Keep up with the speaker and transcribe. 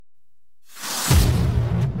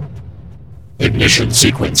Ignition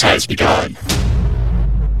sequence has begun.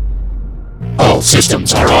 All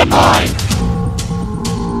systems are online.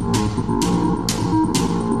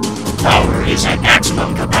 Power is at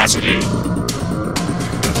maximum capacity.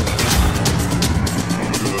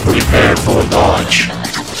 Prepare for launch.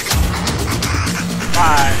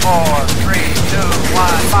 5, 4, 3, 2,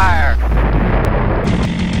 1, fire!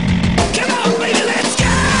 Come on, baby, let's go!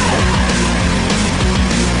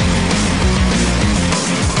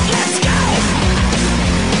 Let's go!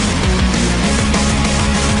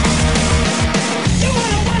 You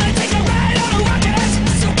wanna take a ride on a rocket?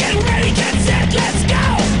 So get ready, get set, let's go!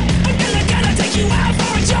 I'm gonna take you out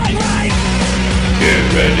for a joyride! Get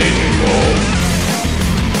ready to roll.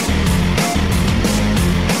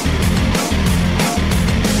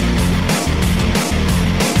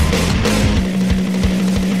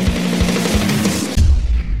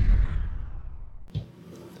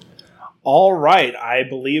 All right, I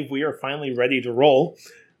believe we are finally ready to roll.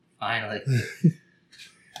 Finally.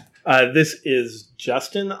 This is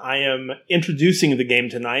Justin. I am introducing the game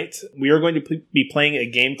tonight. We are going to be playing a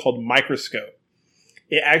game called Microscope.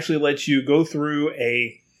 It actually lets you go through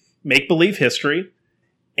a make-believe history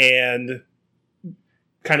and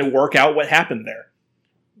kind of work out what happened there.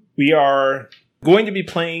 We are going to be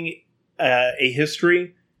playing a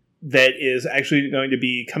history that is actually going to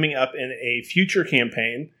be coming up in a future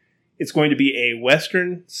campaign. It's going to be a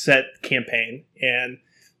Western set campaign, and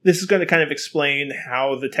this is going to kind of explain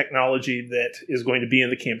how the technology that is going to be in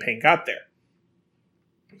the campaign got there.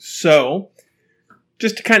 So,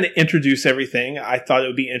 just to kind of introduce everything, I thought it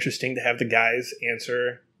would be interesting to have the guys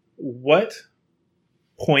answer, what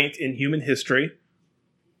point in human history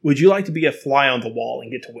would you like to be a fly on the wall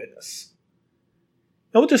and get to witness?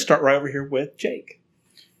 And we'll just start right over here with Jake.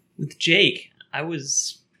 With Jake, I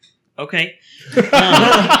was... Okay.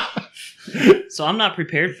 So I'm not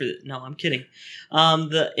prepared for it. No, I'm kidding.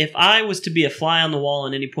 If I was to be a fly on the wall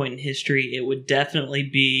at any point in history, it would definitely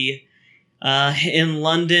be in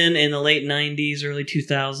London in the late 90s, early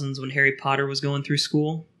 2000s when Harry Potter was going through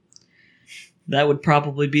school. That would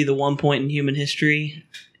probably be the one point in human history.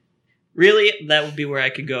 Really, that would be where I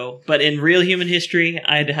could go. But in real human history,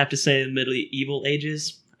 I'd have to say the medieval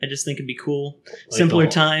ages. I just think it'd be cool. Like simpler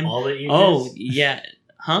time. All the ages? Oh, yeah.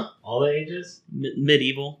 Huh? All the ages?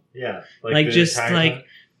 Medieval. Yeah. Like just like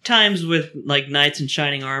times with like knights in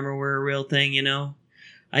shining armor were a real thing, you know?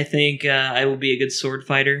 I think I will be a good sword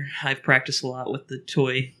fighter. I've practiced a lot with the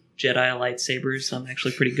toy Jedi lightsabers. I'm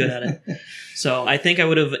actually pretty good at it. So I think I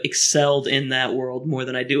would have excelled in that world more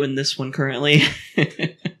than I do in this one currently.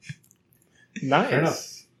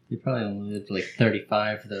 Nice. You probably only lived like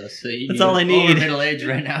 35 though, so that's all I need. Middle age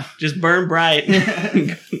right now. Just burn bright.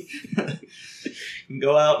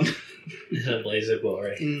 Go out. Laser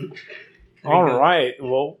glory. All right.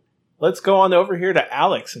 Well, let's go on over here to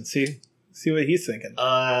Alex and see what he's thinking.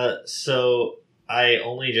 So I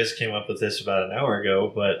only just came up with this about an hour ago,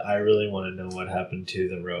 but I really want to know what happened to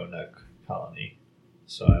the Roanoke colony.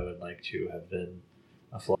 So I would like to have been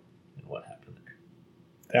a fly in what happened there.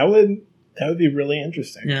 That would be really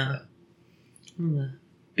interesting. Yeah.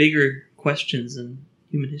 Bigger questions in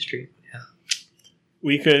human history. Yeah.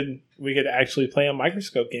 We could actually play a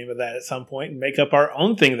Microscope game of that at some point and make up our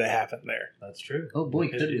own thing that happened there. That's true. Oh boy,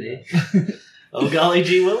 could we? Oh golly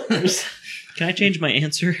gee willikers. Can I change my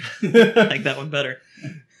answer? I like that one better.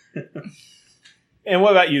 And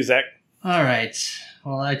what about you, Zach? All right.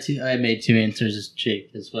 Well, I made two answers as Jake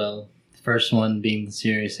as well. The first one being the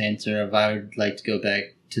serious answer of I would like to go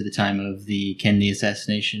back to the time of the Kennedy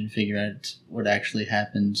assassination, figure out what actually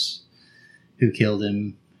happened, who killed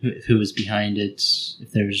him, who was behind it,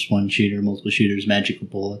 if there was one shooter, multiple shooters, magical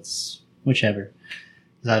bullets, whichever.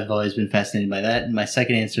 Because I've always been fascinated by that. And my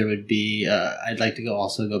second answer would be I'd like to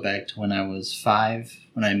also go back to when I was 5,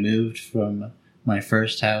 when I moved from my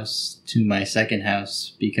first house to my second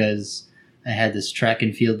house, because I had this track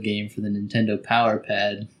and field game for the Nintendo Power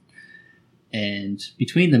Pad. And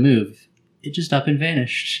between the move, it just up and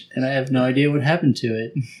vanished. And I have no idea what happened to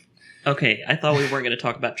it. Okay, I thought we weren't going to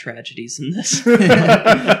talk about tragedies in this.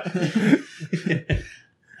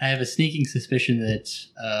 I have a sneaking suspicion that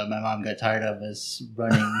my mom got tired of us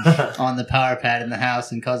running on the power pad in the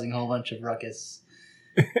house and causing a whole bunch of ruckus.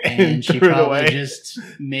 And she probably just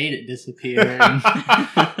made it disappear and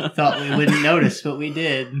thought we wouldn't notice, but we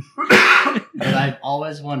did. But I've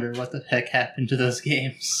always wondered what the heck happened to those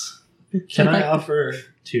games. Can I offer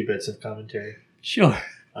 2 bits of commentary? Sure.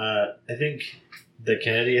 I think the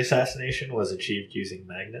Kennedy assassination was achieved using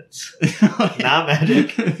magnets. Not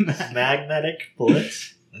magic. Magnetic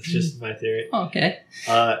bullets. That's just my theory. Okay.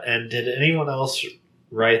 And did anyone else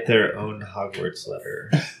write their own Hogwarts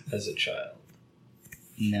letter as a child?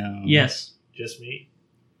 No. Yes. Just me?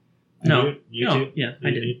 No. You No, two? yeah, I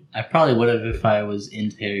You- did. you- I probably would have if I was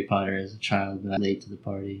into Harry Potter as a child, but I'm late to the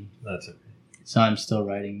party. That's okay. So I'm still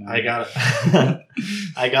writing. I got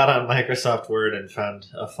I got on Microsoft Word and found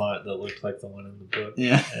a font that looked like the one in the book.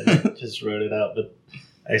 Yeah. And just wrote it out, but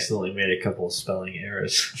I accidentally made a couple of spelling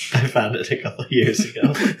errors. I found it a couple of years ago.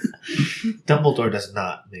 Dumbledore does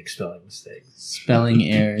not make spelling mistakes. Spelling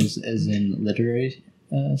errors as in literary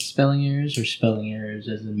spelling errors, or spelling errors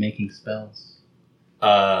as in making spells?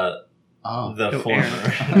 The Go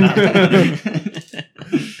former.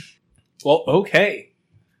 Well, okay.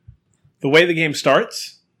 The way the game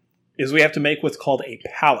starts is we have to make what's called a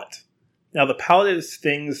palette. Now, the palette is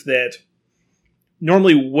things that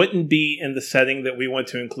normally wouldn't be in the setting that we want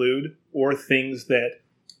to include, or things that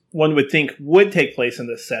one would think would take place in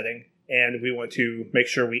this setting, and we want to make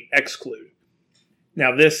sure we exclude.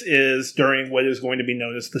 Now, this is during what is going to be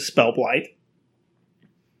known as the Spell Blight.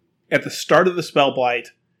 At the start of the Spell Blight,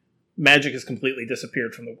 magic has completely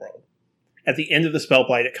disappeared from the world. At the end of the Spell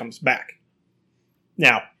Blight, it comes back.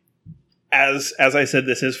 Now, as I said,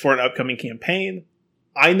 this is for an upcoming campaign.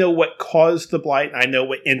 I know what caused the Blight, and I know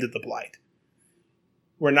what ended the Blight.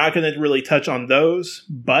 We're not going to really touch on those,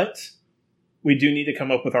 but we do need to come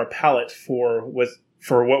up with our palette for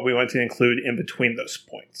what we want to include in between those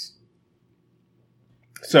points.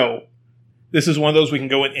 So, this is one of those we can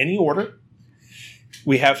go in any order.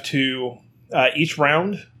 We have to, each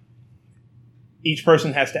round, each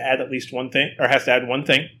person has to add at least one thing, or has to add one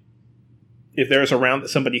thing. If there's a round that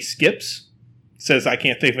somebody skips, says, I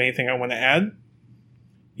can't think of anything I want to add,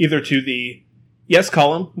 either to the yes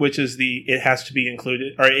column, which is it has to be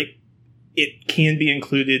included, or it can be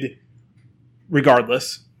included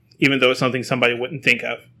regardless, even though it's something somebody wouldn't think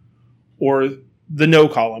of, or the no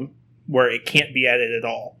column, where it can't be added at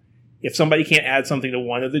all. If somebody can't add something to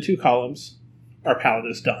one of the two columns, our palette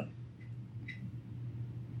is done.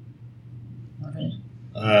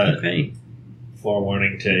 Okay.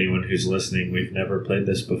 Forewarning to anyone who's listening, we've never played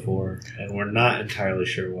this before, and we're not entirely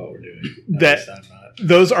sure what we're doing. At least I'm not.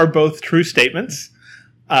 Those are both true statements.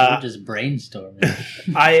 We're just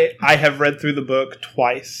brainstorming. I have read through the book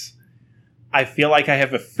twice. I feel like I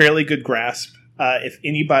have a fairly good grasp. If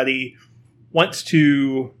anybody wants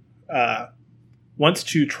to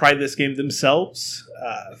try this game themselves,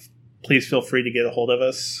 please feel free to get a hold of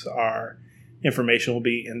us. Our information will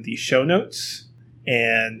be in the show notes,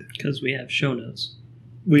 and Because we have show notes.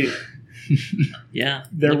 we Yeah.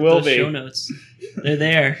 There look at will those be. show notes. They're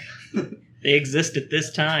there. They exist at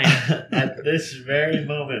this time. At this very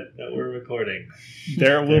moment that we're recording,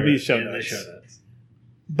 there will they're be show in the notes. show notes.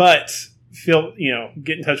 But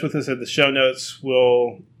get in touch with us at the show notes.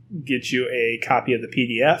 We'll get you a copy of the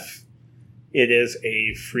PDF. It is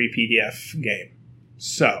a free PDF game.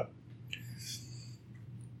 So,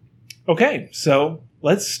 okay, so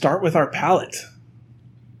let's start with our palette.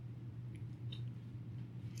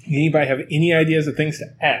 Anybody have any ideas of things to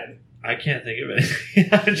add? I can't think of anything.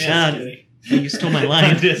 I'm just Yeah. kidding. You stole my I'm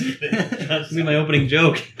line. just kidding. This will be my opening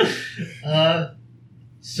joke.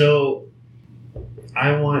 So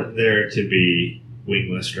I want there to be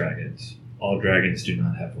wingless dragons. All dragons do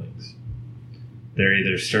not have wings. They're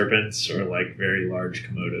either serpents or like very large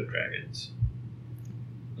Komodo dragons.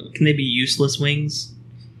 Can they be useless wings?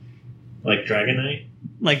 Like Dragonite.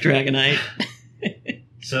 Like Dragonite?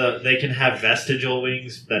 So they can have vestigial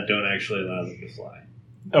wings that don't actually allow them to fly.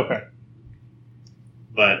 Okay.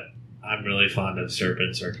 But I'm really fond of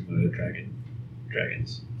serpents or Komodo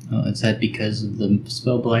dragons. Oh, is that because of the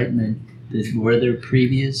spell blight and were there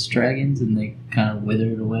previous dragons and they kind of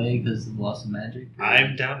withered away because of the loss of magic?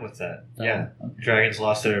 I'm down with that. Oh, Yeah. okay. Dragons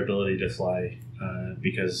lost their ability to fly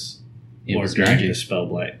because It more was during magic. the spell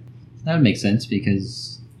blight. That would make sense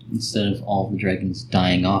because instead of all the dragons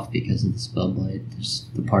dying off because of the spell blight, there's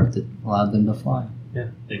the part that allowed them to fly. Yeah,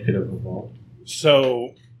 they could have evolved.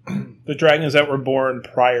 So, the dragons that were born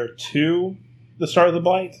prior to the start of the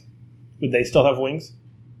Blight, would they still have wings?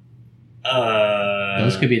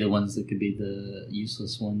 Those could be the ones that could be the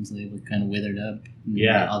useless ones. They would kind of withered up. And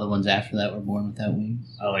Yeah. The other ones after that were born without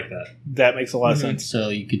wings. I like that. That makes a lot of Mhm. sense. So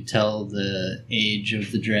you could tell the age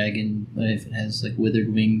of the dragon if it has like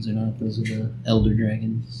withered wings or not. Those are the elder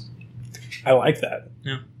dragons. I like that.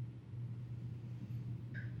 Yeah.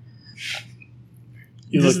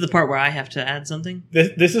 You This look- is the part where I have to add something?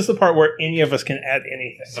 This is the part where any of us can add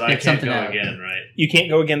anything. But I Get can't something go out. again, right? You can't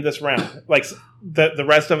go again this round. Like the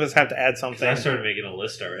rest of us have to add 'Cause something. I started making a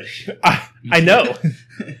list already. I know.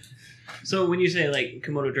 So when you say like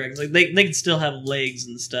Komodo dragons, like they can still have legs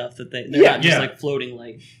and stuff that they're Yeah. not just Yeah. like floating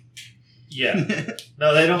like Yeah.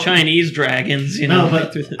 No, they don't. Chinese dragons, you know. No, like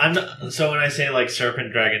but through the- I'm not, so when I say like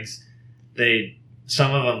serpent dragons,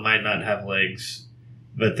 some of them might not have legs,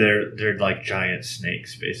 but they're like giant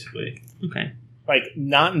snakes, basically. okay. Like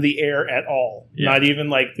not in the air at all. Yeah. Not even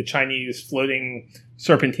like the Chinese floating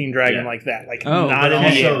serpentine dragon Yeah. like that. Like Oh, not But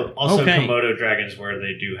in the air. also Okay. Komodo dragons where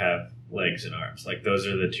they do have legs and arms. Like those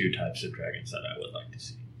are the two types of dragons that I would like to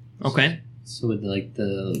see. Okay. So would like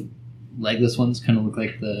the legless ones kind of look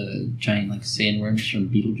like the giant like sandworms from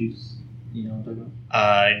Beetlejuice? You know what I'm talking about?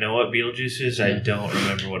 I know what Beetlejuice is. I Yeah. don't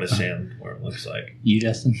remember what a sandworm looks like. You,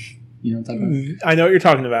 Justin? You know what I'm talking about? I know what you're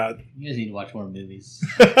talking about. You guys need to watch more movies.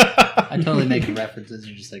 I totally make references.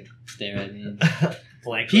 You just like stare at me.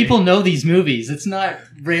 Blankly. People know these movies. It's not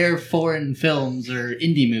rare foreign films or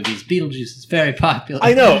indie movies. Beetlejuice is very popular.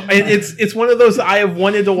 I know. And it's one of those I have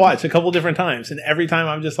wanted to watch a couple different times, and every time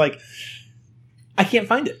I'm just like, I can't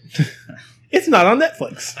find it. It's not on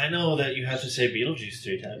Netflix. I know that you have to say Beetlejuice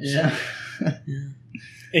 3 times. Yeah.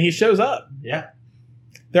 And he shows up. Yeah.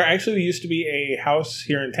 There actually used to be a house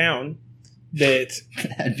here in town that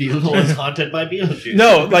That People is Beetlejuice. haunted by Beetlejuice.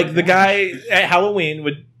 no, like the guy at Halloween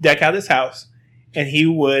would deck out his house, and he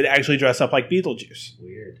would actually dress up like Beetlejuice.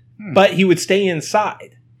 Weird. But he would stay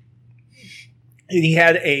inside. And he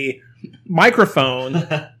had a microphone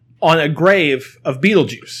on a grave of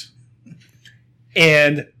Beetlejuice.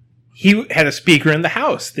 And he had a speaker in the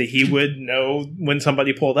house that he would know when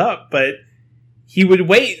somebody pulled up, but he would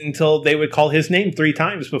wait until they would call his name 3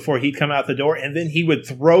 times before he'd come out the door, and then he would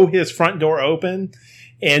throw his front door open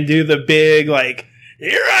and do the big, like,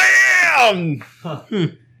 here I am! Huh.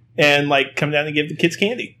 And, like, come down and give the kids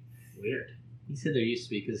candy. Weird. He said there used to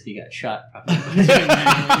be because he got shot.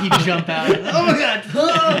 He'd jump out. Oh my god!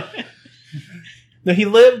 Ah! No, he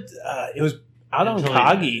lived, it was out on Until he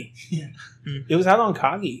Kagi. Yeah. It was out on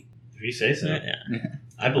Kagi. If you say so. Yeah.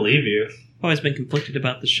 I believe you. I've always been conflicted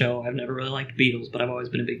about the show. I've never really liked Beatles, but I've always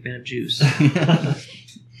been a big fan of Juice.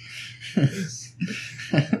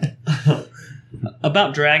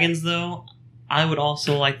 About dragons, though, I would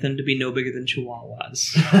also like them to be no bigger than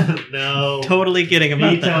chihuahuas. No. Totally kidding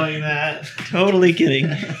about that. Vetoing that. Totally kidding.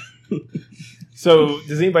 So,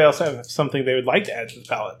 does anybody else have something they would like to add to the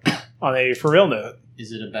palette on a for real note?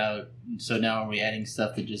 Is it about? So now are we adding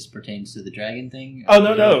stuff that just pertains to the dragon thing? Oh,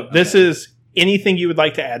 no, no. Okay. This is anything you would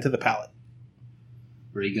like to add to the palette.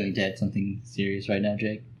 Were you going to add something serious right now,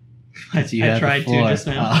 Jake? I So you have the tried to floor. just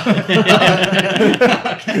now.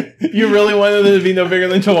 Okay. You really wanted them to be no bigger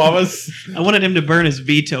than chihuahuas? I wanted him to burn his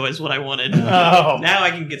veto, is what I wanted. Oh. Now I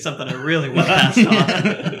can get something I really want passed on.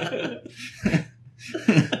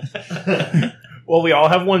 Well, we all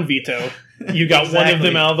have one veto. You got one of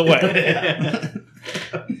them out of the way.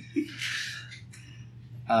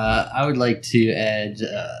 I would like to add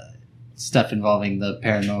stuff involving the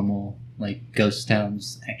paranormal, like ghost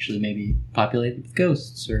towns actually maybe populated with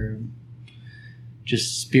ghosts or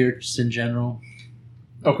just spirits in general.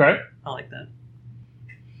 Okay. I like that.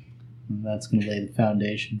 And that's going to lay the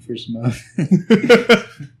foundation for some other.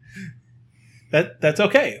 That's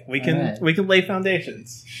okay. We can All right. we can lay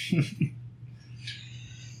foundations.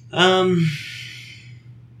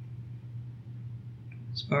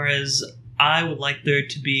 As far as I would like there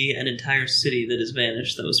to be an entire city that has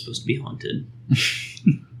vanished that was supposed to be haunted.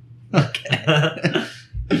 Okay.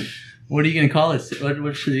 What are you going to call it?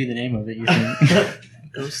 What should be the name of it, you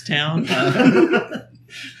think? Ghost Town.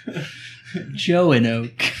 Joe and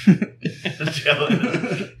Oak.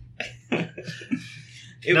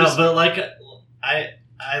 It no, was, but like I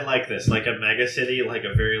like this, like a mega city, like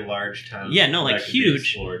a very large town. Yeah, no, like that could be huge.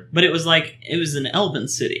 explored. but it was like it was an elven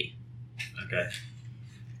city, Okay.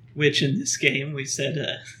 which in this game we said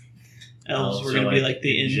elves Oh, were so going to be like like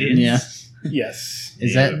the Asian? Indians. Yeah. Yes.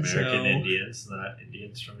 Is Native that American so- Indians, not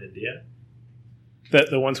Indians from India?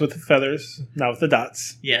 The ones with the feathers, not with the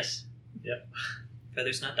dots. Yes. Yep.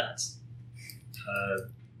 Feathers, not dots.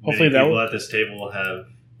 Hopefully many that people will- at this table will have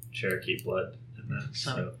Cherokee blood in them.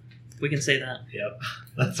 Some. So, We can say that. yep,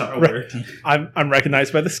 that's our Right. word. I'm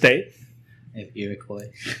recognized by the state. If Iroquois.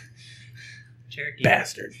 Cherokee.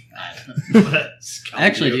 Bastard. I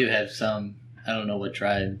actually do have some. I don't know what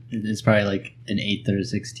tribe. It's probably like an 8th or a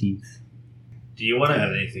 16th. Do you want to add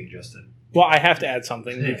anything, Justin? Well, I have to add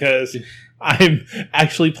something because I'm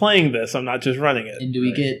actually playing this. I'm not just running it. And do we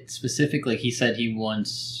Right. get specific? Like he said, he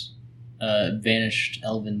wants vanished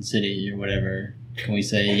elven city or whatever. Can we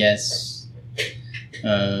say yes?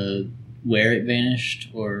 Where it vanished,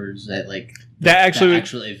 or is that like That actually the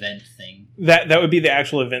actual event thing? that would be the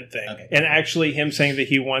actual event thing. Okay. And actually him saying that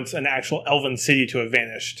he wants an actual elven city to have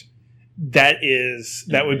vanished. That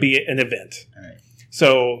would be an event. All right.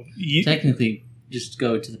 So you, Technically, just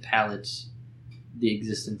go to the palette the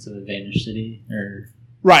existence of a vanished city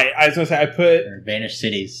Right. I was going to say, I put... or vanished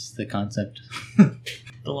cities, the concept.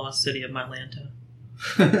 The lost city of Mylanta.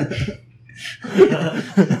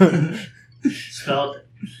 Spelled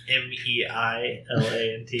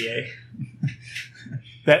MEILANTA.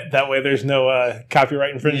 That way there's no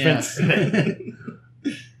copyright infringements. Yeah.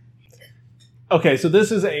 Okay, so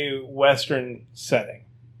this is a Western setting.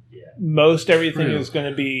 Yeah. Most everything True. is going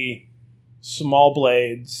to be small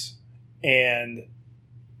blades and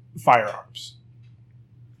firearms.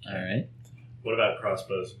 All right. What about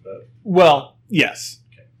crossbows? But Well, yes.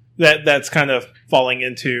 Okay. That's kind of falling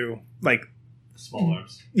into, like, small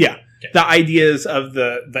arms. yeah, Okay. the ideas of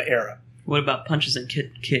the era. What about punches and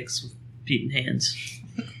kicks with feet and hands?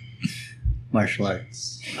 Martial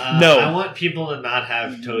arts. No. I want people to not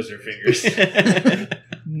have toes or fingers.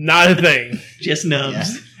 Not a thing. Just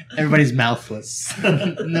nubs. Everybody's mouthless.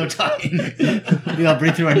 No talking. We all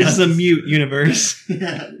breathe through our This is a noses. mute universe.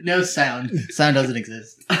 No sound. Sound doesn't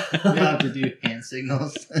exist. We all have to do hand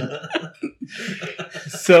signals.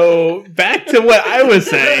 So, back to what I was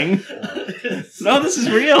saying. No, this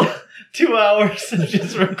is real. 2 hours of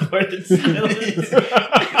just recorded silence.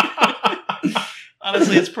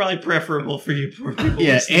 Honestly, it's probably preferable for you poor people.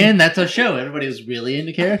 Yeah, listening. and that's our show. Everybody was really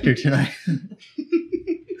into character tonight.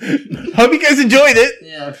 Hope you guys enjoyed it.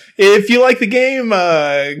 Yeah. If you like the game,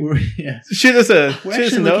 Yeah. shoot us a We're shoot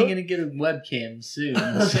us a actually note. looking to get a webcam soon.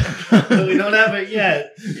 We don't have it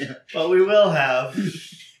yet, Yeah. but we will have.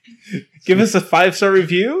 Give us a 5-star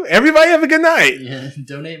review. Everybody have a good night. Yeah,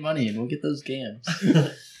 donate money and we'll get those cams.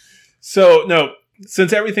 So, no,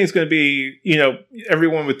 since everything's going to be,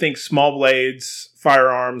 everyone would think small blades,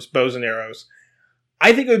 firearms, bows and arrows.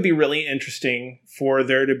 I think it would be really interesting for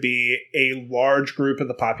there to be a large group of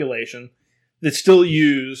the population that still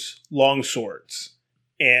use long swords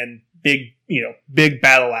and big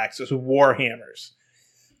battle axes, war hammers.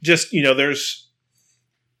 Just,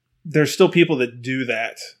 there's still people that do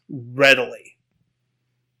that readily.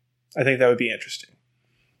 I think that would be interesting.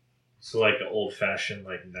 So like an old-fashioned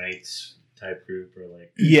like knights type group, or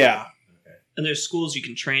like Yeah. And there's schools you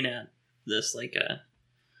can train at. This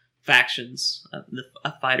factions,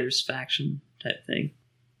 a fighter's faction type thing.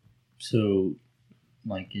 So,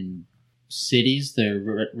 like in cities,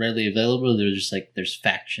 they're readily available. They're just like there's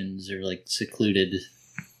factions or like secluded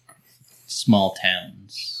small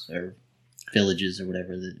towns or villages or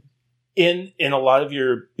whatever. That In a lot of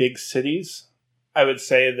your big cities, I would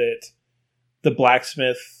say that the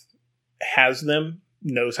blacksmith has them,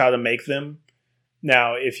 knows how to make them.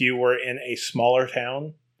 Now, if you were in a smaller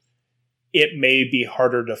town, it may be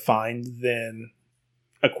harder to find than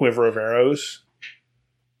a quiver of arrows.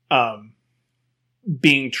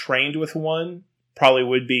 Being trained with one probably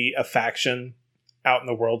would be a faction out in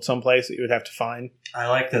the world someplace that you would have to find. I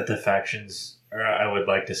like that the factions, or I would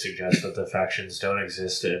like to suggest that the factions don't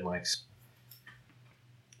exist in like,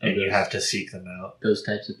 and you have to seek them out. those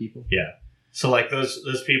types of people. Yeah. So like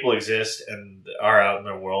those people exist and are out in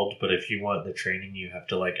the world, but if you want the training, you have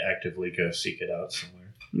to like actively go seek it out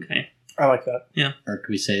somewhere. Okay. I like that. Or could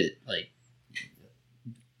we say like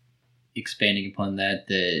expanding upon that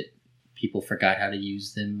people forgot how to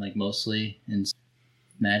use them, like mostly in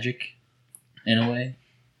magic, in a way.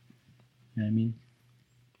 You know what I mean?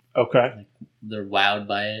 Okay. Like they're wowed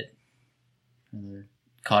by it, or they're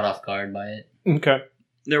caught off guard by it. Okay.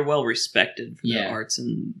 They're well respected for Yeah. their arts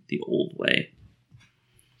in the old way.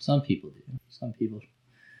 Some people do. Some people.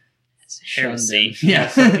 It's shun heresy. them. Yeah,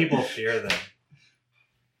 some people fear them.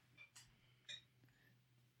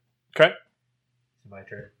 Okay. My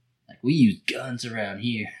turn. Like we use guns around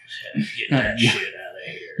here. Get that Yeah. shit out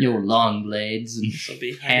of here. Your long blades and So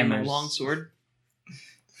be having my hammers. longsword.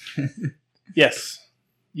 Yes.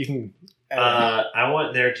 You can. I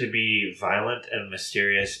want there to be violent and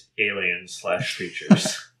mysterious aliens /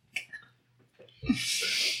 creatures.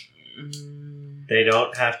 They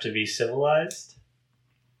don't have to be civilized,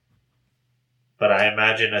 but I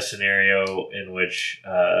imagine a scenario in which,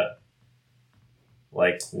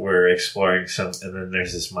 like, we're exploring some, and then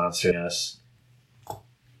there's this monster in us,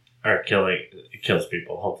 or it kills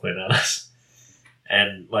people, hopefully not us,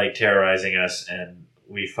 and like terrorizing us, and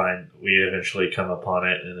we eventually come upon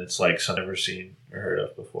it, and it's like something I've never seen or heard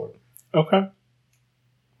of before. Okay.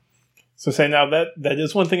 So say now that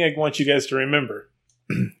is one thing I want you guys to remember.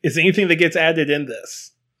 Is anything that gets added in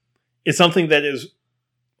this is something that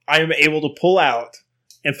I am able to pull out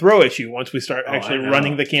and throw at you once we start actually I know.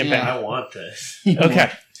 running the campaign. Yeah. I want this.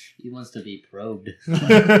 Okay. He wants to be probed.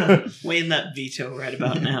 Weighing that veto right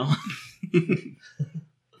about now.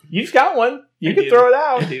 You've got one. You I can do. throw it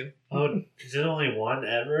I out. do. Oh, is it only one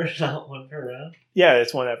ever? Not one per round? Yeah,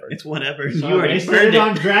 it's whenever. It's whatever. So You already wasted burned it.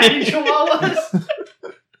 on dragging chihuahuas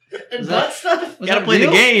and butt stuff. Was Gotta that play the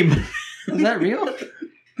real? game. Was that real?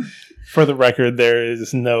 For the record, there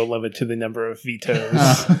is no limit to the number of vetoes.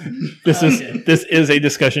 Oh. This Okay. is a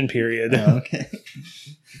discussion period. Oh, okay.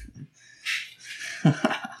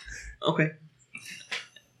 Okay.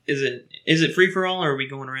 Is it free for all, or are we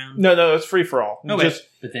going around? No, it's free for all. Okay.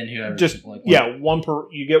 But then whoever Just like, one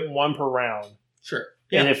per. You get one per round, Sure.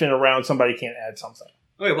 and Yeah. if in a round somebody can't add something.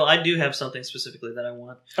 Okay. Well, I do have something specifically that I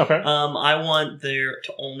want. Okay. I want there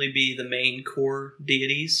to only be the main core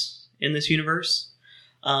deities in this universe.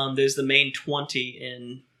 There's the main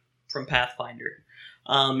 20 from Pathfinder.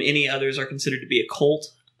 Any others are considered to be a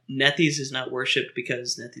cult. Nethys is not worshipped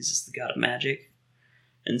because Nethys is the god of magic.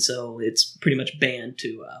 And so it's pretty much banned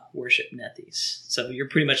to worship Nethys. So you're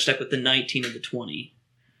pretty much stuck with the 19 of the 20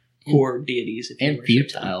 core deities. If you and worship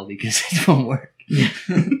them. futile because it won't work.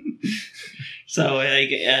 So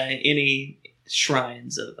any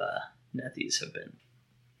shrines of Nethys have been.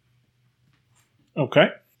 Okay.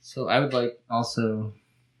 So I would like also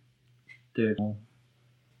there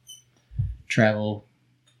travel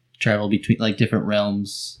between like different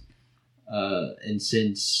realms, and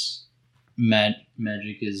since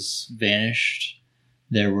magic is vanished,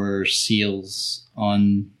 there were seals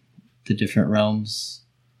on the different realms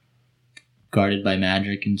guarded by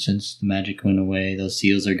magic, and since the magic went away, those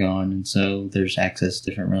seals are gone, and so there's access to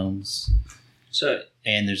different realms. So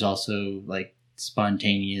And there's also like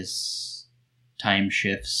spontaneous time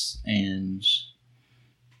shifts and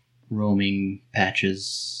roaming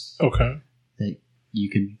patches Okay. that you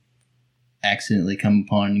could accidentally come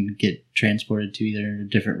upon and get transported to either a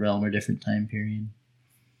different realm or different time period.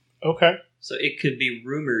 Okay. So it could be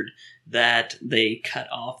rumored that they cut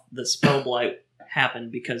off the spell blight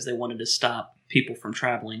happened because they wanted to stop people from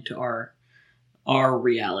traveling to our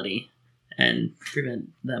reality and prevent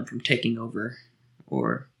them from taking over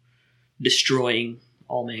or destroying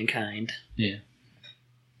all mankind. Yeah.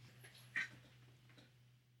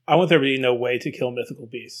 I want there to be no way to kill mythical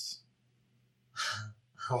beasts.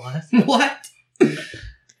 What? What?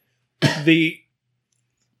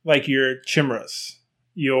 Like your chimeras,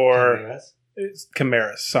 your Chimeras?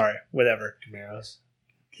 chimeras. Sorry, whatever. Chimeras?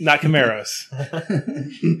 Not chimeras.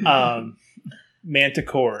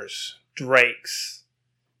 Manticores, drakes,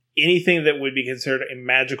 anything that would be considered a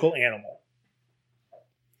magical animal.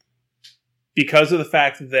 Because of the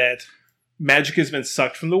fact that magic has been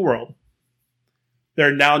sucked from the world, there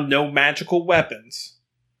are now no magical weapons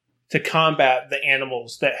to combat the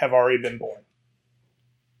animals that have already been born.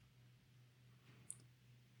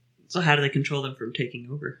 So how do they control them from taking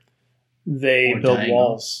over? They Or build dying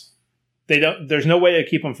walls. They don't. There's no way to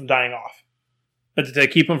keep them from dying off, but to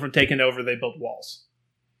keep them from taking over, they build walls.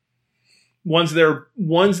 Ones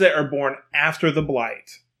that are born after the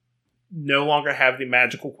blight no longer have the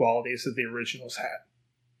magical qualities that the originals had.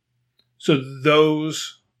 So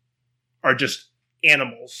those are just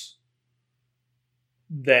animals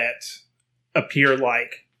that appear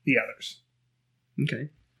like the others. Okay.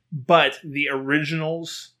 But the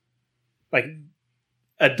originals, like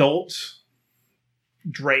adult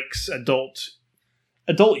drakes, adult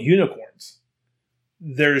unicorns,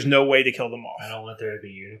 there's no way to kill them I off. don't want there to be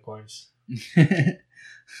unicorns.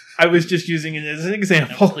 I was just using it as an No,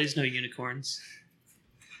 example. please no unicorns.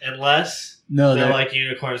 Unless No, they're like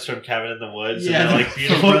unicorns from Cabin in the Woods. Yeah, and they're like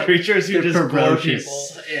beautiful they're creatures who they're just bore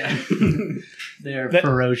ferocious. people. Yeah. They're That-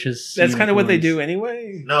 ferocious. That's kind of what they unicorns. do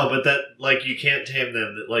anyway. No, but that like you can't tame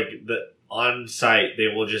them. Like on site, they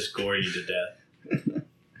will just gore you to death.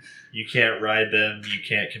 You can't ride them. You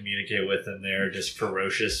can't communicate with them. They're just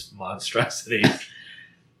ferocious monstrosities.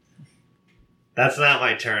 That's not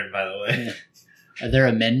my turn, by the way. Yeah. Are there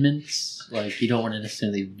amendments? Like you don't want to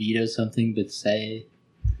necessarily veto something, but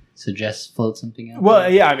float something out. Well,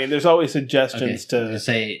 there? yeah, I mean, there's always Okay. suggestions I was gonna to.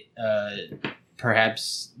 say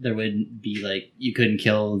perhaps there wouldn't be like you couldn't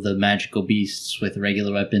kill the magical beasts with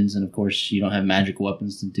regular weapons, and of course you don't have magical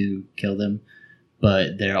weapons to kill them.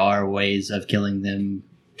 But there are ways of killing them,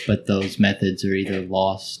 but those methods are either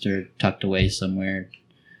lost or tucked away somewhere.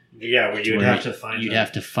 Yeah, where you would where have to find. You'd them.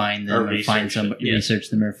 have to find Or them or find research somebody, them. Yeah. research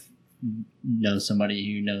them, or know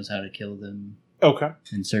somebody who knows how to kill them Okay.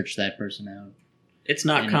 and search that person out. It's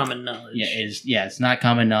not And- common knowledge. It's not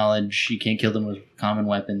common knowledge. You can't kill them with common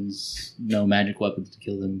weapons. No magic weapons to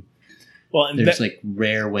kill them. Well, and There's that- like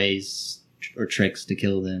rare ways or tricks to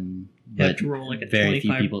kill them, You have but to roll like a very few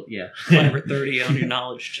 25 people. Yeah, 5 or 30 on your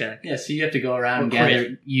knowledge check. yeah. So you have to go around Or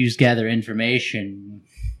and gather information,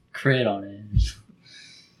 crit on it.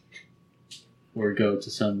 or go to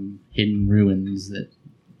some hidden ruins that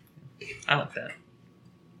I like that.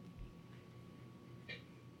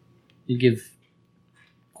 you give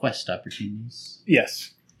quest opportunities.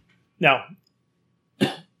 Yes. Now,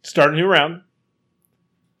 start a new round.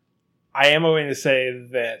 I am going to say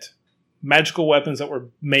that magical weapons that were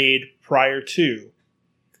made prior to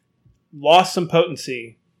lost some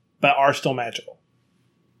potency, but are still magical.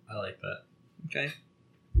 I like that. Okay.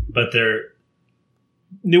 But they're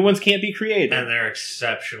New ones can't be created. and they're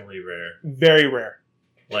exceptionally rare. Very rare.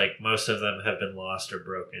 Like most of them have been lost or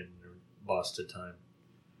broken or lost to time.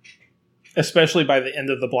 Especially by the end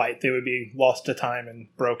of the Blight. They would be lost to time and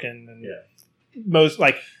broken. And Yeah. most,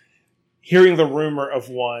 like, hearing the rumor of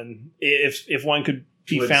one, if one could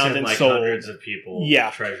be Would found send, and like sold, hundreds of people,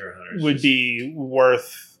 Yeah. treasure hunters, would just- be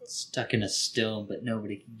worth... Stuck in a stone, but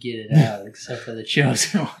nobody can get it out except for the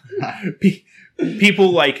chosen one.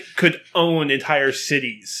 People, like, could own entire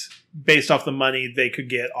cities based off the money they could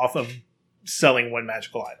get off of selling one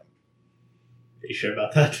magical item. Are you sure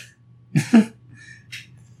about that?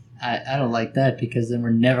 I don't like that because then we're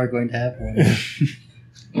never going to have one.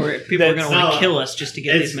 Or people are going That's to want not- to kill us just to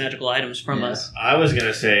get it's- these magical items from Yeah. us. I was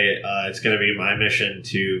gonna say it's gonna be my mission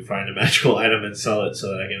to find a magical item and sell it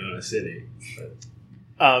so that I can own a city.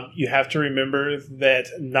 But You have to remember that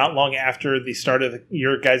not long after the start of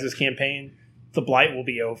your guys' campaign, the Blight will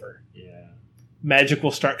be over. yeah, Magic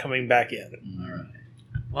will start coming back in. All right.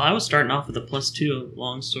 Well, I was starting off with a +2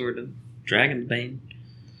 longsword of Dragonbane.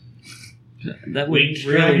 That would Winged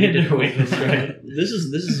really be dragon or difficult. wingless dragon? This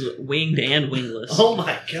is winged and wingless. oh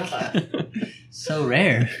my god! So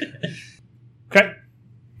rare. Okay.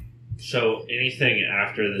 So anything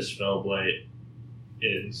after the spell blight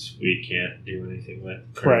ends, we can't do anything with.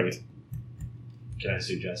 Or Correct. Can I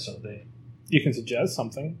suggest something? You can suggest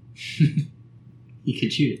something. You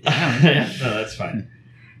could shoot it down. No, that's fine.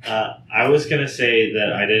 I was gonna say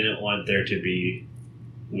that I didn't want there to be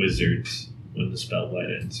wizards when the spell blight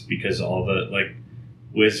ends because all the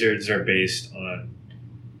wizards are based on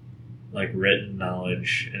written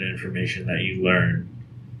knowledge and information that you learn.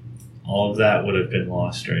 All of that would have been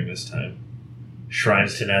lost during this time.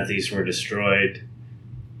 Shrines to Nethys were destroyed.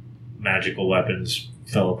 Magical weapons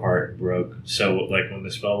fell apart and broke. So when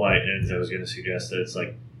the spell blight ends, I was going to suggest that it's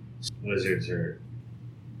wizards are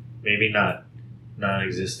maybe not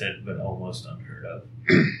non-existent, but almost unheard of.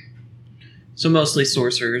 So mostly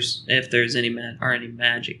sorcerers, if there's any any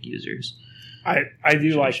magic users. I do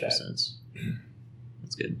Which like makes that. sense.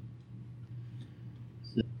 That's good.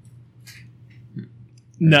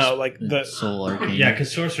 No, like the Soul Arcane. Yeah,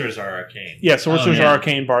 because sorcerers are arcane. yeah, sorcerers Oh, yeah. are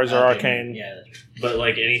arcane, bards are arcane. Yeah, that's right. But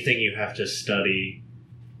anything you have to study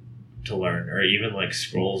to learn, or even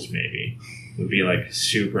scrolls maybe, would be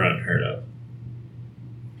super unheard of.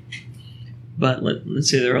 But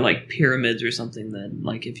let's say there were pyramids or something that,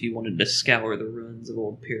 if you wanted to scour the ruins of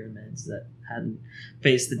old pyramids that hadn't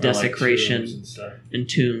faced the Or, desecration tombs and stuff. and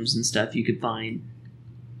tombs and stuff, you could find.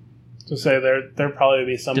 So say there probably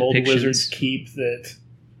be some old Depictions. wizard's keep that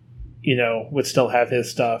would still have his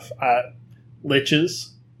stuff.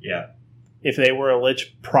 Liches, Yeah. if they were a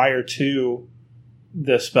lich prior to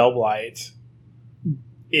the spell blight,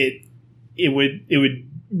 it would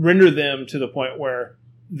render them to the point where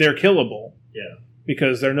they're killable. Yeah.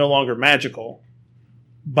 Because they're no longer magical.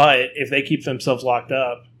 But if they keep themselves locked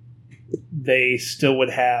up, they still would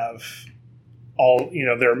have all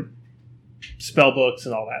their spell books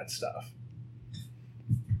and all that stuff.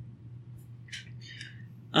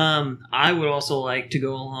 I would also like to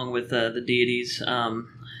go along with the deities.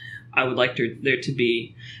 I would like there to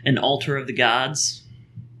be an altar of the gods.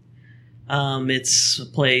 It's a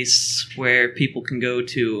place where people can go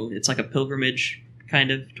to. It's like a pilgrimage,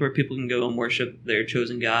 kind of, to where people can go and worship their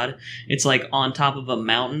chosen god. It's on top of a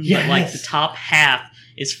mountain, but the top half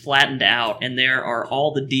is flattened out, and there are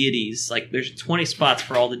all the deities. There's 20 spots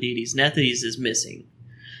for all the deities. Nethys is missing.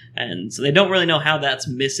 And so they don't really know how that's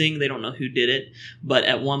missing. They don't know who did it. But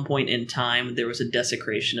at one point in time, there was a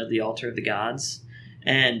desecration of the altar of the gods.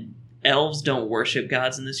 And elves don't worship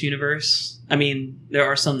gods in this universe. I mean, there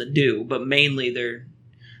are some that do, but mainly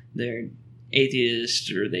they're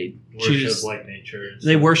atheist, or they choose... Worship nature. and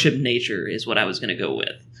They stuff. worship nature is what I was going to go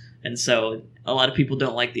with. And so a lot of people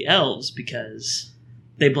don't like the elves because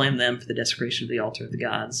they blame them for the desecration of the altar of the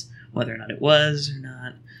gods, whether or not it was or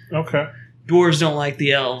not. Okay. Dwarves don't like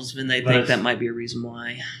the elves, and they But think it's- that might be a reason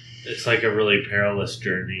why. It's a really perilous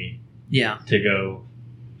journey Yeah. to go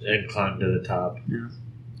and climb to the top.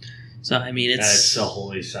 So, I mean, And it's... it's a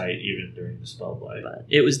holy site even during the spell blight. But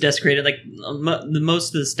it was desecrated. Most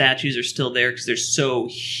of the statues are still there because they're so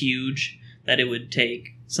huge that it would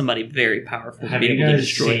take somebody very powerful to Have be you able to guys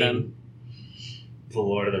destroy seen them. The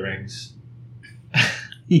Lord of the Rings.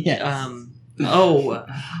 Yes.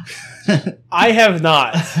 I have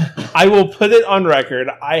not. I will put it on record.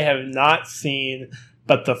 I have not seen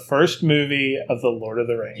but the first movie of The Lord of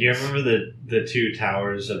the Rings. Do you remember the two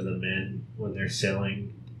towers of the men when they're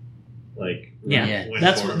sailing? Like Yeah. when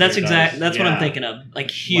That's Boromir what dies? I'm thinking of.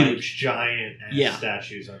 Like huge. Like giant ass Yeah.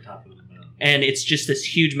 statues on top of the mountain. And it's just this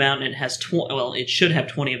huge mountain. It has it should have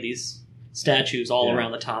 20 of these statues all Yeah.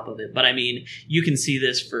 around the top of it. But I mean, you can see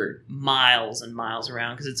this for miles and miles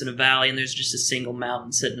around because it's in a valley and there's just a single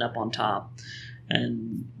mountain sitting up on top,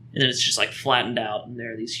 and then it's just like flattened out, and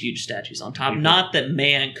there are these huge statues on top. Mhm. Not that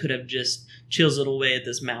man could have just chiseled away at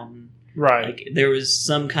this mountain. Right. Like there was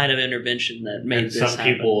some kind of intervention that made And this some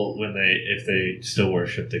happen. people, if they still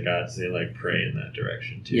worship the gods, they like pray in that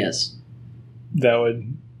direction too. Yes. That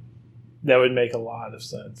would make a lot of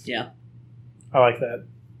sense. Yeah. I like that.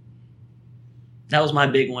 That was my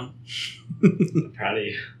big one. I'm proud of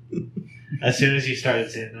you. As soon as you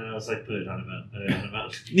started saying that, I was like, put it on a mountain. Put it on a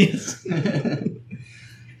mountain. Yes.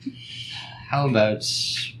 How about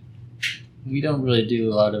we don't really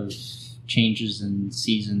do a lot of changes in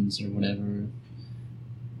seasons or whatever.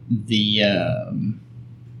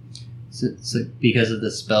 So because of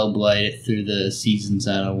the spell blight, it threw the seasons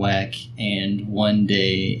out of whack, and one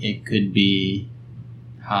day it could be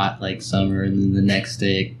hot like summer, and then the next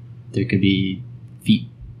day there could be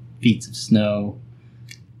feet of snow.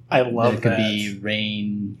 I love there could that. be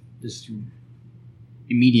rain. Just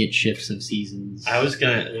immediate shifts of seasons. I was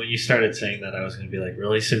gonna, when you started saying that, I was gonna be like,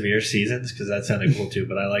 really severe seasons, because that sounded cool too.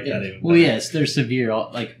 But I like that even. Well, better. yes, they're severe.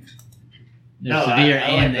 Like they're No, severe,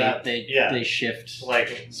 I like and that. they Yeah. they shift like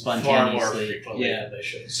far more spontaneously. frequently Yeah. than they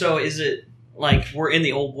should. So is it like we're in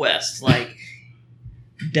the Old West, like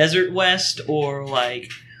Desert West, or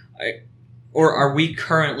are we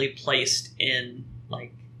currently placed in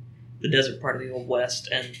like the desert part of the Old West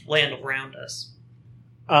and land around us?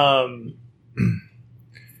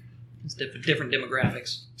 It's different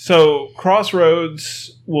demographics. So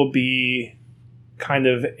Crossroads will be kind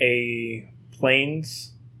of a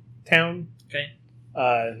plains town. Okay.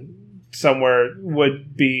 Somewhere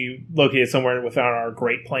would be located somewhere within our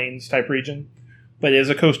Great Plains type region, but it is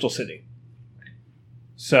a coastal city.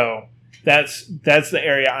 So that's the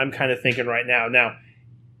area I'm kind of thinking right now. Now,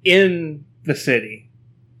 in the city,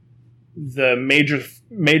 the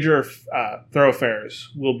major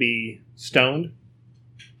thoroughfares will be stoned.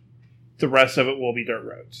 The rest of it will be dirt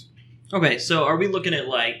roads. Okay, so are we looking at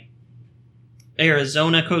like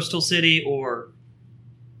Arizona coastal city, or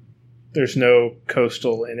There's no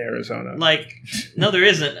coastal in Arizona. like no, there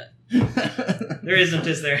isn't. There isn't,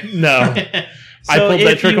 is there? No. So I pulled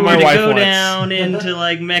that if trick you on were my to wife go once. down into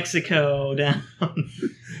like Mexico, down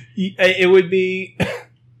It would be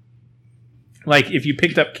like if you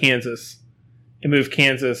picked up Kansas and moved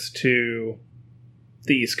Kansas to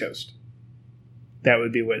the East Coast. That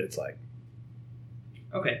would be what it's like.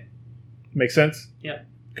 okay, Make sense?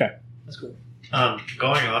 that's cool.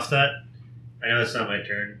 Going off that, I know it's not my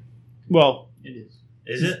turn. Well, It is.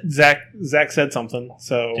 Is it? Zach said something,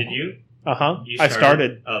 so Did you? I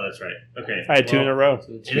started. Oh, that's right. Okay. I had two in a row.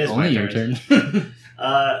 So it's It is only my your turn. turn.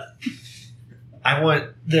 I want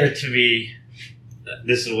there to be.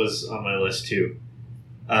 This was on my list too.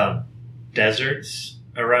 Deserts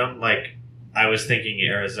around, like I was thinking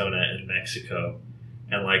Arizona and Mexico,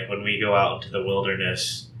 and like when we go out into the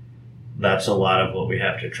wilderness, that's a lot of what we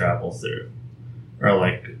have to travel through, or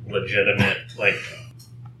like legitimate like.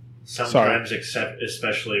 Sometimes,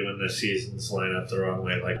 especially when the seasons line up the wrong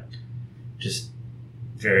way, like just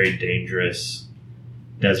very dangerous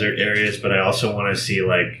desert areas. But I also want to see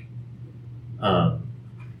like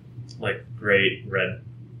great red.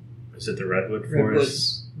 Is it the redwood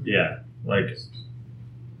forest? Yeah,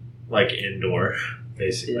 like indoor,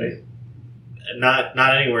 basically. Not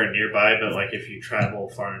anywhere nearby, but like if you travel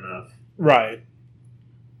far enough. Right.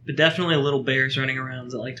 But definitely little bears running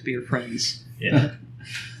around that like to be your friends. Yeah.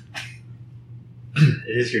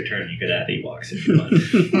 It is your turn. You could add Ewoks if you want.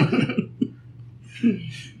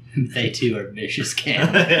 They too are vicious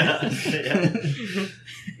camp.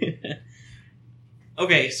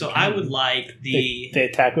 Okay, so I would like They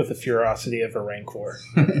attack with the ferocity of a rancor.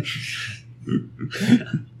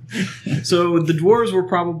 So the dwarves were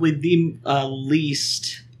probably the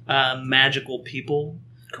least magical people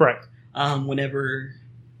Correct. whenever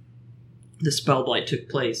the spell blight took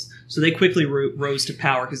place. So they quickly rose to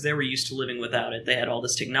power because they were used to living without it. They had all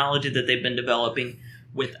this technology that they've been developing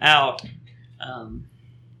without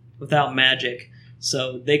magic.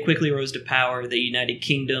 So they quickly rose to power. They united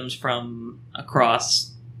kingdoms from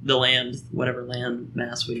across the land, whatever land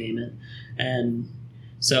mass we name it. And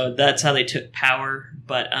So that's how they took power.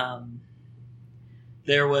 But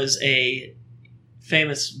there was a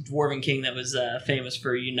famous dwarven king that was famous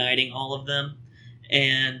for uniting all of them,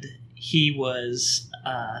 and he was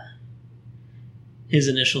his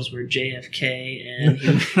initials were JFK, and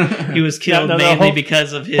he was killed mainly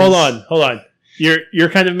because of his. Hold on. You're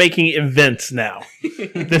kind of making events now.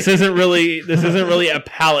 This isn't really a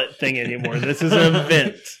palette thing anymore. This is an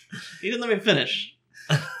event. He didn't let me finish.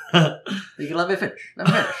 You can let me finish.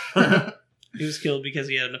 He was killed because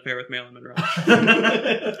he had an affair with Marilyn Monroe.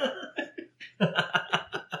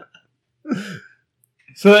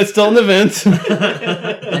 So that's still an event.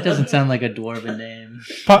 That doesn't sound like a dwarven name.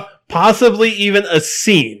 Possibly even a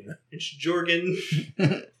scene. It's Jorgen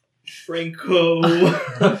Franco.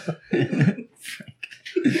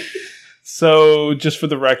 So, just for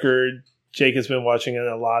the record, Jake has been watching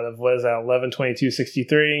a lot of, what is that,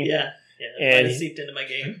 11/22/63? Yeah. And it seeped into my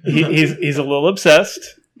game. He's a little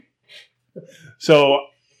obsessed. So,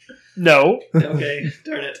 no. Okay,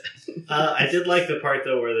 darn it. I did like the part,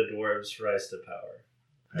 though, where the dwarves rise to power.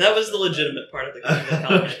 That was the legitimate part of the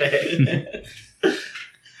comment. Okay.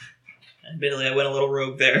 Admittedly, I went a little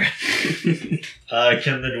rogue there.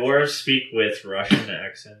 Can the dwarves speak with Russian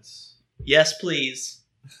accents? Yes, please.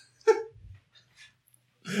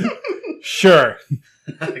 Sure.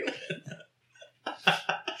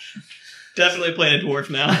 Definitely playing a dwarf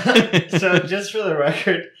now. So, just for the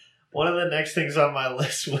record, one of the next things on my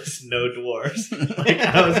list was no dwarves. Like,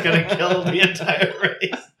 I was going to kill the entire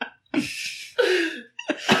race.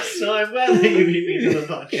 So, I'm glad that you beat me to the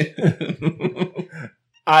punch.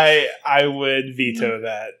 I would veto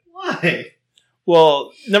that. Why?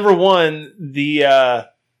 Well, number one, the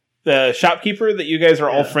shopkeeper that you guys are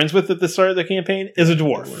all friends with at the start of the campaign is a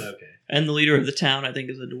dwarf. Okay. And the leader of the town, I think,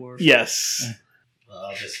 is a dwarf. Yes. Well,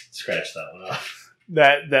 I'll just scratch that one off.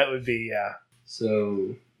 That would be, yeah.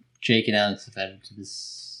 So, Jake and Alex have added to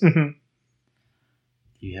this. Mhm.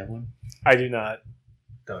 Do you have one? I do not.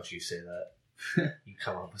 Don't you say that. You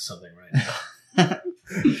come up with something right now.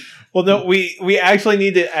 Well, no, we actually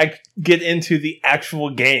need to get into the actual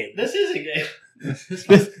game. This is a game.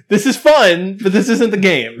 This is fun, but this isn't the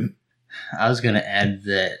game. I was going to add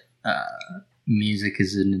that music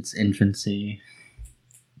is in its infancy.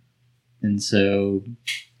 And so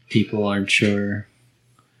people aren't sure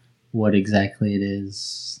what exactly it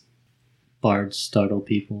is. Bards startle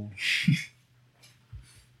people.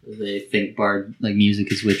 They think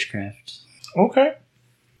music is witchcraft. Okay.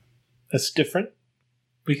 That's different.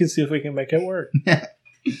 We can see if we can make it work.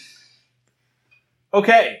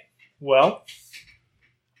 Okay. Well,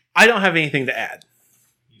 I don't have anything to add.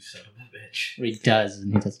 You son of a bitch. Or he does,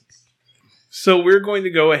 and he doesn't. So we're going to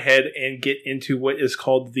go ahead and get into what is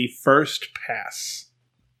called the first pass.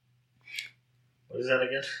 What is that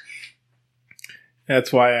again?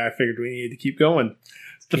 That's why I figured we needed to keep going.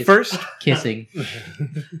 The first... Kissing.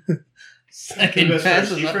 Second Who goes pass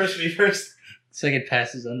first? is You first, me first. Second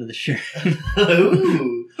pass is under the shirt.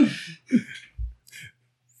 Ooh.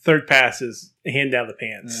 Third pass is hand down the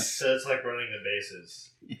pants. So it's like running the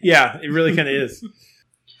bases. Yeah, it really kind of is.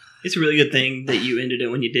 It's a really good thing that you ended it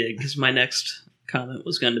when you did, because my next comment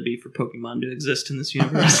was going to be for Pokemon to exist in this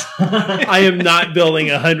universe. I am not building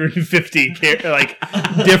 150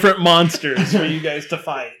 different monsters for you guys to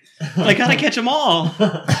fight. I gotta catch them all.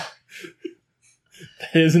 That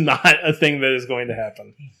is not a thing that is going to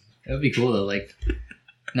happen. That would be cool though, like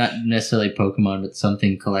not necessarily Pokemon, but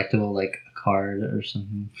something collectible like a card or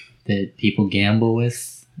something that people gamble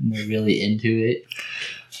with and they're really into it.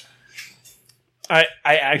 I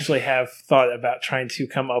actually have thought about trying to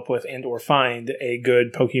come up with and or find a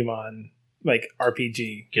good Pokemon like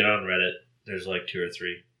RPG. Get on Reddit. There's like 2 or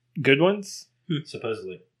 3. Good ones?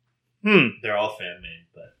 Supposedly. Hmm. They're all fan-made,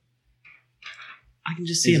 but... I can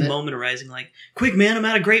just see Is a it? moment arising like, quick man, I'm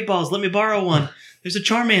out of Great Balls, let me borrow one. There's a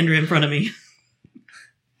Charmander in front of me.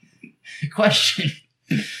 Question.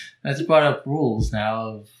 Let's brought up rules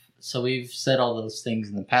now. So we've said all those things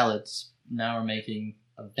in the palettes. Now we're making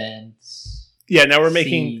events. Yeah, now we're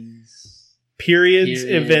making scenes. periods,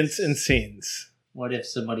 Periods. events, and scenes. What if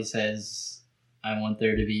somebody says, I want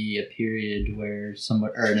there to be a period where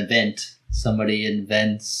an event, somebody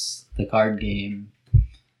invents the card game.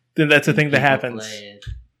 Then that's a thing that people happens. play it.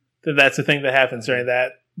 Then that's the thing that happens during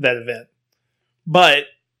that event. But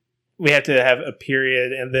we have to have a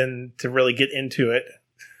period, and then to really get into it,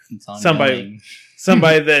 It's Somebody- ongoing.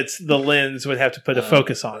 somebody that's the lens would have to put a Oh,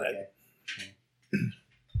 focus on it.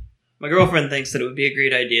 My girlfriend thinks that it would be a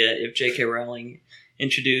great idea if J.K. Rowling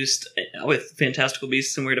introduced, with Fantastical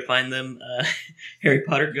Beasts and Where to Find Them, Harry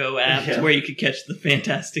Potter Go app Yeah. where you could catch the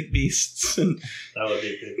Fantastic Beasts. And That would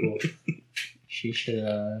be pretty cool. She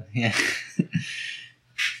should, yeah,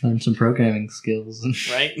 learn some programming skills and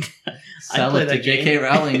Right? sell play it to that game. J.K.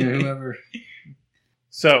 Rowling or whoever.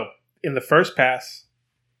 So, in the first pass,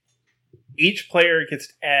 each player gets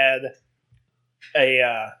to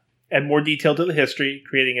add more detail to the history,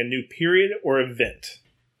 creating a new period or event.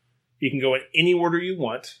 You can go in any order you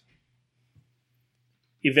want.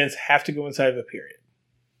 Events have to go inside of a period.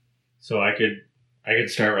 So I could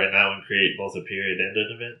start right now and create both a period and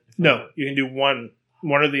an event. No, you can do one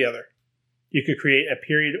or the other. You could create a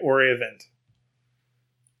period or an event.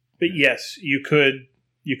 But yes, you could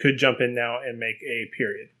jump in now and make a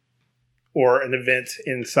period or an event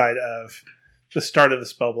inside of the start of the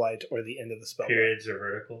Spellblight or the end of the Spellblight. Periods are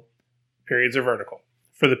vertical. Periods are vertical.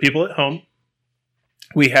 For the people at home,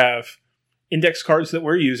 we have index cards that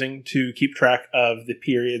we're using to keep track of the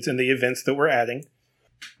periods and the events that we're adding.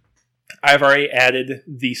 I've already added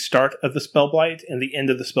the start of the Spellblight and the end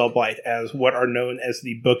of the Spellblight as what are known as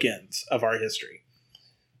the bookends of our history.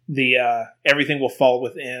 Everything will fall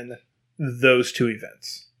within those two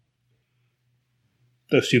events.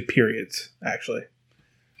 Those two periods, actually.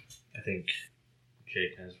 I think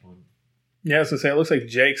Jake has one. Yeah, I was going to say, it looks like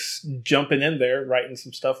Jake's jumping in there, writing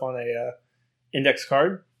some stuff on a index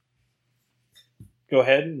card. Go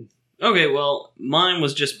ahead. And Okay, well, mine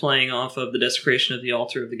was just playing off of the desecration of the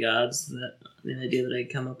altar of the gods, the idea that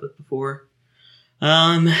I'd come up with before.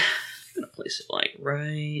 I'm gonna place it like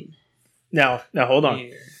right now hold on.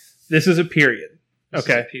 here. This is a period. This is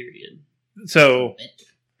Okay. a period. So,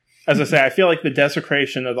 as I say, I feel like the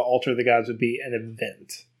desecration of the altar of the gods would be an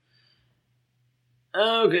event.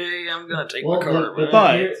 Okay, I'm gonna take Well, my card.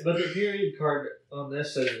 but- the period card on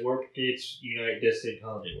this says Warp Gates Unite Distant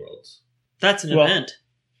Colony Worlds. That's an Well, event.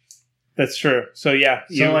 That's true. So yeah,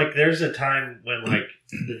 So like, there's a time when like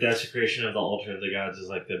the desecration of the altar of the gods is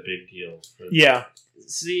like the big deal. yeah,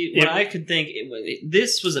 See, what It- I could think,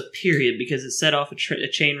 this was a period because it set off a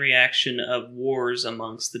chain reaction of wars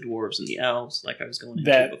amongst the dwarves and the elves, like I was going into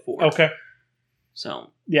that before. okay.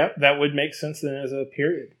 So, Yeah, that would make sense then as a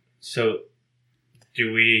period. So,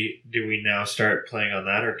 do we now start playing on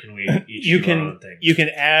that, or can we each You do our can own thing? you can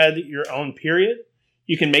add your own period.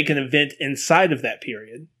 You can make an event inside of that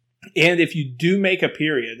period, and if you do make a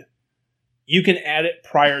period, you can add it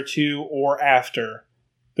prior to or after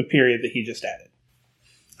the period that he just added.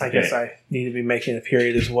 I Okay. guess I need to be making a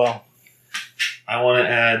period as well. I want to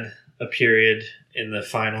add a period in the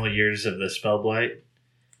final years of the Spellblight,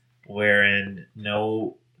 wherein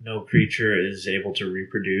no creature is able to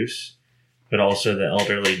reproduce, but also the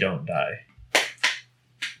elderly don't die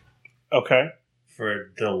Okay.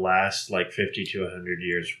 for the last like 50 to 100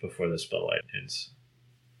 years before the Spellblight ends,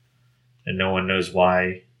 and no one knows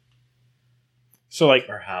why So like,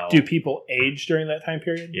 or how. do people age during that time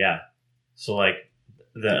period? Yeah. So like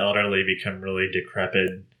the elderly become really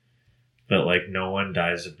decrepit, but like no one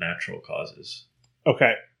dies of natural causes.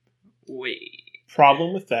 Okay. wait.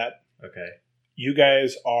 Problem with that, Okay. you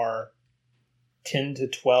guys are 10 to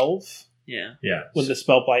 12 Yeah. Yeah. when the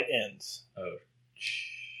Spellblight ends. Oh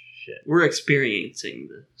shit. We're experiencing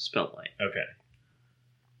the spelllight. Okay.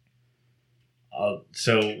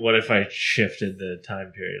 So what if I shifted the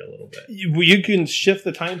time period a little bit? You can shift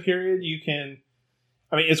the time period. You can.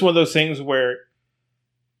 I mean, it's one of those things where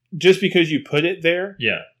just because you put it there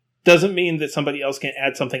Yeah. doesn't mean that somebody else can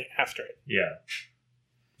add something after it. Yeah.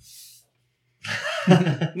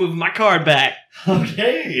 Moving my card back.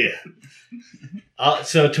 Okay.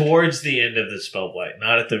 So towards the end of the Spellblight,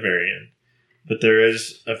 not at the very end, but there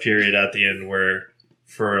is a period at the end where,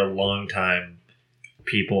 for a long time,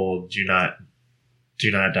 people do not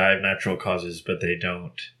die of natural causes, but they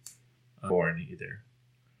don't born either.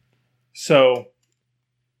 So,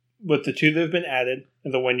 with the two that have been added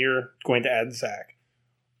and the one you're going to add, Zach,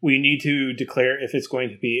 we need to declare if it's going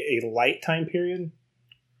to be a light time period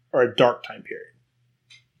or a dark time period.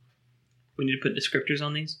 We need to put descriptors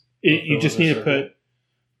on these. You just fill in need a to circle.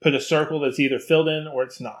 put a circle that's either filled in or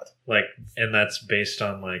it's not. Like, and that's based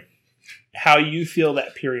on like. How you feel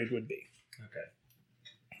that period would be. Okay.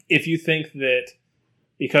 If you think that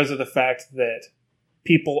because of the fact that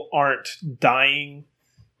people aren't dying,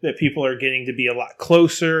 that people are getting to be a lot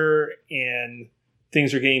closer and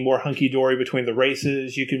things are getting more hunky-dory between the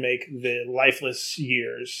races, you can make the lifeless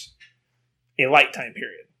years a light time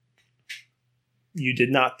period. You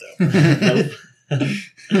did not, though.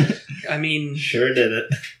 I mean, Sure did it.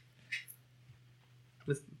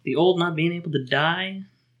 with the old not being able to die,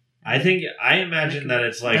 I imagine that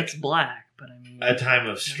it's like that's black. But I mean, a time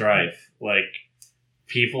of strife. Like,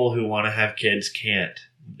 people who want to have kids can't.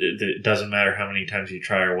 It doesn't matter how many times you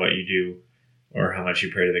try or what you do or how much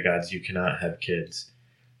you pray to the gods, you cannot have kids.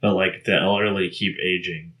 but like the elderly keep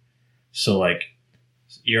aging. So like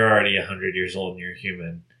you're already 100 years old and you're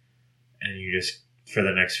human, and you just for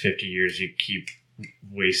the next 50 years you keep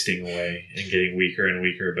wasting away and getting weaker and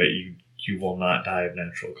weaker, but you will not die of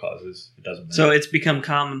natural causes. It doesn't matter. So it's become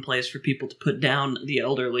commonplace for people to put down the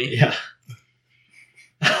elderly yeah.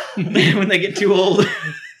 when they get too old.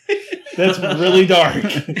 That's really dark.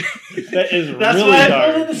 That is That's really why I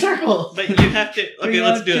dark. pulled in the circle. But you have to. Okay, Bring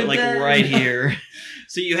let's out do it your like dead. right here.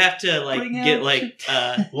 So you have to like Bring get out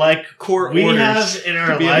like Like court we orders have in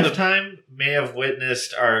our to be able to- lifetime may have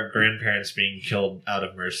witnessed our grandparents being killed out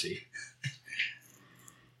of mercy.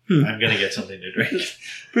 I'm gonna get something to drink.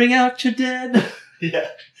 Bring out your dead. Yeah.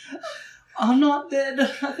 I'm not dead.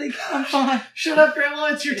 I think I'm fine. Shut up, Grandma.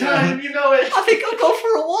 It's your time. You know it. I think I'll go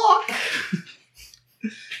for a walk.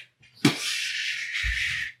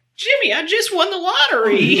 Jimmy, I just won the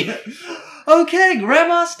lottery. Okay,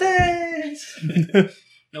 Grandma stays.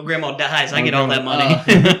 No, Grandma dies. I Oh, get all that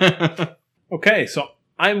Grandma- money. Okay, so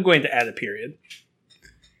I'm going to add a period.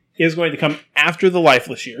 It is going to come after the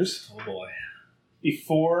lifeless years, Oh boy.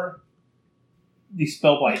 before the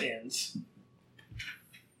spellblight ends.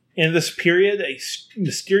 In this period, a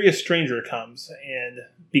mysterious stranger comes and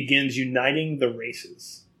begins uniting the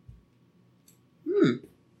races.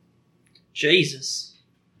 Jesus.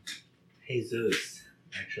 Jesus.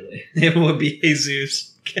 Actually. It would be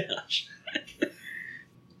Jesus. Gosh. I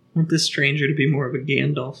want this stranger to be more of a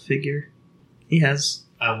Gandalf figure. He has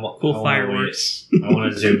cool fireworks. I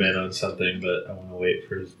want to zoom in on something, but I want to wait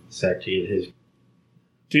for Zach to get his.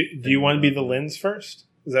 Do you want to be the lens first?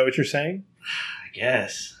 Is that what you're saying? I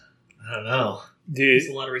guess. I don't know. It's a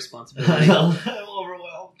Do lot of I responsibility. know. I'm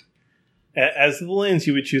overwhelmed. as the lens,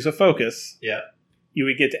 you would choose a focus. Yeah. You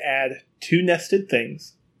would get to add 2 nested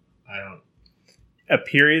things, I don't. a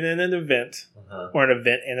period and an event, Uh-huh. or an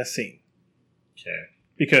event and a scene. Okay.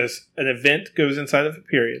 Because an event goes inside of a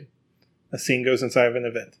period, a scene goes inside of an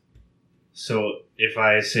event. So if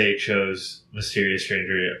I say chose mysterious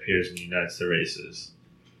stranger appears and unites the races,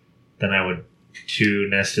 then I would 2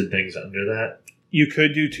 nested things under that. You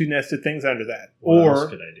could do 2 nested things under that. What else Or,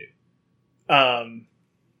 could I do?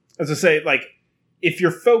 as I say, like, if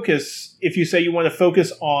you say you want to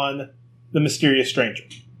focus on the mysterious stranger,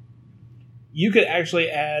 you could actually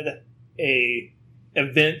add a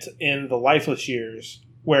event in the lifeless years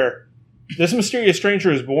where this mysterious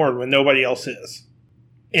stranger is born when nobody else is.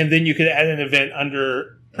 And then you could add an event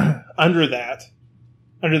under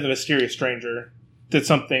the mysterious stranger, that's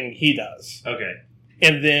something he does. Okay.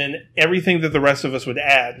 And then everything that the rest of us would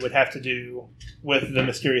add would have to do with the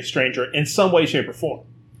mysterious stranger in some way, shape, or form.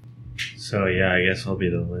 So yeah, I guess I'll be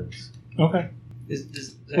the lens. Okay.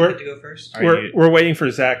 Does Zach We're- get to go first? Are We're, you- we're waiting for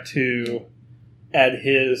Zach to add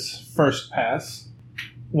his first pass.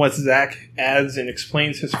 Once Zach adds and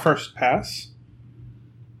explains his first pass,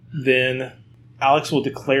 then Alex will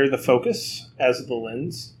declare the focus as the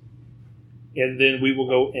lens. And then we will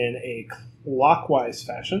go in a clockwise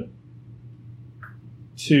fashion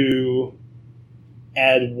to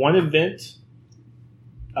add 1 event,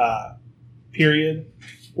 period,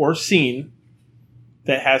 or scene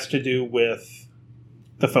that has to do with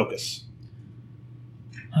the focus.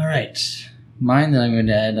 All right. Mine that I'm going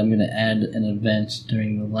to add an event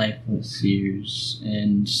during the lifeless years.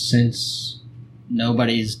 And since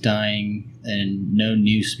nobody's dying and no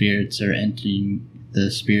new spirits are entering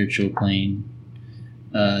the spiritual plane,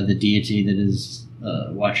 the deity that is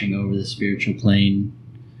watching over the spiritual plane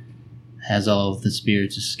has all of the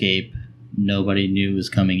spirits escape. Nobody new is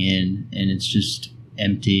coming in, and it's just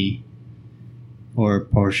empty. Or a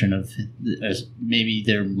portion of, maybe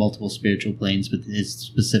there are multiple spiritual planes, but his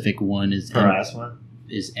specific one is Pharasma?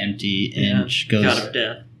 is empty Yeah. and God goes, of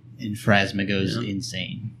Death. and Phrasma goes Yeah.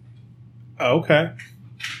 insane. Okay.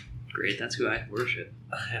 Great, that's who I worship.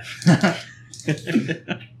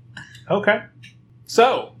 Okay.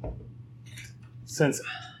 So, since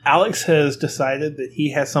Alex has decided that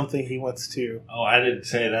he has something he wants to Oh, I didn't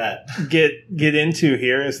say that. get into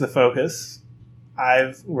here as the focus,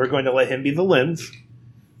 we're going to let him be the lens.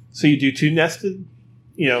 So you do 2 nested,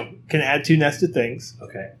 can add 2 nested things.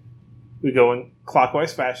 Okay. We go in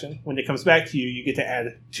clockwise fashion. When it comes back to you, you get to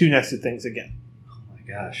add 2 nested things again. Oh my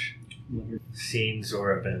gosh. Scenes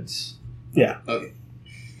or events. Yeah. Okay.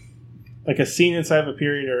 Like a scene inside of a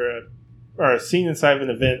period, or a scene inside of an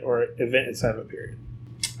event, or an event inside of a period.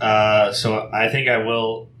 So I think I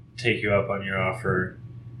will take you up on your offer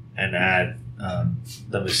and add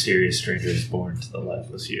the mysterious stranger is born to the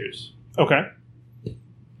lifeless years. Okay.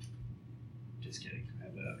 Just kidding. I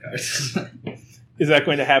have no cards. Is that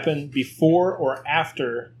going to happen before or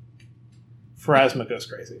after Phrasma goes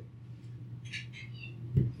crazy?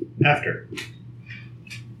 After.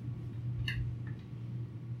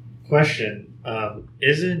 Question.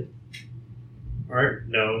 Aren't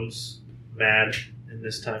gnomes mad in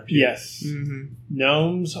this time period? Yes. Mm-hmm.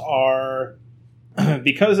 Gnomes are,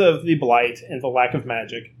 because of the blight and the lack of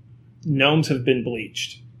magic, gnomes have been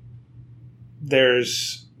bleached.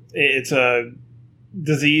 It's a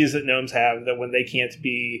disease that gnomes have that when they can't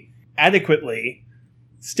be adequately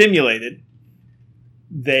stimulated,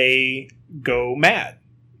 they go mad.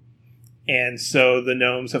 And so the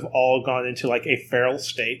gnomes have all gone into like a feral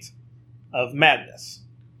state of madness.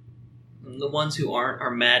 The ones who aren't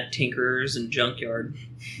are mad tinkerers and junkyard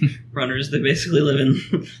runners. They basically live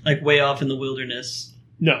in like way off in the wilderness.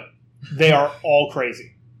 No, they are all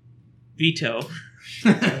crazy. Veto.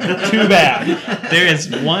 Too bad. There is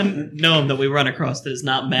one gnome that we run across that is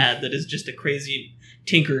not mad, that is just a crazy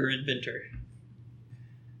tinkerer inventor.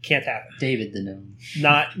 Can't happen. David the gnome.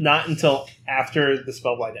 Not until after the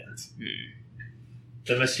spellblight ends.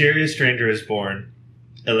 The mysterious stranger is born,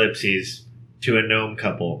 ellipses, to a gnome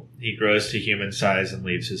couple. He grows to human size and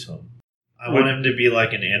leaves his home. I want him to be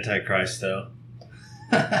like an antichrist, though.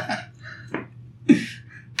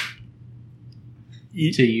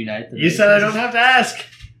 To unite the You said I don't have to ask.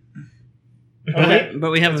 Okay.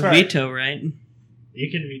 But we have That's a right. veto, right? You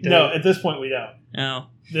can be No, at this point we don't. Oh.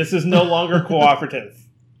 This is no longer cooperative.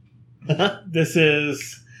 This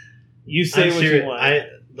is you say I'm what serious. you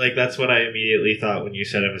want. That's what I immediately thought when you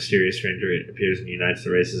said a mysterious stranger appears and unites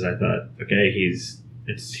the races. I thought, okay, he's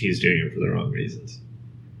doing it for the wrong reasons.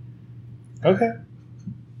 Okay.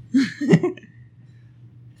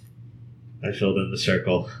 I filled in the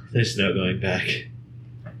circle. There's no going back.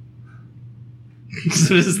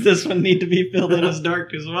 So does this one need to be filled in as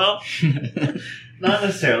dark as well? Not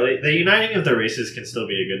necessarily. The uniting of the races can still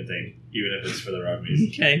be a good thing, even if it's for the wrong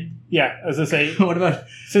reasons. Okay. Yeah, as I say, What about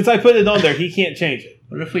since I put it on there, he can't change it.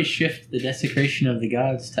 what if we shift the desecration of the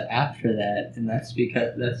gods to after that, and that's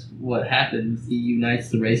because that's what happens. He unites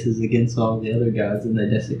the races against all the other gods, and they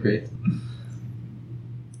desecrate them.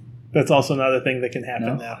 That's also another thing that can happen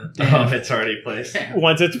No? now. Oh, it's already placed.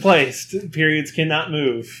 Once it's placed, periods cannot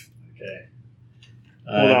move. Okay.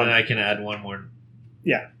 Hold on. Then I can add one more.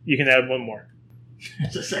 Yeah, you can add one more.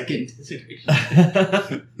 It's a second desecration.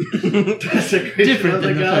 Desecration Different of the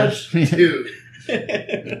than the gods? first. Dude.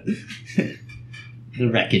 The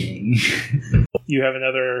reckoning. You have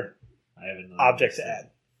another I have another object to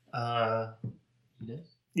add.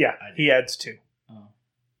 Yeah, he adds two. Oh.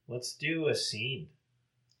 Let's do a scene,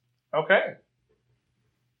 Okay.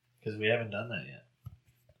 because we haven't done that yet.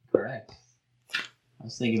 Correct. I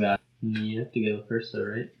was thinking about you have to go first, though,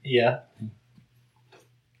 right? Yeah.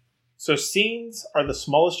 So scenes are the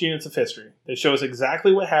smallest units of history. They show us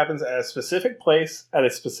exactly what happens at a specific place at a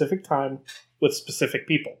specific time with specific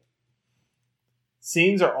people.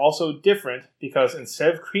 Scenes are also different because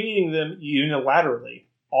instead of creating them unilaterally,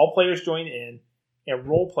 all players join in and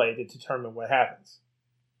roleplay to determine what happens.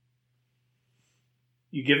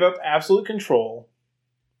 You give up absolute control,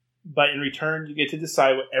 but in return you get to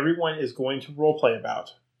decide what everyone is going to roleplay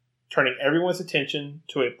about, turning everyone's attention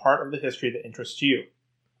to a part of the history that interests you.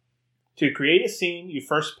 To create a scene, you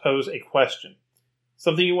first pose a question,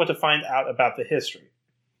 something you want to find out about the history.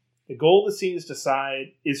 The goal of the scene is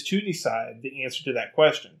to decide the answer to that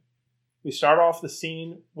question. We start off the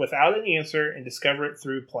scene without an answer and discover it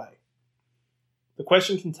through play. The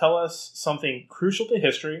question can tell us something crucial to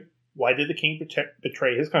history. Why did the king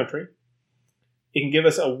betray his country? It can give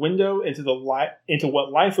us a window into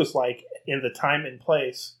what life was like in the time and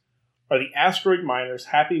place. Are the asteroid miners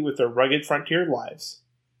happy with their rugged frontier lives?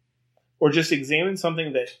 Or just examine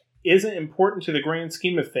something that isn't important to the grand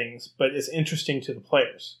scheme of things, but is interesting to the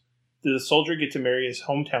players. Did the soldier get to marry his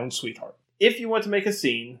hometown sweetheart? If you want to make a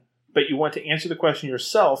scene, but you want to answer the question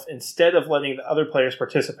yourself instead of letting the other players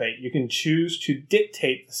participate, you can choose to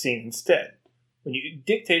dictate the scene instead. When you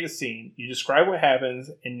dictate a scene, you describe what happens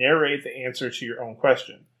and narrate the answer to your own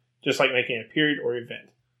question, just like making a period or event.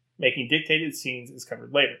 Making dictated scenes is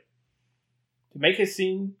covered later. To make a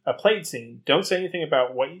scene, a played scene, don't say anything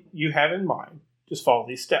about what you have in mind. Just follow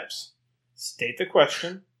these steps. State the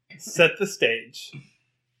question, set the stage,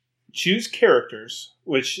 choose characters,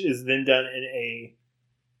 which is then done in a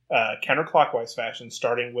counterclockwise fashion,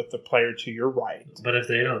 starting with the player to your right. But if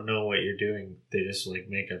they don't know what you're doing, they just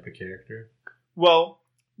make up a character. Well,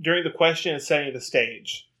 during the question and setting the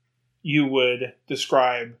stage, you would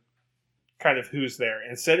describe kind of who's there.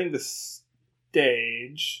 And setting the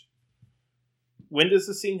stage, when does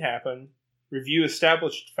the scene happen? Review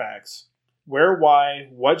established facts. Where, why,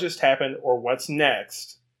 what just happened, or what's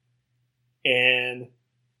next. And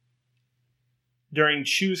During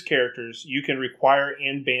choose characters, you can require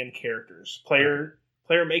and ban characters. Player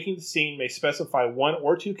making the scene may specify 1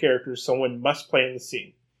 or 2 characters someone must play in the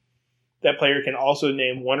scene. That player can also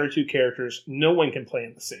name 1 or 2 characters no one can play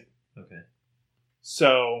in the scene. Okay.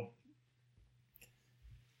 So,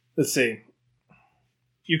 let's see.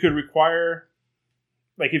 You could require,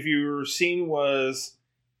 like, if your scene was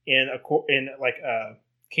in a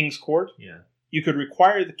king's court, Yeah. you could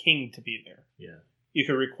require the king to be there. Yeah. You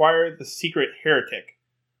could require the secret heretic,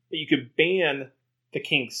 but you could ban the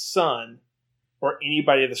king's son or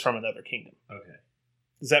anybody that's from another kingdom. Okay.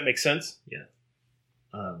 Does that make sense?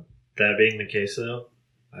 That being the case, though,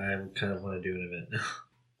 I kind of want to do an event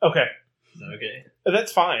now. Okay. Is that okay?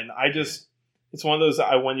 That's fine. It's one of those that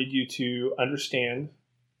I wanted you to understand.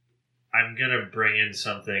 I'm going to bring in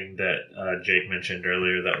something that Jake mentioned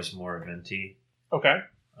earlier that was more eventy. Okay.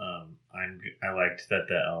 I liked that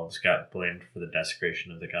the elves got blamed for the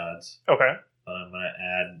desecration of the gods, Okay. but I'm going to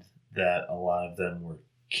add that a lot of them were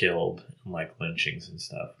killed in like lynchings and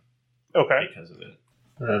stuff Okay. because of it.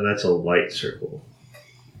 That's a light circle.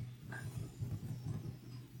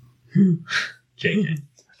 JK.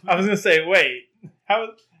 I was going to say, wait, how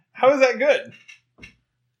is that good?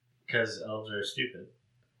 Because elves are stupid.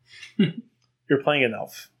 You're playing an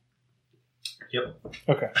elf. Yep.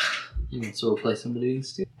 Okay. You can still play somebody who's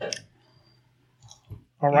stupid.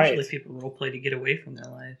 All right. Usually people roleplay to get away from their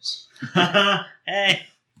lives. Hey!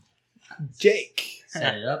 Jake,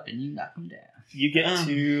 Set it up and you knock them down. you get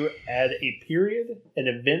to add a period, an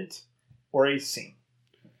event, or a scene.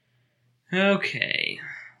 Okay.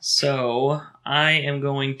 So, I am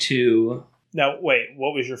going to... Now, wait,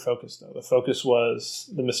 what was your focus, though? The focus was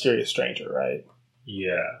the mysterious stranger, right?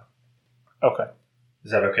 Yeah. Okay.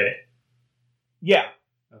 Is that okay? Yeah.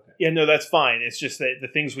 Okay. Yeah, no, that's fine. It's just that the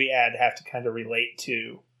things we add have to kind of relate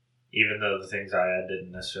to Even though the things I had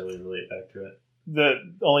didn't necessarily relate back to it.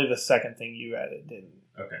 only the second thing you added didn't.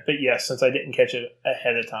 Okay. But yes, since I didn't catch it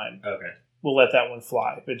ahead of time, Okay. we'll let that one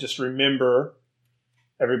fly. But just remember,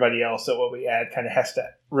 everybody else, that what we add kind of has to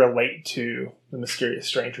relate to the mysterious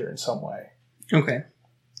stranger in some way. Okay.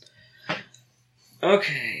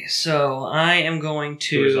 Okay, so I am going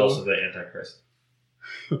to... Who is also the Antichrist.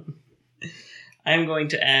 I am going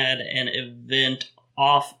to add an event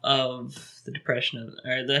off of the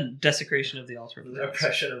the desecration of the altar of the The gods.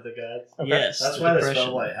 oppression of the gods. Okay. Yes, That's the why the depression.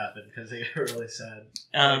 spelllight happened, because they got really sad.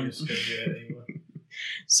 Um, I just couldn't do it anymore.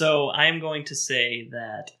 So I'm going to say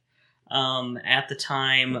that at the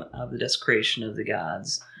time of the desecration of the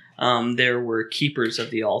gods, there were keepers of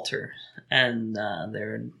the altar, and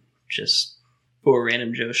they're just poor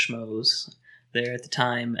random Joe Schmoes there at the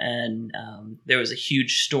time, and there was a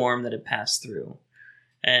huge storm that had passed through,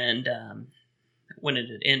 and when it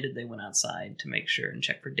had ended, they went outside to make sure and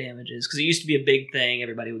check for damages, because it used to be a big thing.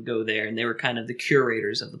 Everybody would go there, and they were kind of the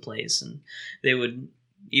curators of the place, and they would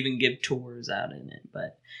even give tours out in it.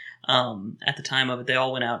 But at the time of it, they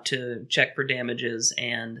all went out to check for damages,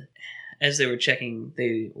 and as they were checking,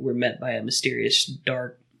 they were met by a mysterious,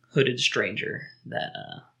 dark, hooded stranger that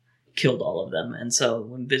killed all of them. And so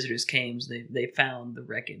when visitors came, they found the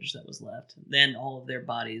wreckage that was left. Then all of their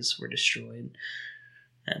bodies were destroyed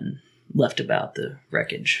and left about the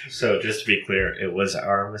wreckage. So, just to be clear, it was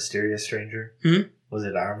our mysterious stranger? Hmm? Was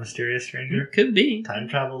it our mysterious stranger? Could be. Time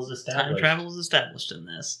travel is established. Time travel is established in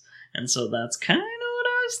this. And so that's kind of what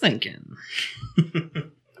I was thinking.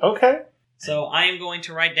 Okay. So I am going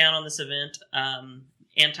to write down on this event,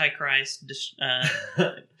 Antichrist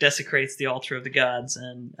desecrates the altar of the gods,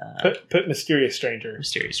 and Put mysterious stranger.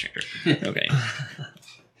 mysterious stranger. Okay.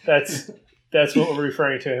 That's what we're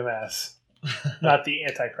referring to him as, not the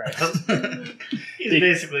Antichrist. He's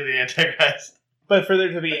basically the Antichrist. But for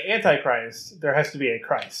there to be an Antichrist, there has to be a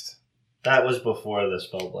Christ. That was before the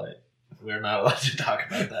spellblight. We're not allowed to talk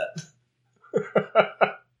about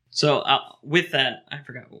that. So with that, I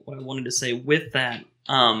forgot what I wanted to say. With that,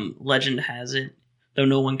 legend has it, though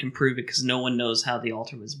no one can prove it because no one knows how the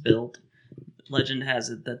altar was built. Legend has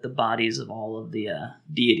it that the bodies of all of the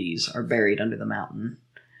deities are buried under the mountain.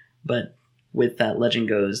 But with that, legend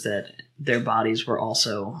goes that their bodies were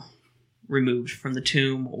also removed from the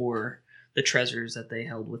tomb, or the treasures that they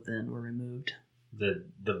held within were removed. The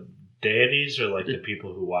deities are like the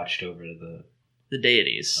people who watched over The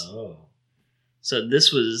deities. Oh. So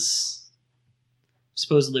this was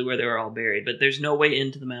supposedly where they were all buried, but there's no way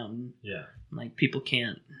into the mountain. Yeah. Like,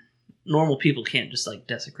 normal people can't just, like,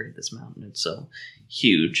 desecrate this mountain. It's so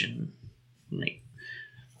huge and, like,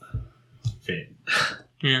 Vain.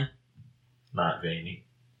 yeah. Not veiny.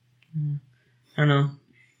 I don't know.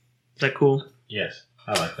 Is that cool? Yes.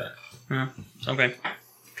 I like that. Yeah. Okay.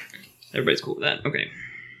 Everybody's cool with that. Okay.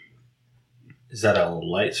 Is that a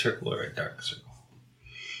light circle or a dark circle?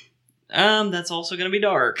 That's also going to be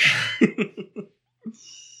dark.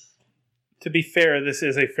 To be fair, this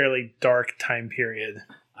is a fairly dark time period.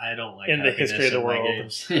 I don't like In the happiness history of the in my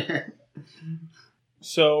world. games.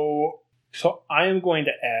 So I am going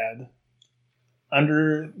to add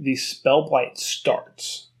under the Spellblight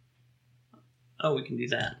starts. Oh, we can do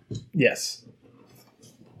that. Yes,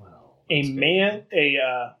 Well, a let's go.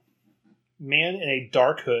 man in a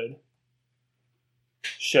dark hood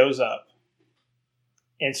shows up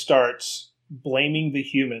and starts blaming the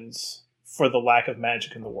humans for the lack of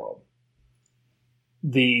magic in the world.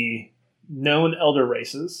 The known elder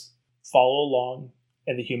races follow along,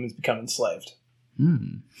 and the humans become enslaved.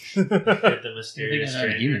 Hmm. Did the mysterious I think I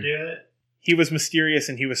know stranger you. do it? He was mysterious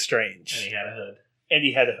and he was And strange. he had a hood. And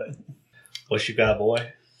he had a hood. What you got,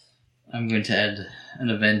 boy? I'm going to add an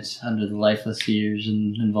event under the lifeless years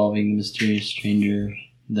and involving the mysterious stranger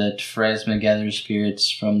that Phrasma gathers spirits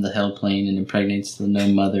from the hell plane and impregnates the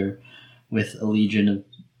gnome mother with a legion of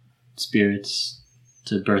spirits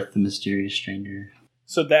to birth the mysterious stranger.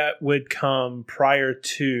 So that would come prior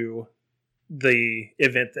to the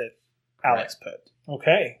event that Alex put.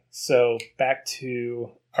 Okay, so back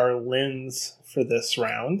to our lens for this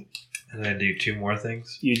round. And then do 2 more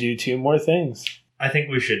things. You do 2 more things. I think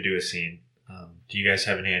we should do a scene. Do you guys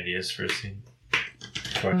have any ideas for a scene?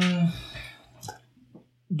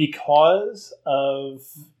 Because of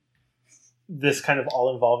this kind of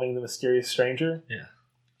all involving the mysterious stranger, Yeah.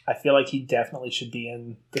 I feel like he definitely should be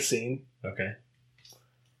in the scene. Okay.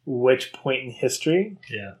 Which point in history?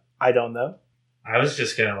 Yeah. I don't know. I was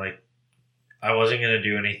just gonna I wasn't gonna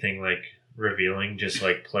do anything revealing. Just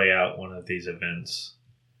play out one of these events,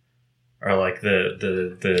 or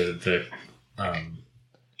the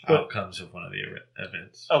outcomes of one of the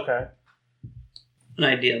events. Okay. An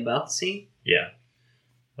idea about the scene? Yeah.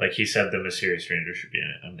 Like he said, the mysterious stranger should be in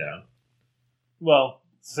it. I'm down. Well,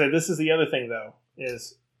 so this is the other thing, though,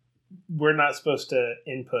 is we're not supposed to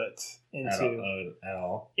input At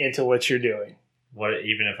all. into what you're doing, What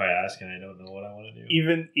even if I ask and I don't know what I want to do?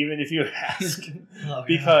 even if you ask, Oh,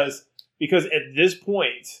 because at this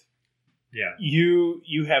point yeah. you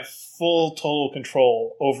have full total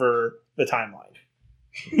control over the timeline.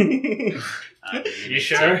 You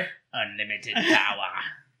sure? Unlimited power.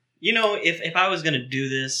 You know, if I was going to do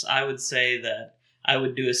this, I would say that I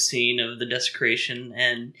would do a scene of the desecration,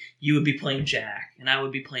 and you would be playing Jack, and I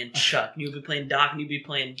would be playing Chuck, and you would be playing Doc, and you'd be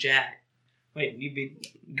playing Jack. Wait, you'd be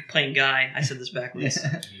playing Guy. I said this backwards.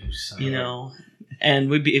 You son You of a- know,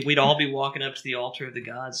 and we'd all be walking up to the altar of the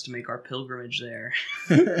gods to make our pilgrimage there.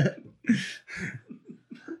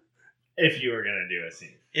 If you were gonna do a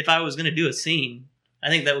scene. If I was going to do a scene, I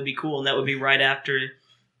think that would be cool, and that would be right after,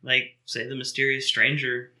 say, the mysterious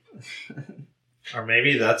stranger. Or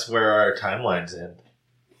maybe that's where our timelines end.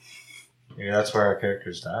 Maybe that's where our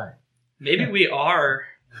characters die. Maybe we are.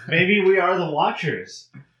 Maybe we are the Watchers.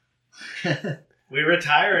 We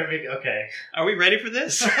retire and we... Okay. Are we ready for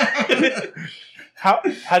this? How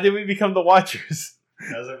did we become the Watchers?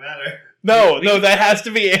 Doesn't matter. No, that has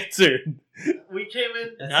to be answered. We came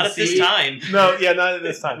in... Not at this time. No, yeah, not at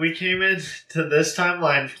this time. We came in to this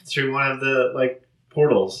timeline through one of the,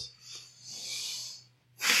 portals.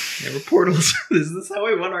 There were portals. Is this how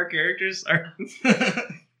we want our characters? Our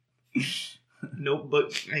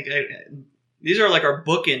notebook. These are like our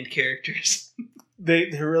bookend characters.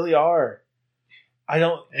 They really are. I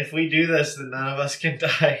don't. If we do this, then none of us can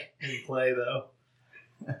die and play, though.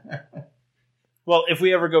 Well, if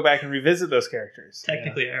we ever go back and revisit those characters,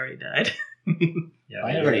 Technically, I already died. Yeah,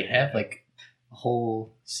 I already have a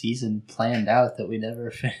whole season planned out that we never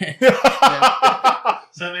finished.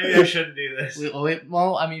 So maybe I shouldn't do this.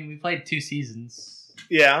 we played 2 seasons,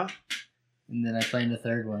 yeah. and then I played the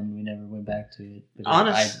 3rd one. We never went back to it. But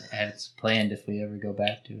Honest- I have planned if we ever go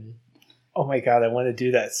back to it. Oh my god, I want to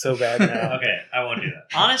do that so bad now. Okay, I won't do that.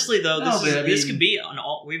 Honestly, though, No, but I this mean- could be on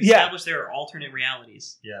all. We've Yeah. established there are alternate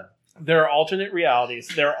realities. Yeah. There are alternate realities.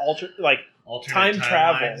 There are Alternate Time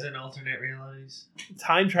travel. timelines and alternate realities.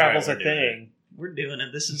 time travel's Alright, a we're doing thing. We're doing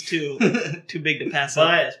it. This is too big to pass But-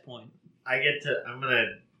 up at this point. I'm gonna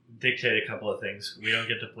dictate a couple of things. We don't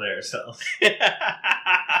get to play ourselves.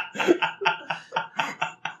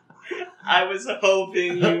 I was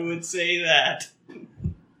hoping you would say that.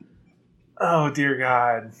 Oh dear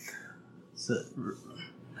God.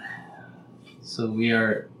 So we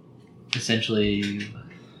are essentially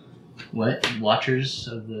watchers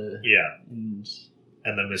of the Yeah. and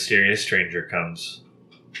And the mysterious stranger comes,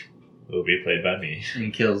 who will be played by me,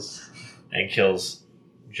 kills. and kills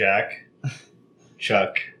Jack,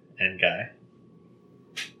 Chuck, and Guy.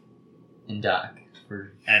 And Doc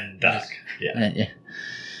for And Doc. Yeah. yeah.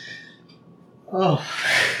 Oh,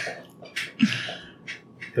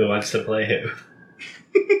 Who wants to play who?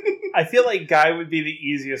 I feel like Guy would be the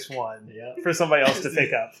easiest one Yeah. for somebody else to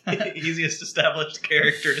pick up. Easiest established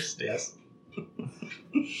character to stay. Yes.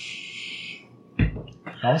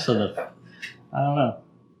 also I don't know.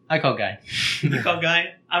 I call Guy. You call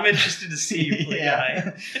Guy? I'm interested to see you play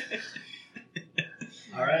Yeah. Guy.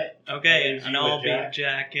 All right. Okay, Leaves and you I'll with be Jack.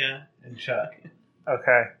 Jack. Yeah, And Chuck.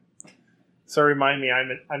 Okay. So remind me, I'm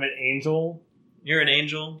an angel, you're an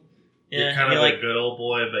angel. Yeah, You're kind of like a good old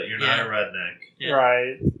boy, but you're not Yeah. a redneck. Yeah.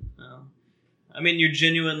 right? I mean, you're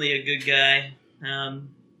genuinely a good guy.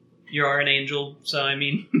 You are an angel, so I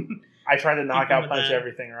mean, I try to knock Keep 'em out with punch that.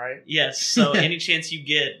 everything, right? yes. So any chance you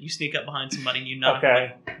get, you sneak up behind somebody and you knock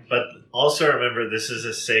Okay. them. But also remember, this is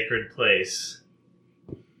a sacred place.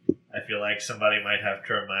 I feel like somebody might have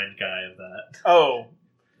to remind Guy of that. Oh,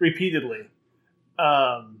 repeatedly.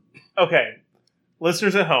 Okay,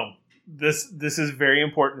 listeners at home, this is very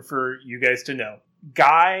important for you guys to know.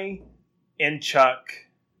 Guy and Chuck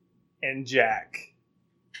and Jack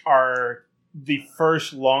are the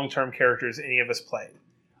first long-term characters any of us played.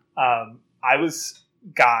 I was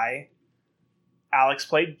Guy. Alex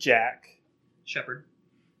played Jack Shepherd.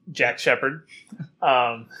 Shepherd.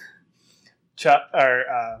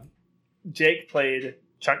 Jake played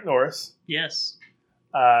Chuck Norris. Yes.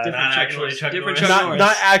 Not Chuck actually Norris. Chuck Different Norris. Chuck Not, Norris.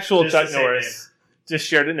 not actual Just the Chuck same Norris. Just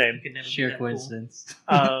shared a You name. could never be Sheer that cool. coincidence.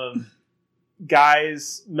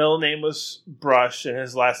 Guy's middle name was Brush and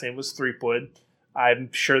his last name was Threepwood.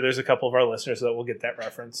 I'm sure there's a couple of our listeners that will get that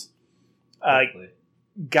reference. Hopefully.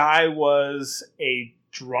 Guy was a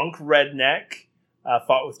drunk redneck,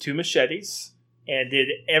 fought with 2 machetes, and did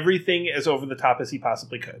everything as over the top as he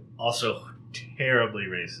possibly could. Also, terribly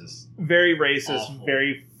racist. Very racist, Awful.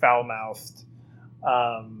 very foul-mouthed.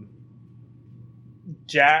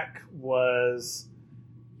 Jack was...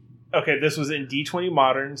 Okay, this was in D20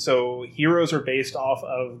 Modern, so heroes are based off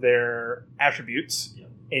of their attributes. Yep.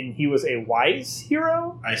 And he was a wise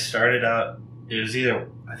hero? I started out. It was either.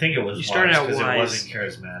 I think it was. You started out because it wise. wasn't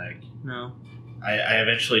charismatic. No. I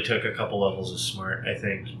eventually took a couple levels of smart, I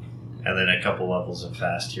think, and then a couple levels of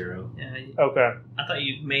fast hero. Yeah. Okay. I thought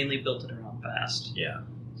you mainly built it around fast. Yeah.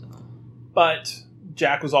 So. But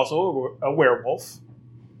Jack was also a werewolf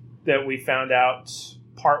that we found out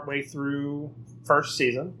partway through first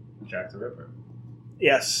season. Jack the Ripper.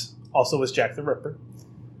 Yes, also was Jack the Ripper.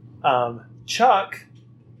 Chuck,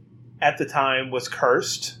 at the time, was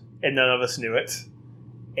cursed, and none of us knew it.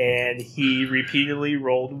 And he repeatedly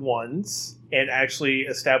rolled ones, and actually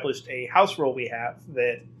established a house rule we have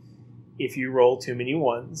that if you roll too many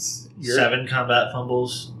ones, you're 7 combat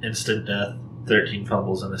fumbles, instant death. 13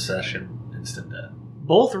 fumbles in a session, instant death.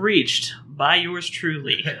 Both reached by yours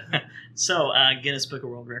truly. So, Guinness Book of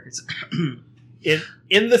World Records.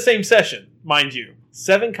 in the same session, mind you.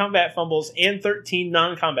 7 combat fumbles and 13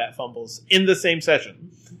 non-combat fumbles in the same session.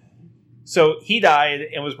 So he died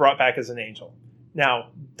and was brought back as an angel. Now,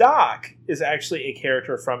 Doc is actually a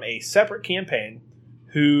character from a separate campaign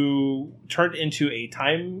who turned into a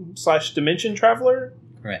time/dimension traveler.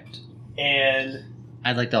 Correct. And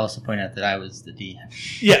I'd like to also point out that I was the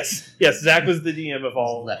DM. yes, Zach was the DM of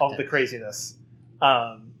all Left of the it. craziness.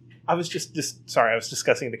 I was just sorry, I was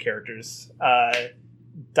discussing the characters.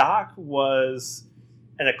 Doc was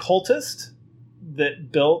an occultist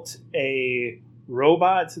that built a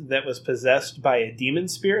robot that was possessed by a demon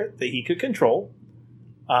spirit that he could control.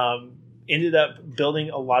 Ended up building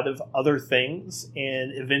a lot of other things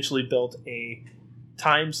and eventually built a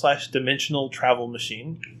time/dimensional travel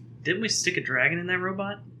machine. Didn't we stick a dragon in that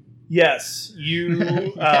robot? Yes, you.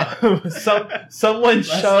 Someone Let's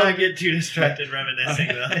not shoved. get too distracted reminiscing,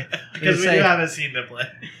 though. Okay. Because we Say- do have a scene to play.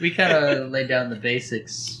 We kind of laid down the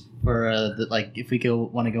basics for if we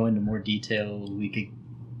want to go into more detail,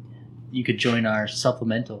 you could join our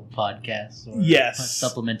supplemental podcast or Yes. a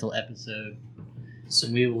supplemental episode. So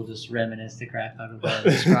we will just reminisce the crap out of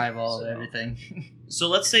describe all everything. So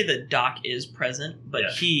let's say that Doc is present, but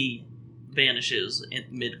Yeah. he vanishes in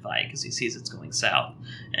mid-fight because he sees it's going south,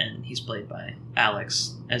 and he's played by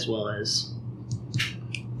Alex as well as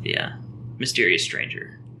the mysterious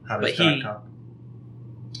stranger. How does But Doc he- talk?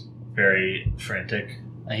 Very frantic,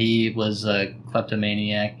 He was a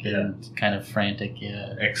kleptomaniac and kind of frantic,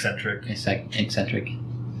 eccentric. eccentric.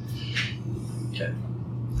 Okay.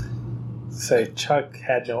 Say Chuck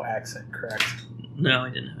had no accent, correct? No,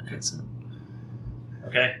 he didn't have an accent.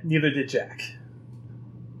 Okay. Neither did Jack.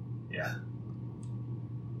 Yeah.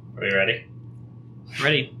 Are we ready?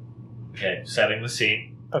 Ready? Okay. Setting the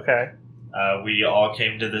scene. Okay. We all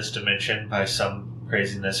came to this dimension by some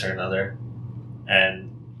craziness or another, and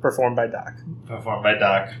Performed by Doc. performed by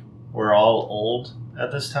Doc. We're all old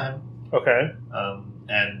at this time, Okay.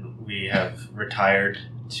 and we have retired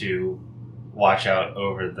to watch out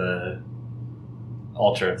over the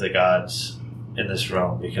altar of the gods in this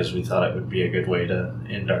realm because we thought it would be a good way to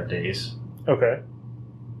end our days. Okay.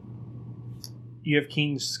 You have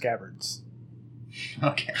keen scabbards.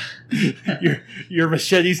 Okay. Your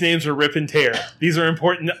machetes names are Rip and Tear. These are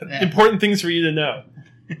important things for you to know.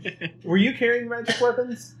 Were you carrying magic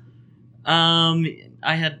weapons? I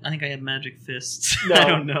think I had magic fists. No. I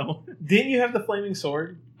don't know. Didn't you have the flaming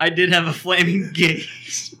sword? I did have a flaming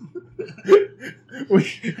gaze.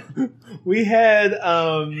 we had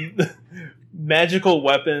magical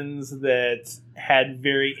weapons that had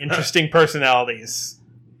very interesting personalities.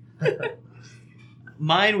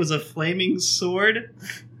 Mine was a flaming sword,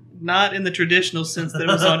 not in the traditional sense that it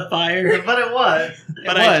was on fire, But it was.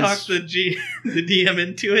 but I talked the DM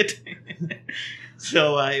into it.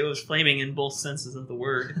 So it was flaming in both senses of the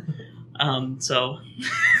word. So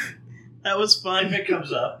that was fun. If it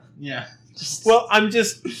comes up. Yeah. Just, Well, I'm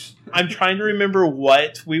trying to remember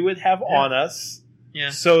what we would have on us, Yeah.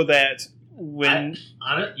 so that when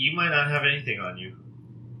You might not have anything on you.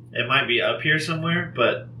 It might be up here somewhere,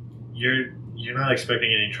 but you're not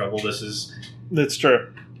expecting any trouble. This is that's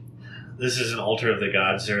true. an altar of the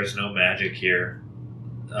gods. There is no magic here.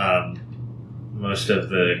 Most of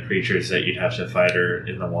the creatures that you'd have to fight are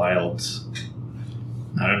in the wilds.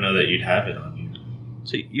 I don't know that you'd have it on you.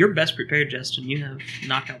 So you're best prepared, Justin. You have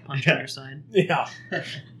knockout punch on your side. Yeah.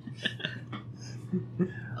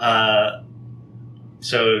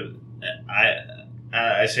 So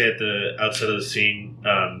I say at the outset of the scene,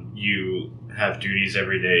 you have duties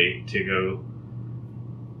every day to go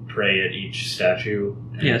pray at each statue.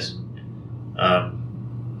 And, Yes.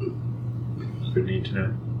 Would need to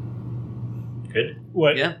know. Good.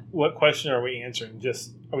 What Yeah. What question are we answering?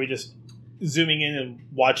 Are we just zooming in and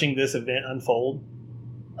watching this event unfold?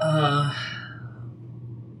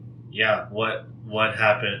 Yeah. What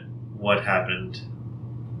happened? What happened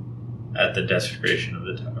at the desecration of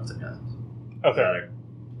the Tower of the Gods? Okay,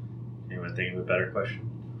 Anyone think of a better question?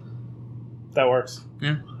 that works.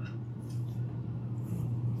 Yeah.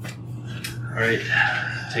 All right,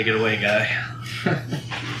 take it away, guy.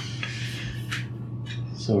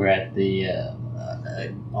 so we're at the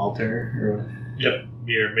altar. Or, Yep.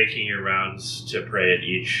 You're making your rounds to pray at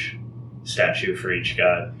each statue for each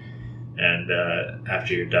god. And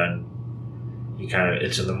after you're done,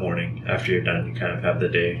 it's in the morning. After you're done, you kind of have the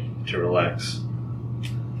day to relax.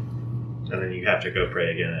 And then you have to go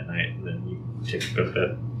pray again at night, and then you go to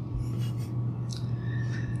bed.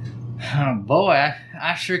 oh boy,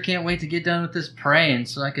 I sure can't wait to get done with this praying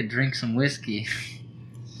so I could drink some whiskey.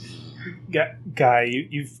 Guy,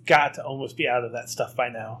 you've got to almost be out of that stuff by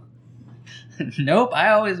now. Nope, I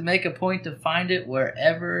always make a point to find it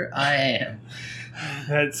wherever I am.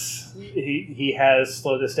 He has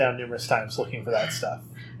slowed us down numerous times looking for that stuff.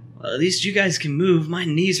 Well, at least you guys can move. My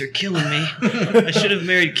knees are killing me. I should have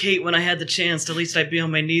married Kate when I had the chance. At least I'd be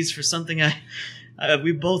on my knees for something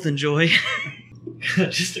we both enjoy.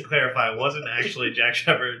 Just to clarify, it wasn't actually Jack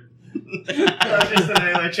Shepard. That's just the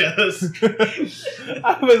name I chose.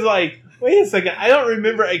 I was like, wait a second, I don't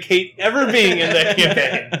remember a Kate ever being in that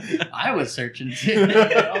campaign. I was searching too.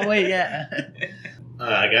 Oh wait, yeah.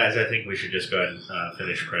 Guys, I think we should just go ahead and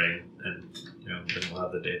finish praying, and then we'll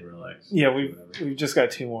have the day to relax. Yeah, we've just got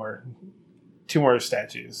two more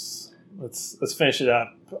statues. Let's finish it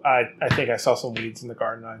up. I think I saw some weeds in the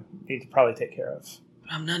garden I need to probably take care of.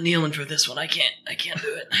 I'm not kneeling for this one. I can't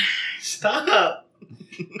do it. Stop!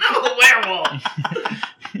 I'm a werewolf!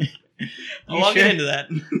 I'll get into that.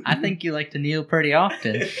 I think you like to kneel pretty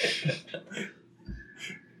often.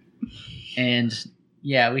 And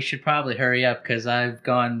yeah, we should probably hurry up because I've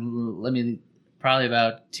gone probably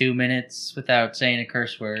about 2 minutes without saying a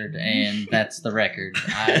curse word, and that's the record.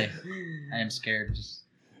 I am scared to just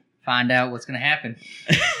find out what's going to happen.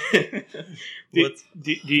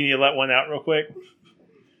 Do you need to let one out real quick?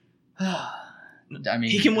 I mean,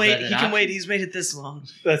 he can is wait. that an He can option? wait. He's made it this long.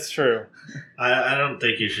 That's true. I don't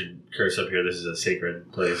think you should curse up here. This is a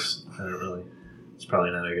sacred place. It's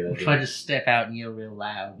probably not a good If I idea. just step out and yell real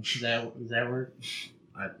loud, does that work?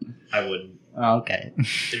 I wouldn't. Oh, okay.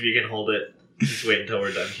 If you can hold it, just wait until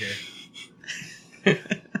we're done here.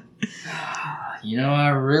 I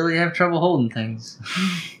really have trouble holding things.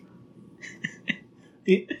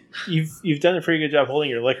 You've done a pretty good job holding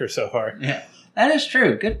your liquor so far. Yeah, that is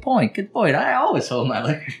true. Good point. Good point. I always hold my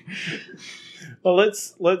liquor. Well,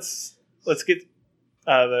 let's get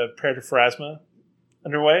the prayer to Pharasma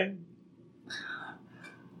underway.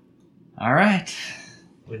 All right.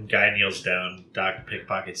 When Guy kneels down, Doc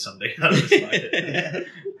pickpockets something out of his pocket.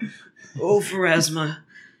 Oh, Pharasma,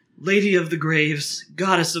 Lady of the Graves,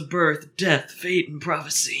 Goddess of Birth, Death, Fate, and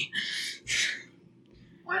Prophecy.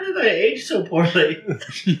 Why did I age so poorly?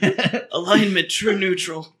 Alignment, true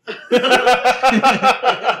neutral.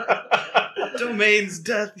 Domains,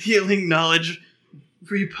 death, healing, knowledge,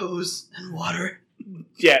 repose, and water.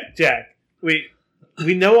 Jack, we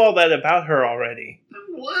know all that about her already.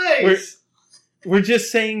 Why? We're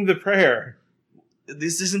just saying the prayer.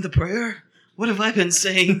 This isn't the prayer? What have I been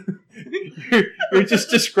saying? You're just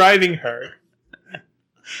describing her.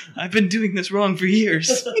 I've been doing this wrong for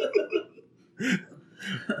years.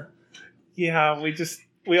 Yeah,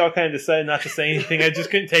 we all kind of decided not to say anything. I just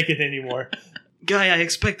couldn't take it anymore. Guy, I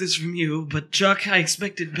expect this from you, but Chuck, I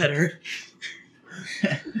expected better.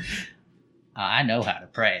 I know how to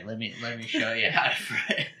pray. Let me show you how to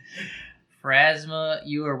pray. Pharasma,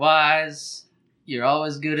 you are wise. You're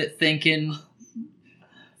always good at thinking.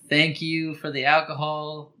 Thank you for the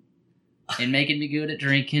alcohol and making me good at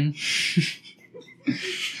drinking.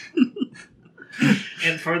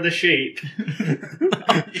 And for the sheep.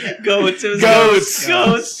 Goats.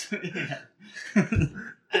 Goats.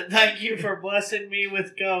 And thank you for blessing me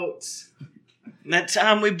with goats. And that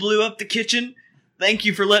time we blew up the kitchen, thank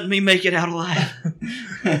you for letting me make it out alive.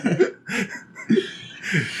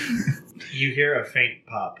 You hear a faint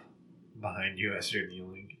pop behind you as you're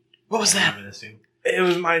kneeling. What was that? Menacing. It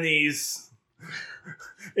was my knees.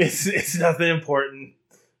 It's nothing important.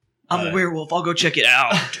 I'm a werewolf. I'll go check it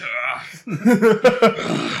out.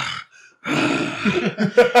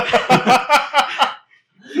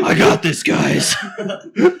 I got this, guys.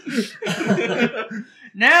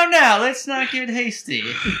 Now, let's not get hasty.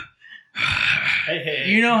 Hey,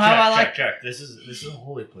 You know how Jack, I like- Jack, this is a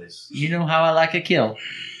holy place. You know how I like a kill.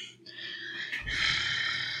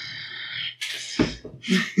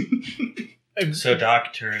 So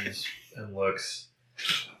Doc turns and looks,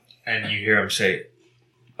 and you hear him say,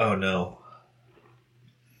 "Oh no."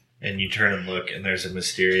 And you turn and look, and there's a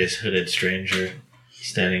mysterious hooded stranger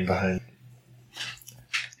standing behind.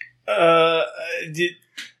 Did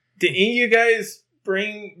any of you guys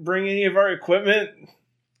bring any of our equipment?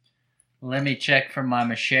 Let me check for my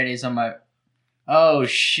machetes on my... Oh,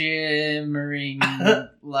 shimmering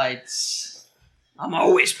lights. I'm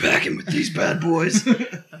always packing with these bad boys. I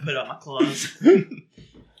put out my claws.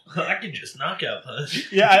 I can just knock out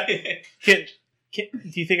punch. Yeah, do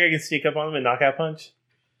you think I can sneak up on him and knockout punch?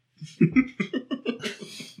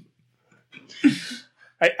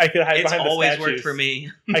 I could hide It's behind the always statues. worked for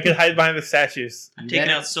me. I could hide behind the statues. I've taken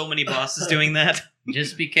out so many bosses doing that.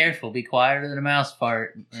 Just be careful. Be quieter than a mouse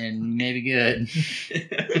fart, and you may be good.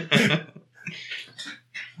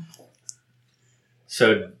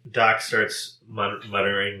 So Doc starts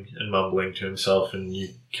muttering and mumbling to himself, and you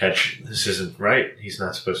catch, this isn't right. He's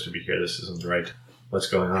not supposed to be here. This isn't right. What's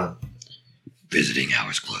going on? Visiting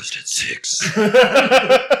hours closed at 6.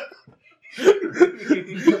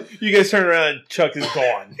 You guys turn around and Chuck is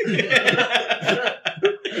gone.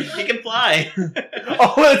 He can fly.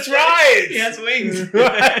 Oh, that's right! He has wings.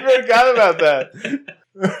 I forgot about that.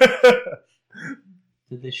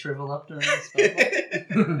 Did they shrivel up during this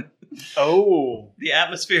spell? Oh. The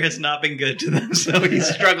atmosphere has not been good to them, so he's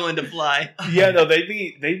struggling to fly. Yeah, no, they'd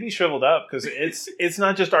be shriveled up because it's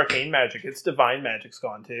not just arcane magic; it's divine magic's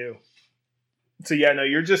gone too. So yeah, no,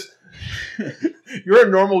 you're a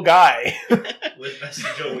normal guy With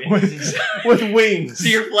vestigial wings. with wings. So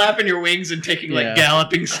you're flapping your wings and taking Yeah.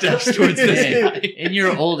 galloping steps towards the sky. In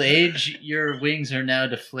your old age, your wings are now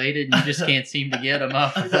deflated, and you just can't seem to get them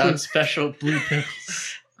off without special blue pills.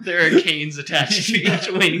 There are canes attached to each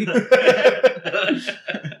wing.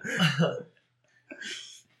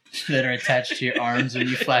 That are attached to your arms. When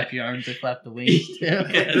you flap your arms, they flap the wings too.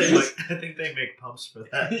 I think they make pumps for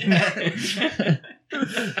that.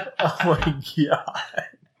 Oh my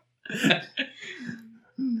god!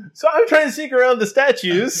 So I'm trying to sneak around the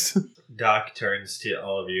statues. Doc turns to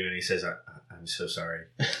all of you and he says, I'm so sorry.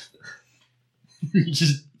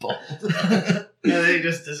 Just bald. And then he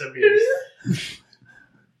just disappears.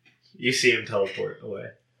 You see him teleport away.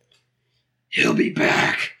 He'll be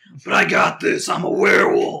back, but I got this. I'm a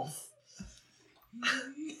werewolf.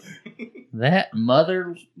 That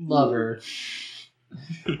mother lover.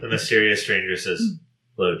 The mysterious stranger says,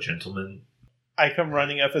 "Hello, gentlemen." I come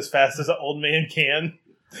running up as fast as an old man can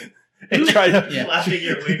and try to Flapping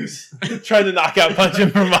your wings. try to knock out punch him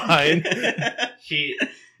from behind. He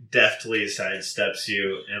deftly sidesteps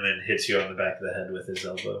you and then hits you on the back of the head with his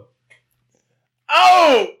elbow.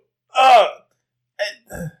 Oh! I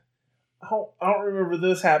don't remember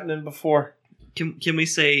this happening before. Can we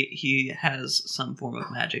say he has some form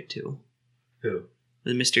of magic too? Who?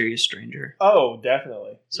 The mysterious stranger. Oh,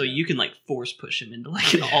 definitely. So you can like force push him into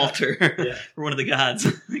like an altar Yeah. for one of the gods,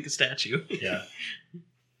 like a statue. Yeah.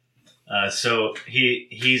 So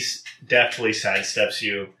he's definitely sidesteps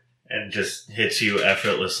you and just hits you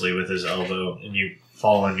effortlessly with his elbow, and you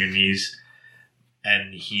fall on your knees.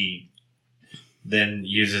 And he then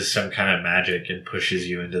uses some kind of magic and pushes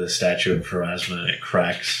you into the statue of Pharasma, and it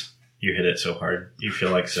cracks. You hit it so hard, you feel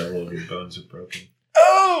like several of your bones have broken.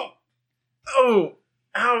 Oh! Oh!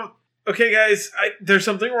 Ow! Okay, guys, there's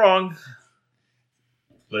something wrong.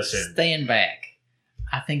 Listen, Staying back.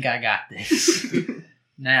 I think I got this.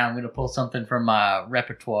 Now I'm going to pull something from my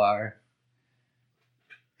repertoire.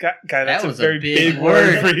 Guy, that's That a was a very big big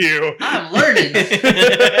word word. for you. I'm learning.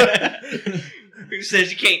 Who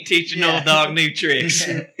says you can't teach an old dog new tricks?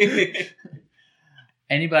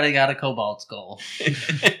 Anybody got a cobalt skull?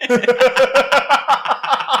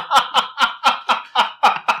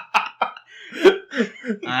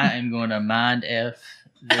 I am going to mind F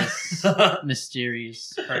this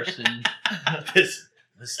mysterious person. this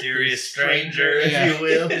mysterious stranger, if Yeah. you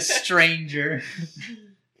will. This stranger.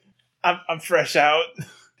 I'm fresh out.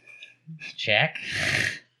 Jack?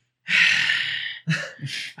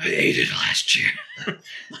 I ate it last year.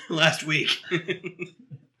 Last week.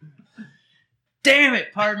 Damn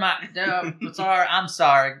it! Pardon my. Sorry. I'm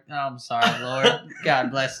sorry. I'm sorry, Lord. God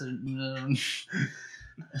bless him.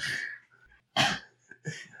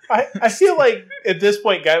 I feel like at this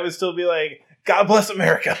point, Guy would still be like, God bless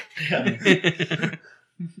America.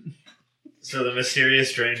 So the mysterious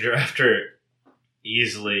stranger, after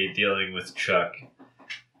easily dealing with Chuck,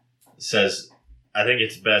 says, I think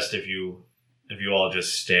it's best if you all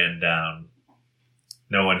just stand down.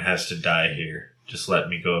 No one has to die here. Just let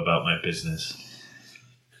me go about my business.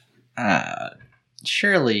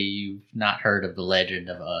 Surely you've not heard of the legend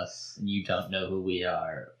of us, and you don't know who we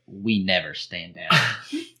are. We never stand down.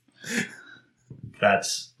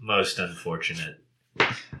 That's most unfortunate.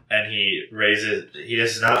 And he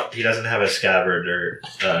doesn't have a scabbard or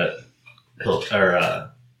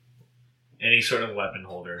any sort of weapon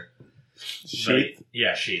holder. Sheath.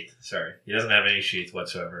 Sheath. Sorry. He doesn't have any sheath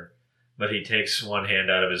whatsoever. But he takes one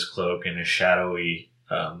hand out of his cloak, and a shadowy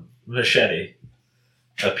machete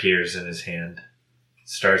appears in his hand.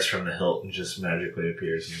 Starts from the hilt and just magically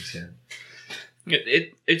appears in his hand.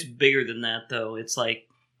 It's bigger than that, though. It's like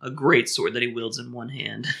a great sword that he wields in one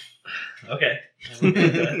hand. Okay. I will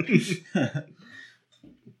do that.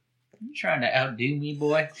 You trying to outdo me,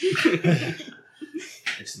 boy?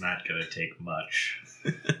 It's not going to take much.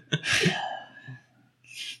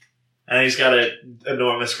 And he's got an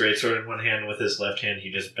enormous greatsword in one hand. With his left hand,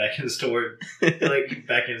 he just beckons toward,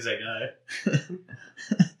 beckons that guy.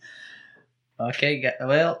 Okay,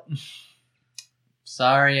 well,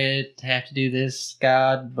 sorry to have to do this,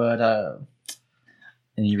 God, but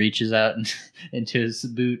and he reaches out into his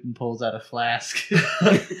boot and pulls out a flask.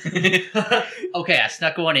 Okay, I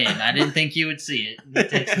snuck one in. I didn't think you would see it. He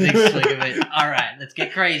takes a big swig of it. All right, let's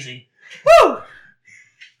get crazy. Woo!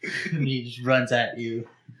 And he just runs at you.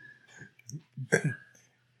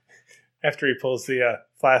 After he pulls the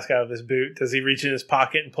flask out of his boot, does he reach in his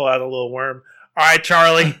pocket and pull out a little worm? All right,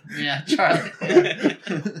 Charlie. Yeah, Charlie.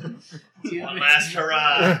 Yeah. One last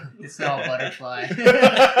hurrah. It's all butterfly.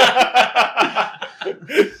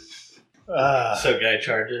 So guy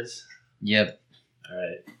charges. Yep.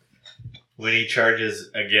 Alright. When he charges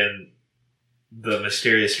again, the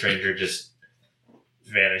mysterious stranger just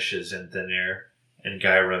vanishes in thin air, and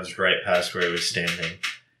Guy runs right past where he was standing,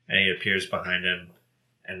 and he appears behind him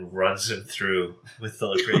and runs him through with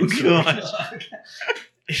the great sword.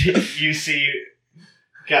 You see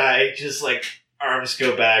Guy just like arms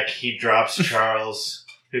go back. He drops Charles,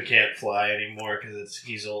 who can't fly anymore because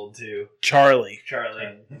he's old too. Charlie.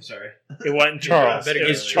 I'm sorry. It wasn't Charles. Better It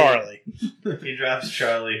was get Charlie. He drops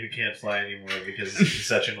Charlie, who can't fly anymore because he's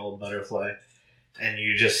such an old butterfly. And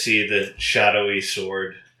you just see the shadowy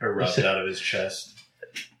sword erupt out of his chest.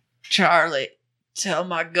 Charlie, tell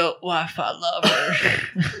my goat wife I love her.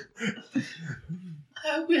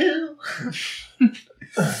 I will.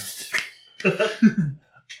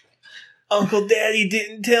 Uncle Daddy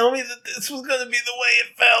didn't tell me that this was going to be the way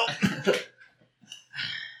it felt.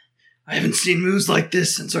 I haven't seen moves like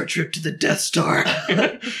this since our trip to the Death Star.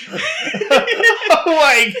 Oh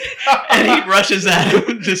my God. And he rushes at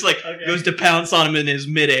him, just like Okay. goes to pounce on him in his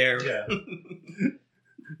midair. Yeah.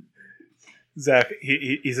 Zach,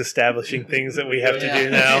 he's establishing things that we have to do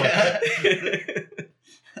now.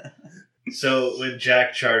 So when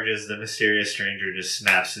Jack charges, the mysterious stranger just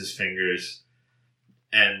snaps his fingers,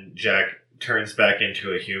 and Jack turns back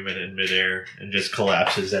into a human in midair and just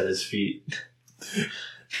collapses at his feet.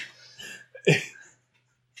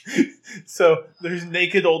 So there's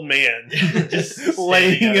naked old man Just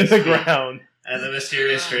laying standing at in his the feet. ground. And the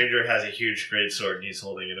mysterious stranger has a huge greatsword and he's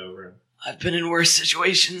holding it over him. I've been in worse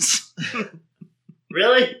situations.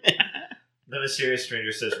 Really? The mysterious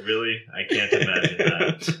stranger says, really? I can't imagine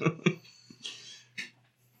that.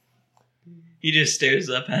 He just stares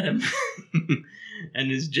up at him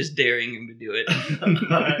and is just daring him to do it.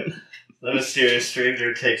 The mysterious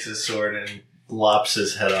stranger takes his sword and lops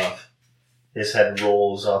his head off. His head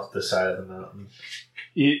rolls off the side of the mountain.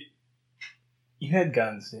 You had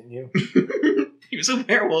guns, didn't you? He was a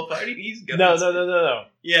werewolf. How did he use guns? No.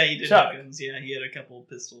 Yeah, he did Chuck. have guns. Yeah, he had a couple of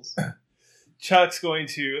pistols. Chuck's going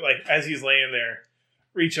to, like, as he's laying there,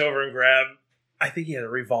 reach over and grab, I think he had a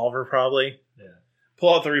revolver probably. Yeah.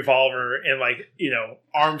 Pull out the revolver and, like,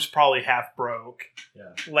 arms probably half broke.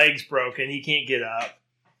 Yeah. Legs broken. He can't get up.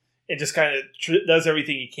 And just kind of does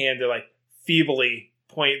everything he can to, like, feebly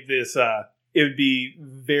point this, it would be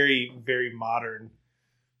very, very modern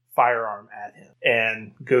firearm at him.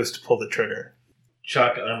 And goes to pull the trigger.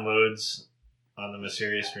 Chuck unloads on the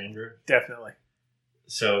mysterious stranger. Definitely.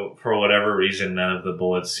 So, for whatever reason, none of the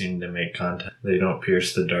bullets seem to make contact. They don't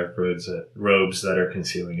pierce the dark robes that are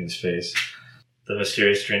concealing his face. The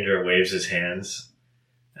mysterious stranger waves his hands,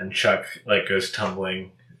 and Chuck goes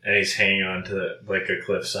tumbling, and he's hanging onto a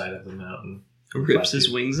cliffside of the mountain. Rips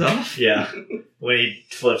his wings off. Yeah. When he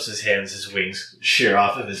flips his hands, his wings shear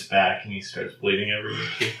off of his back, and he starts bleeding everywhere.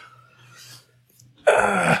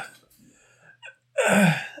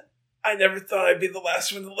 I never thought I'd be the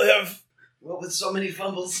last one to live. What with so many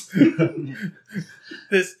fumbles?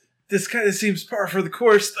 This kind of seems par for the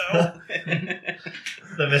course, though.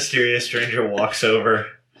 The mysterious stranger walks over,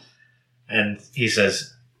 and he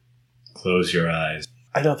says, "Close your eyes."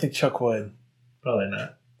 I don't think Chuck would. Probably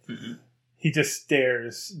not. He just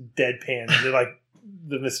stares deadpan, like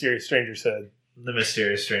the mysterious stranger said. The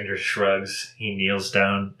mysterious stranger shrugs. He kneels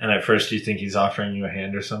down, and at first you think he's offering you a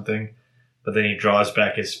hand or something, but then he draws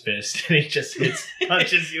back his fist and he just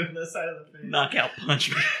punches you in the side of the face. Knockout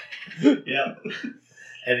punch. Yeah.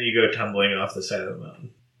 And you go tumbling off the side of the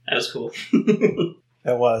mountain. That was cool.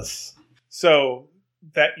 That was. So,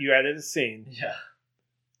 that you added a scene. Yeah.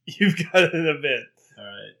 You've got an event. All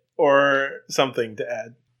right. Or something to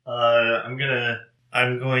add. I'm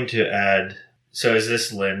going to add. So is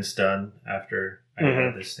this lens done after I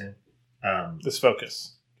add this thing? This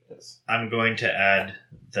focus. Yes. I'm going to add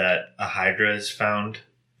that a Hydra is found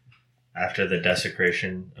after the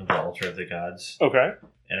desecration of the altar of the gods, Okay.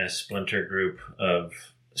 and a splinter group of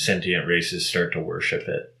sentient races start to worship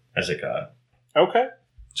it as a god. Okay.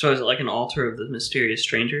 So is it like an altar of the mysterious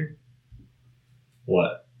stranger?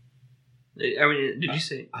 What? I mean, did you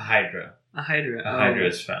say A Hydra. a Hydra? A Hydra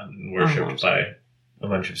is found and worshipped I'm sorry. by a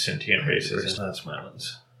bunch of sentient races, and that's my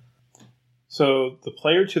lens. So, the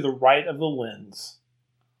player to the right of the lens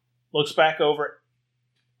looks back over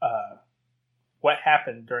what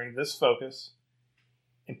happened during this focus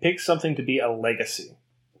and picks something to be a legacy.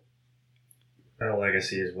 Our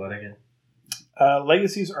legacy is what again?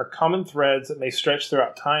 Legacies are common threads that may stretch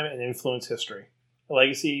throughout time and influence history. A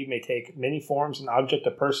legacy may take many forms: an object,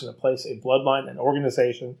 a person, a place, a bloodline, an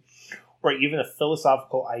organization, or even a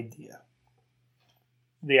philosophical idea.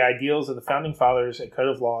 The ideals of the Founding Fathers, a code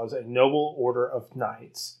of laws, a noble order of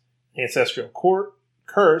knights, an ancestral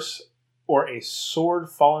curse, or a sword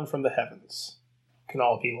fallen from the heavens can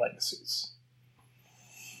all be legacies.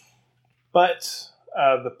 But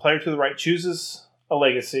the player to the right chooses a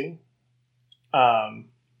legacy, and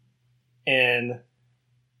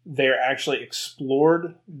they're actually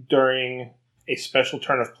explored during a special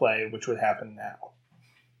turn of play, which would happen now.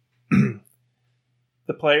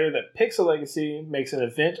 The player that picks a legacy makes an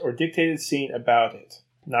event or dictated scene about it,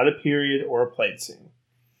 not a period or a played scene.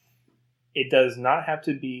 It does not have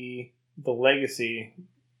to be the legacy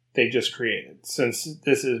they just created. Since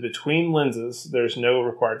this is between lenses, there's no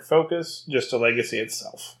required focus, just a legacy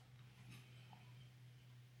itself.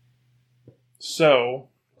 So,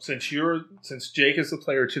 since Jake is the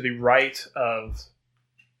player to the right of...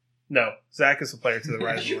 No, Zach is the player to the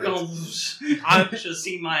right of the You're lens. gonna I should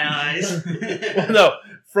see my eyes. Well, no,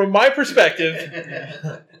 from my perspective,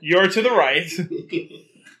 you're to the right.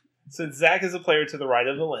 Since Zach is the player to the right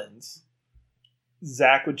of the lens,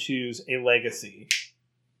 Zach would choose a legacy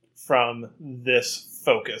from this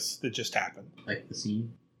focus that just happened. Like the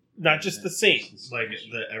scene? Not just the scene. Like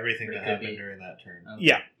everything that It could happened be. during that turn. Okay.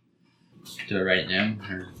 Yeah. Do it right now?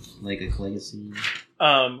 Or like a legacy?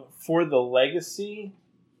 For the legacy,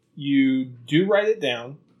 you do write it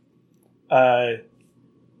down.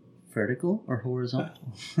 Vertical or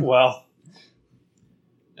horizontal? Well,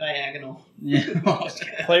 Diagonal. Yeah.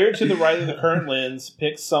 player to the right of the current lens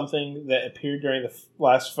picks something that appeared during the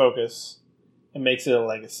last focus and makes it a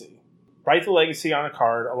legacy. Write the legacy on a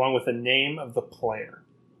card along with the name of the player.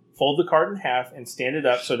 Fold the card in half and stand it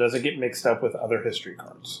up so it doesn't get mixed up with other history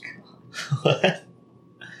cards. What?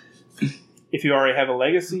 If you already have a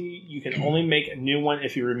legacy, you can only make a new one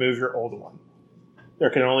if you remove your old one. There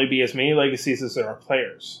can only be as many legacies as there are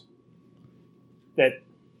players.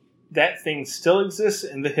 That thing still exists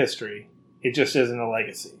in the history, it just isn't a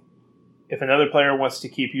legacy. If another player wants to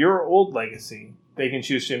keep your old legacy, they can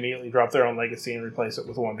choose to immediately drop their own legacy and replace it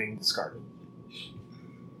with one being discarded.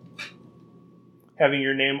 Having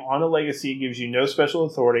your name on a legacy gives you no special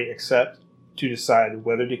authority except to decide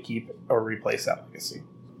whether to keep or replace that legacy.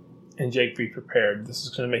 And Jake, be prepared. This is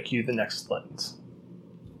going to make you the next lens.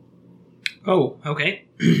 Oh, okay.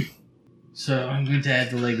 So I'm going to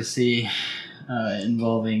add the legacy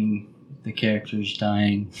involving the characters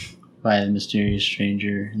dying by the mysterious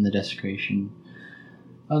stranger in the desecration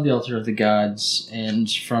of the altar of the gods, and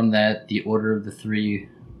from that the Order of the Three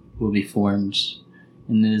will be formed,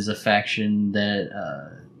 and it is a faction that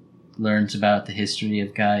learns about the history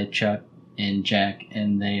of Guy, Chuck, and Jack,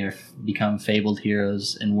 and they are become fabled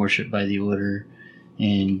heroes and worshipped by the Order,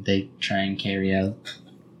 and they try and carry out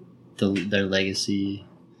their legacy.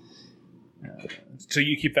 So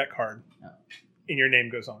you keep that card, and your name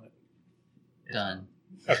goes on it. Done.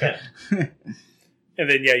 Okay. And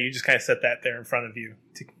then, yeah, you just kind of set that there in front of you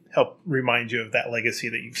to help remind you of that legacy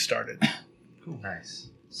that you've started. Cool. Nice.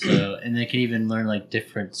 So, and they can even learn like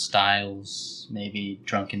different styles, maybe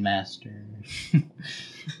Drunken Master.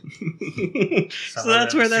 So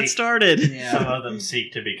that's where that started. Some of them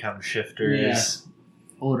seek to become shifters.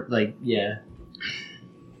 Or like,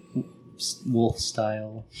 wolf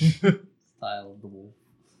style. Style of the wolf.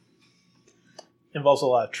 Involves a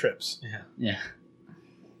lot of trips. Yeah.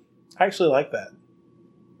 I actually like that.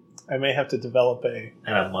 I may have to develop And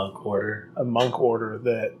a monk order. a monk order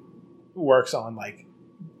that works on like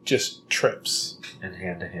just trips. And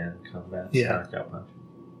hand-to-hand combat. Yeah. Knockout punch.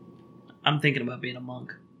 I'm thinking about being a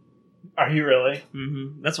monk. Are you really?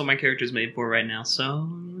 Mm-hmm. That's what my character's made for right now. So,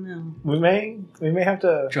 We may have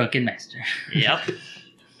to. Drunken Master. Yep.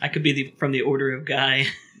 I could be from the Order of Guy.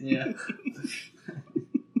 Yeah.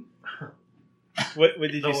 What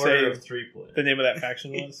did The you Order say of Threepwood. the name of that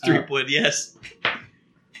faction was? Threepwood, yes.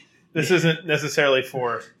 This isn't necessarily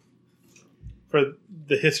for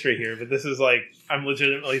the history here, but this is like I'm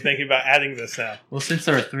legitimately thinking about adding this now. Well, since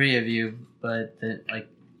there are three of you, but the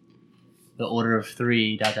Order of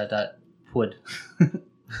Three ... Wood.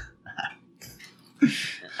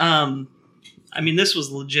 I mean, this was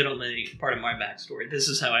legitimately part of my backstory. This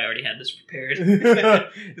is how I already had this prepared.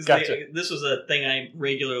 Gotcha. This was a thing I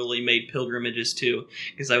regularly made pilgrimages to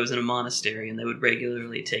because I was in a monastery and they would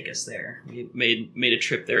regularly take us there. We made a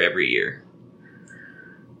trip there every year.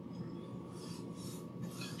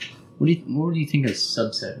 What do you think a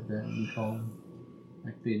subset of that would be called?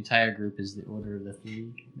 Like the entire group is the Order of the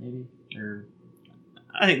Three, maybe? Or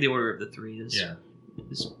I think the Order of the Three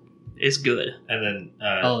is good. And then...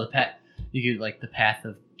 the path. You could like the path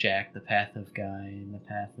of Jack, the path of Guy, and the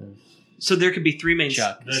path of So there could be three main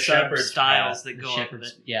Chuck. The shepherd's styles path. that the go up with shepherd's.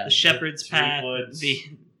 it. Yeah, The shepherd's path, Threepwoods. the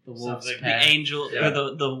wolf's something. path. angel, Yeah. or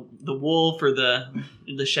the wolf, or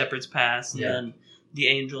the shepherd's path, and Yeah. then the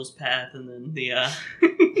angel's path, and then the.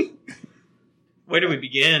 Where do we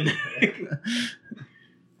begin?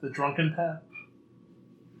 The drunken path.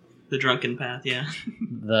 The drunken path, yeah.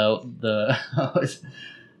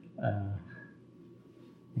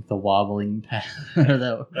 The wobbling path or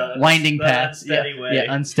the The winding the path. unsteady way.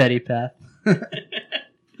 Yeah, unsteady path.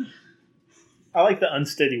 I like the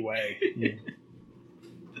unsteady way. Yeah.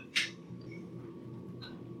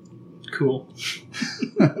 Cool.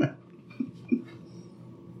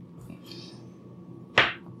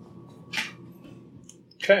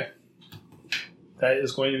 Okay. That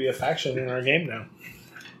is going to be a faction in our game now.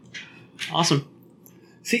 Awesome.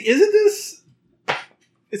 See, isn't this?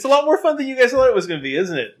 It's a lot more fun than you guys thought it was going to be,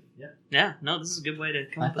 isn't it? Yeah, no, this is a good way to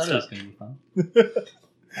come I up with thought it was stuff. going to be fun.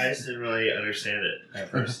 I just didn't really understand it at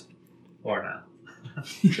first. Or not.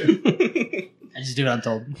 I just do what I'm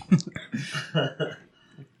told.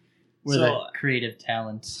 We're So- the creative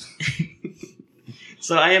talents.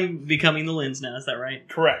 So I am becoming the lens now, is that right?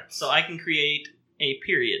 Correct. So I can create a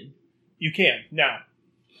period. You can. Now,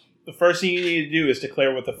 the first thing you need to do is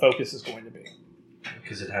declare what the focus is going to be.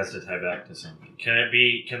 Because it has to tie back to something. Can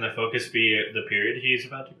the focus be the period he's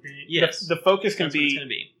about to create? Yes. The focus can That's what it's be going to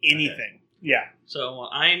be. anything. Yeah. So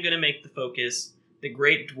I am going to make the focus the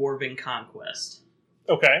Great Dwarven Conquest.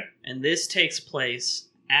 Okay. And this takes place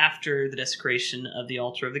after the desecration of the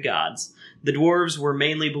altar of the gods. The dwarves were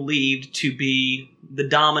mainly believed to be the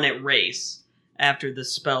dominant race after the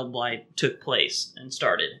spell blight took place and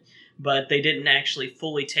started. But they didn't actually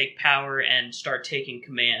fully take power and start taking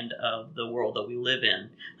command of the world that we live in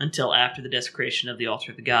until after the desecration of the altar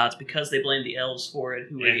of the gods, because they blamed the elves for it,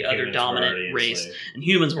 who were the other dominant race, and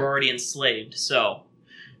humans were already enslaved. So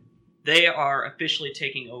they are officially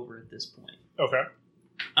taking over at this point. Okay.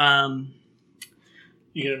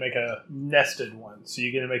 You're going to make a nested one. So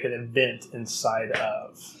you're going to make an event inside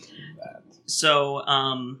of that. So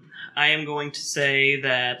I am going to say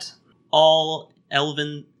that all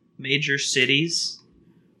elven major cities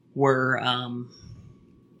were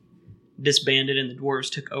disbanded and the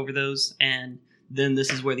dwarves took over those, and then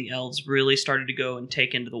this is where the elves really started to go and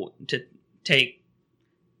take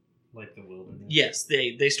Like the wilderness? yes,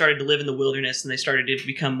 they started to live in the wilderness, and they started to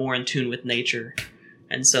become more in tune with nature.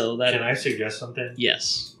 And so that... Can I suggest something?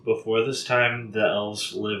 Yes. Before this time, the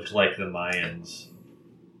elves lived like the Mayans.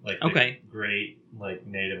 Like the great like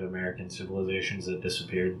Native American civilizations that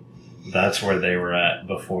disappeared. That's where they were at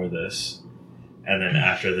before this. And then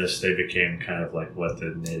after this, they became kind of like what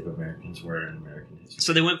the Native Americans were in American history.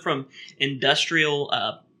 So they went from industrial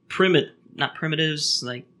not primitives,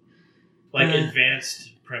 like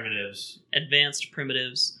advanced primitives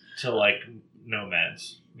to like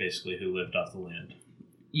nomads, basically, who lived off the land.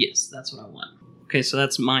 Yes, that's what I want. Okay, so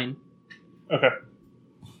that's mine. Okay.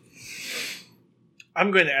 I'm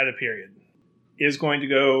going to add a period. It is going to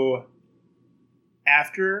go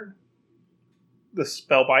after the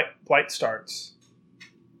spell blight starts,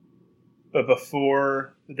 but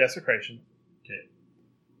before the desecration. Okay.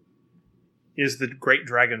 Is the Great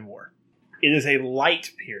Dragon War. It is a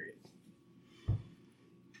light period.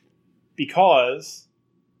 Because,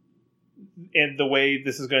 and the way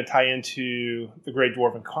this is going to tie into the Great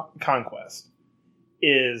Dwarven Conquest,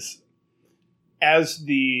 is as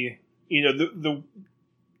the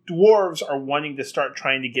dwarves are wanting to start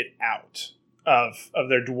trying to get out of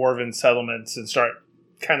their dwarven settlements and start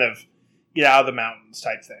kind of get out of the mountains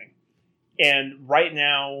type thing. And right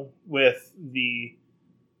now, with the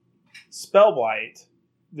Spellblight,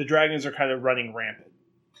 the dragons are kind of running rampant.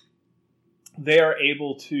 They are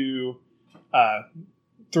able to,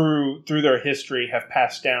 through their history, have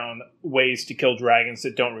passed down ways to kill dragons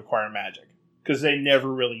that don't require magic, because they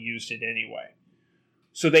never really used it anyway.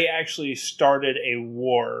 So they actually started a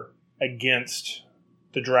war against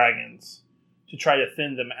the dragons to try to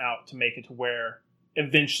thin them out to make it to where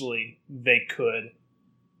eventually they could.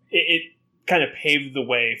 It kind of paved the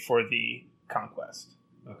way for the conquest.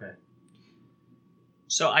 Okay.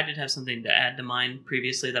 So I did have something to add to mine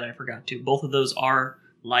previously that I forgot to. Both of those are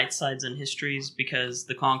light sides and histories because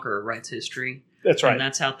the Conqueror writes history. That's right. And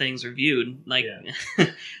that's how things are viewed. Like,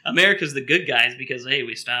 America's the good guys because, hey,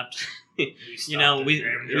 we stopped... we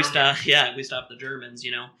stopped the Germans,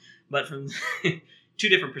 But from two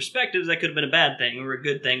different perspectives, that could have been a bad thing or a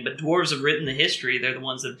good thing. But dwarves have written the history. They're the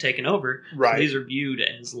ones that have taken over. Right. So these are viewed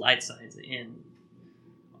as light sides in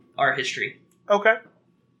our history. Okay.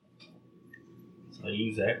 So I'll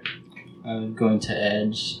use that. I'm going to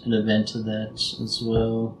add an event to that as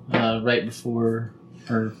well, right before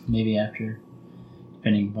or maybe after,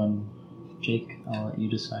 depending upon Jake. I'll let you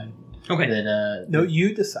decide. Okay. No,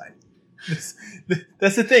 you decide.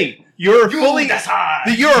 That's the thing. You're fully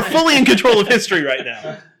in control of history right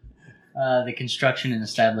now. The construction and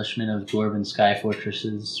establishment of dwarven sky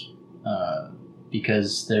fortresses,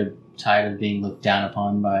 because they're tired of being looked down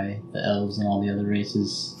upon by the elves and all the other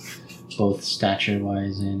races, both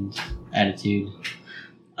stature-wise and attitude.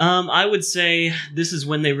 I would say this is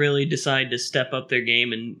when they really decide to step up their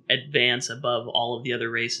game and advance above all of the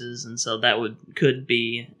other races, and so that could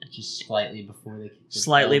be just slightly before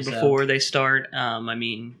they start.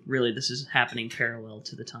 Really, this is happening parallel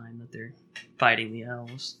to the time that they're fighting the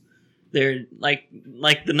elves. They're like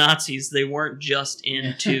the Nazis. They weren't just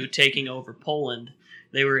into taking over Poland.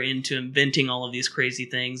 They were into inventing all of these crazy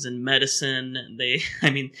things and medicine. They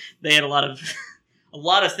had a lot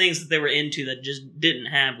of things that they were into that just didn't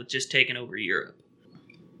have with just taking over Europe.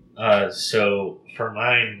 So for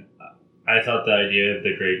mine, I thought the idea of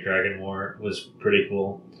the Great Dragon War was pretty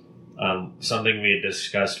cool. Something we had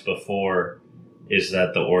discussed before is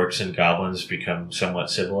that the orcs and goblins become somewhat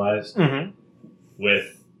civilized,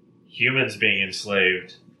 with humans being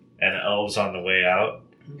enslaved and elves on the way out.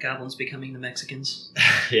 Goblins becoming the Mexicans.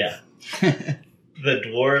 Yeah. The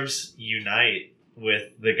dwarves unite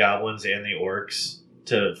with the goblins and the orcs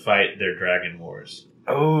to fight their dragon wars.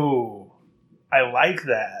 Oh, I like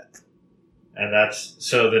that. And that's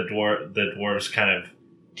so the dwarves kind of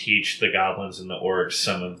teach the goblins and the orcs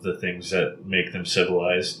some of the things that make them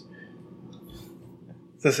civilized.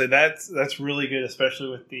 So that's really good, especially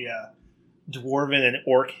with the dwarven and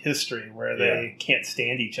orc history where they can't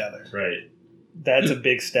stand each other. Right. That's a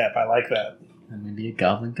big step. I like that. And maybe a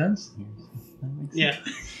goblin gunslinger. Yeah.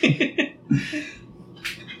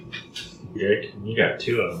 You got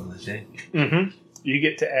 2 of them, I think. Mm-hmm. You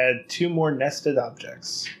get to add 2 more nested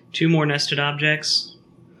objects. 2 more nested objects.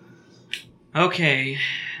 Okay.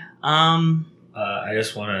 I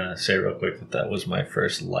just want to say real quick that was my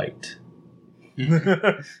first light.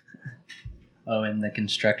 Oh, and the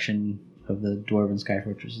construction of the Dwarven Sky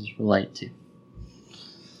Fortresses for light, too.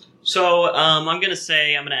 So I'm going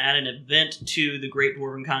to add an event to the Great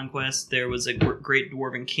Dwarven Conquest. There was a Great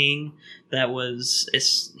Dwarven King that was...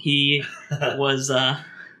 He was...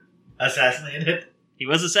 Assassinated? He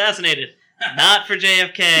was assassinated. Not for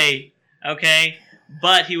JFK, okay?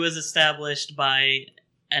 But he was established by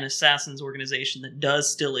an assassins organization that does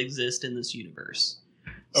still exist in this universe.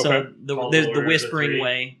 So Okay. Called there's the the Order of the Whispering Three.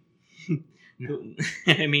 Way.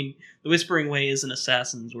 I mean, the Whispering Way is an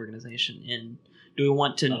assassins organization. And do we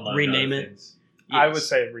want to Among rename other it? things. I Yes. would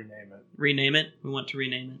say rename it. Rename it? We want to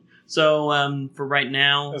rename it. So for right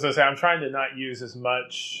now... As I say, I'm trying to not use as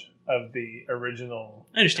much of the original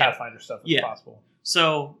I understand. Pathfinder stuff as Yeah. possible.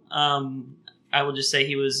 So I will just say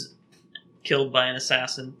he was killed by an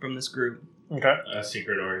assassin from this group. Okay. A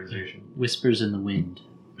secret organization. Whispers in the wind.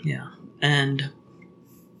 Yeah. And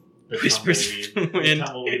The Whispers tumbleweed- in the wind. the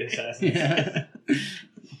tumbleweed assassins. Yeah.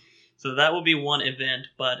 so that will be one event,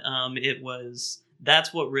 but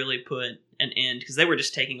that's what really put an end, because they were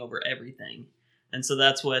just taking over everything. And so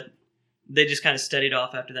that's what they just kind of steadied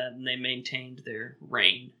off after that, and they maintained their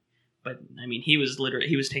reign. But I mean, he was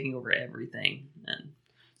taking over everything, and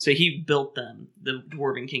so he built the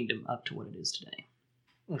Dwarven Kingdom up to what it is today.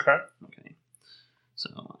 Okay. Okay,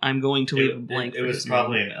 so I'm going to leave a blank. It for was his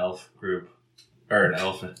probably name. an elf group. Or an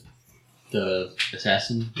elf. The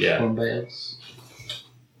assassin Yeah. formed by elves.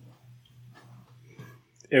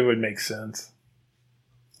 It would make sense.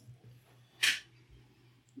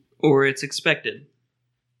 Or it's expected.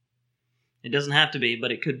 It doesn't have to be,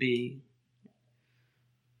 but it could be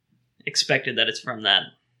expected that it's from that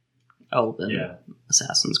elven Yeah.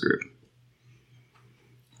 assassins group.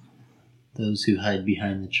 Those who hide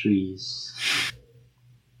behind the trees.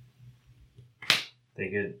 They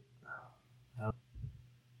get.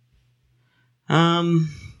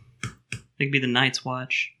 It could be the Night's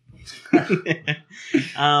Watch. Did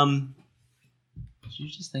you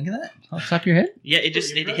just think of that off the top of your head? Yeah, it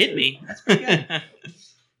hit me. That's pretty good.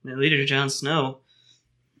 The leader, Jon Snow.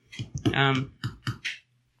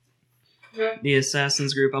 The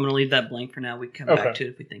assassins group. I'm going to leave that blank for now. We can come back Okay. to it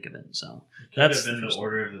if we think of it. So Could That's have been the the first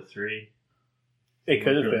Order of the Three. It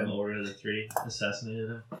could have The been. Order of the Three assassinated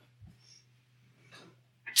him.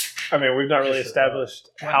 I mean, we've not really Just a thought. established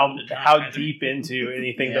Welcome to how Dark deep into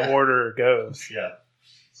anything Yeah. the order goes. Yeah.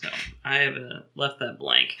 So I have left that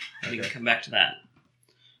blank. We can Okay. come back to that.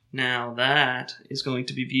 Now that is going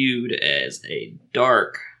to be viewed as a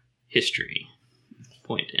dark history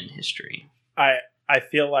point in history. I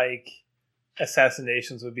feel like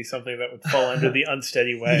assassinations would be something that would fall under the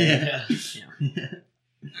unsteady way. Yeah.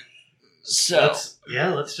 So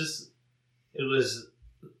Let's just. It was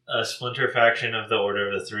a splinter faction of the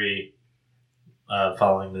Order of the Three,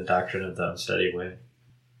 following the doctrine of the unsteady way.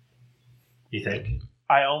 You think?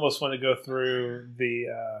 I almost want to go through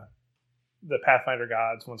the Pathfinder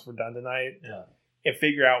gods once we're done tonight Yeah. and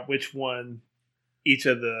figure out which one each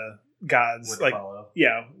of the gods Would follow.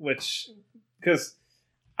 which because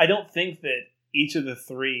I don't think that each of the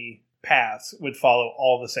 3 paths would follow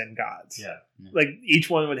all the same gods. Yeah. Like each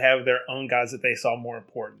one would have their own gods that they saw more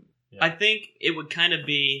important. I think it would kind of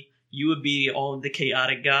be you would be all of the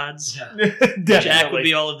chaotic gods. Yeah. Definitely. Jack would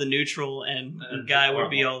be all of the neutral, and And Guy would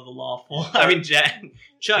be normal. all of the lawful. I mean,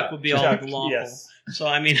 Chuck would be all of the lawful. Yes. So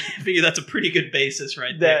I mean, I figure that's a pretty good basis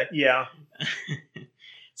right there. That yeah.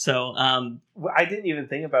 So Well, I didn't even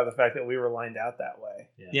think about the fact that we were lined out that way,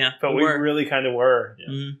 yeah, but we we're- really kind of were. Yeah.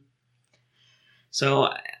 Mhm.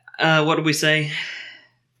 So what did we say?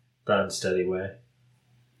 The unsteady way.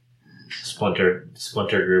 Splinter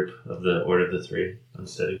group of the Order of the Three.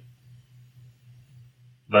 Unsteady.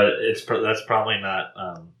 But that's probably not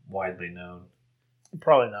widely known,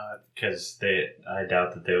 Probably not. because I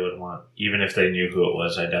doubt that they would want, even if they knew who it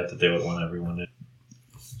was, I doubt that they would want everyone to.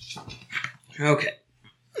 Okay.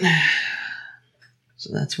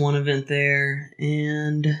 So that's one event there,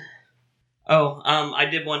 and I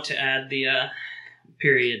did want to add the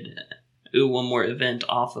one more event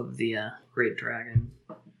off of the Great Dragon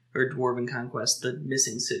or Dwarven Conquest, the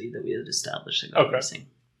missing city that we had established that got Okay. missing.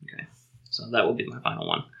 So that will be my final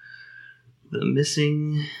one. The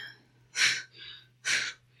missing...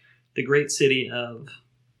 the great city of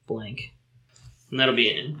blank. And that'll be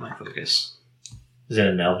in my focus. Is it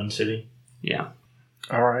an Elven city? Yeah.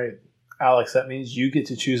 All right, Alex. That means you get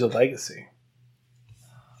to choose a legacy.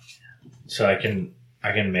 So I can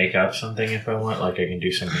make up something if I want. Like I can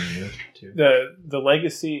do something new too. The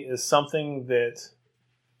legacy is something that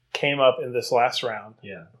came up in this last round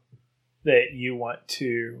Yeah. that you want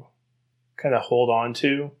to kind of hold on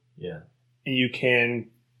to, Yeah. and you can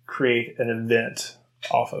create an event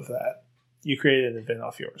off of that. You created an event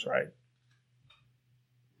off yours, right?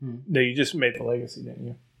 No, you just made the legacy, didn't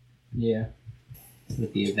you? Yeah.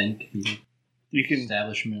 With the event, the You can.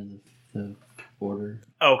 establishment of the order.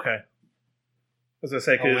 Okay. I was gonna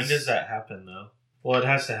say Oh, when because does that happen though? Well, it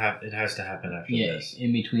has to happen. It has to happen after Yeah, this.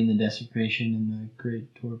 in between the desecration and the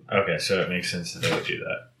great torp. Okay, so it makes sense that they would do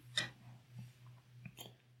that.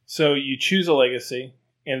 so you choose a legacy,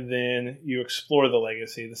 and then you explore the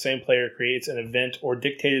legacy. The same player creates an event or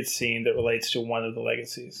dictated scene that relates to one of the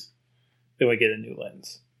legacies. Then we get a new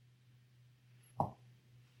lens.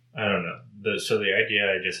 I don't know. So the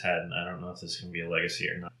idea I just had, and I don't know if this can be a legacy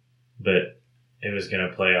or not, but it was going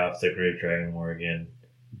to play off the Great Dragon War again.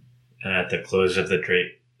 And at the close of the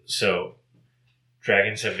Great... So,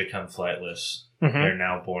 dragons have become flightless. They're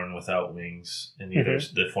now born without wings in either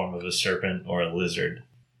the form of a serpent or a lizard.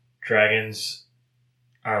 Dragons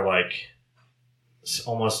are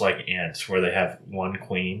almost like ants, where they have one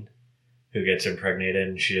queen who gets impregnated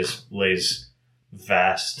and she just lays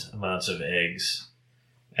vast amounts of eggs.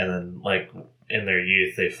 And then, in their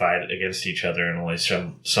youth, they fight against each other and only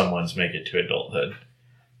some ones make it to adulthood.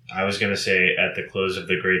 I was going to say, at the close of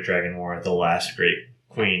the Great Dragon War, the last great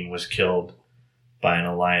queen was killed by an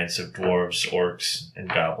alliance of dwarves, orcs, and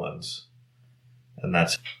goblins. And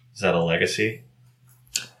is that a legacy?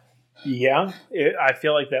 Yeah, I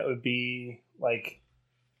feel like that would be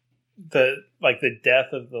the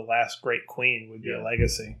death of the last great queen would be a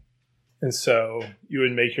legacy. And so you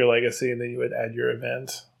would make your legacy, and then you would add your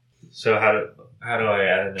event. So how do I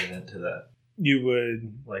add an event to that? You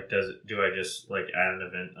would, Do I just add an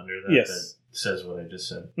event under that Yes. that says what I just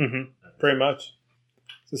said? pretty much.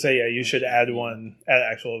 So say, yeah, you should add an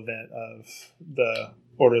actual event of the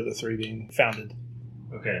Order of the Three being founded.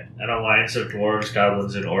 Okay. An alliance of dwarves,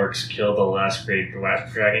 goblins, and orcs killed the last great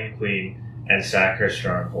dragon queen and sack her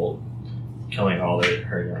stronghold, killing all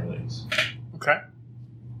her younglings. Okay.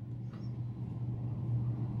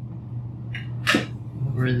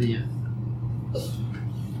 What were the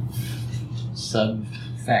sub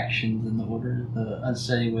factions in the order? The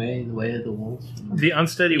Unsteady Way, the Way of the Wolf. The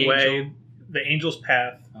Unsteady The Way, Angel. the Angel's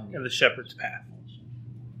Path, Okay. and the Shepherd's Path.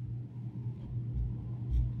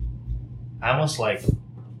 I almost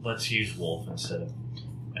let's use wolf instead of,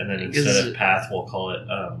 and then Because- instead of path, we'll call it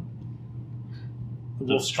the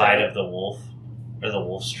Wolf's fight Trail. of the wolf, or the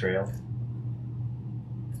wolf's trail.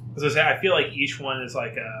 As I say, I feel like each one is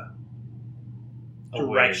like a A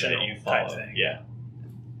way directional that you type follow. thing. Yeah.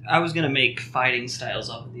 I was going to make fighting styles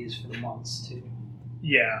off of these for the months, too.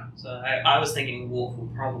 Yeah, So I was thinking wolf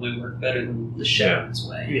would probably work better than the shepherd's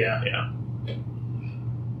way. yeah. Yeah.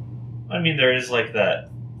 I mean, there is that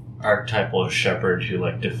archetypal shepherd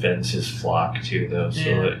who defends his flock too, though. So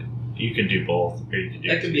Yeah. you could do both, or you could do.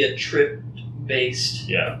 That could be a trip-based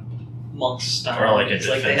Yeah. monk style. Or like a It's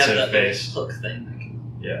they have that defensive little base. hook thing. That can,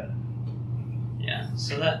 Yeah. yeah,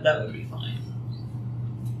 so that would be fine.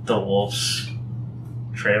 The wolf's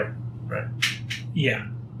trail, right? Yeah.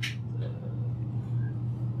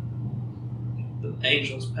 The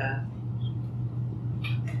angel's path.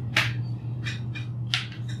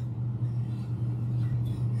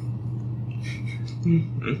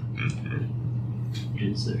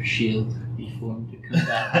 Does their shield be formed to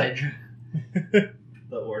combat Hydra?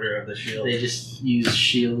 The Order of the Shield. They just use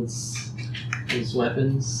shields as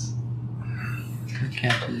weapons.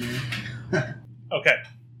 Captain America. Okay.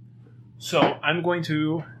 So I'm going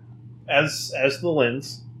to, as the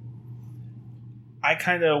lens, I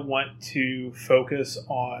kind of want to focus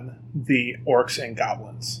on the orcs and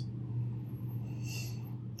goblins.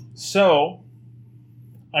 So,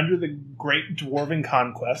 under the Great Dwarven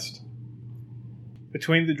Conquest,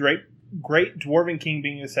 between the Great Dwarven King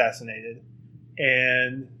being assassinated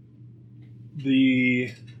and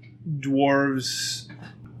the dwarves.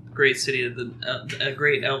 Great city of a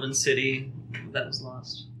great elven city that was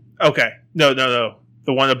lost. Okay, no,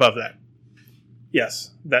 the one above that.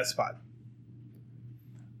 Yes, that spot.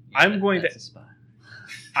 I'm going That's a spot.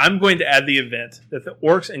 to add the event that the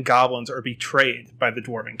orcs and goblins are betrayed by the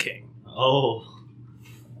Dwarven King. Oh.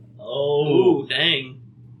 Ooh, dang.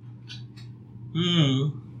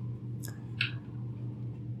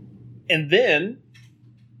 And then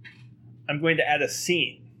I'm going to add a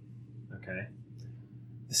scene. Okay.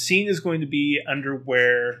 The scene is going to be under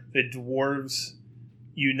where the dwarves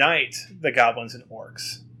unite the goblins and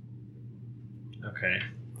orcs. Okay.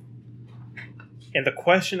 And the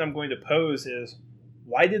question I'm going to pose is,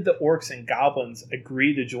 why did the orcs and goblins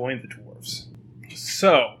agree to join the dwarves?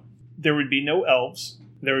 So, there would be no elves,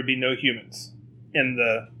 there would be no humans in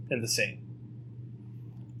the scene.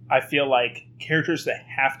 I feel like characters that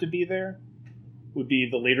have to be there would be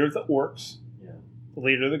the leader of the orcs, Yeah. the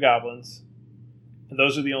leader of the goblins, and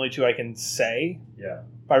those are the only two I can say. Yeah.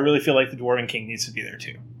 But I really feel like the Dwarven King needs to be there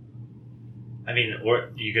too. I mean, or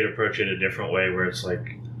you could approach it a different way where it's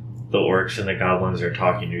like the orcs and the goblins are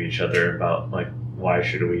talking to each other about, like, why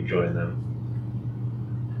should we join them?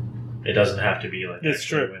 It doesn't have to be like That's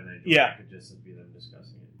actually true. when they join, Yeah. it could just be them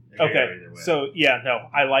discussing it. It could go Okay, either way. so yeah, no,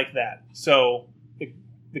 I like that. So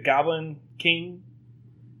the Goblin King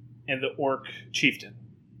and the Orc Chieftain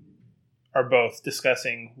are both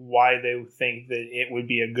discussing why they think that it would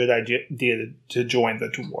be a good idea to join the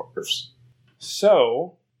dwarves.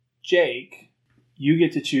 So, Jake, you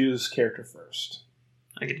get to choose character first.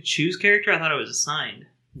 I get to choose character? I thought it was assigned.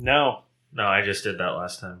 No. No, I just did that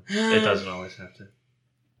last time. It doesn't always have to.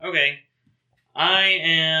 Okay. I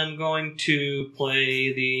am going to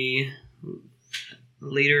play the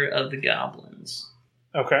leader of the goblins.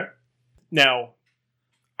 Okay. Now,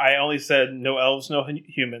 I only said no elves, no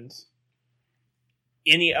humans.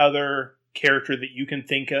 Any other character that you can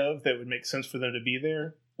think of that would make sense for them to be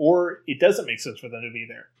there, or it doesn't make sense for them to be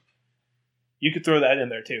there, you could throw that in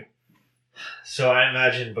there too. So I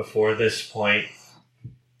imagine before this point,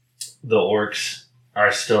 the orcs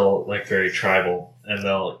are still like very tribal, and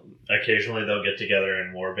they'll get together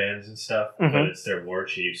in war bands and stuff. But Mhm. it's their war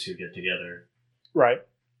chiefs who get together. Right.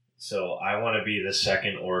 So I want to be the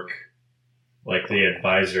second orc, like the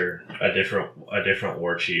advisor, a different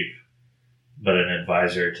war chief, but an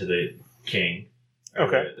advisor to the king.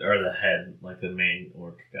 Okay. Or the head, like the main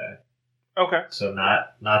orc guy. Okay. So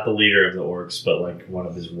not the leader of the orcs, but like one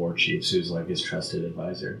of his war chiefs who's like his trusted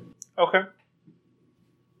advisor. Okay.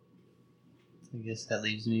 I guess that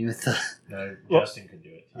leaves me with the. No, Well, Justin could do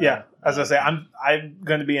it. Yeah. As I say, I'm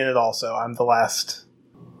going to be in it also. I'm the last.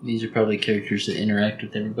 These are probably characters that interact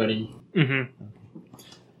with everybody. Mm-hmm.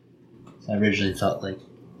 I originally thought like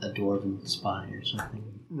a dwarven spy or something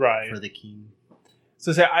Right. for the king.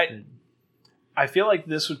 So say I feel like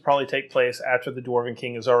this would probably take place after the Dwarven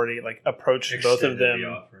King has already like approached both of Extended them. the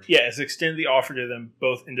offer. Yeah, has extended the offer to them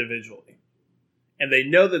both individually. And they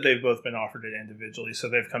know that they've both been offered it individually, so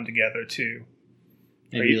they've come together to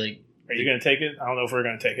Maybe like are you going to take it? I don't know if we're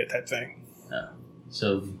going to take it type thing.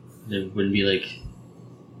 so there wouldn't be like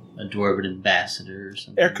a dwarven ambassador or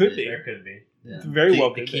something. There could be. There could be. Yeah. Very well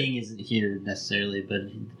The could be. king isn't here necessarily, but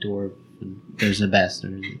the dwarf, there's an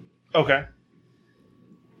ambassador that Okay.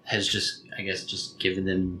 has just given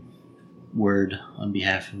them word on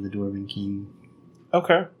behalf of the dwarven king.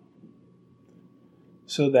 Okay.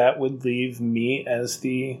 So that would leave me as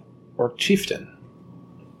the Orc Chieftain.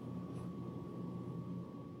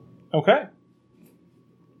 Okay.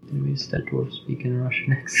 Did we start dwarf speak in Russian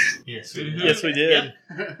next? Yes, Mhm. Yes, we did.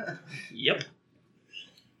 Yep.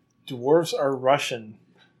 Dwarves are Russian.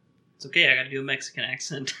 It's okay, I gotta do a Mexican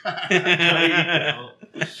accent. I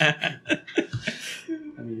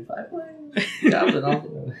mean, if I play Goblin, I'll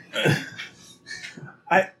do it.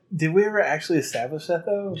 Did we ever actually establish that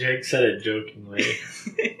though? Jake said it jokingly.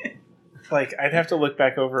 Like, I'd have to look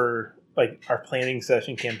back over like our planning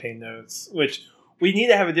session campaign notes, which we need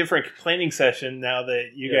to have a different planning session now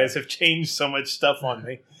that you Yeah. guys have changed so much stuff on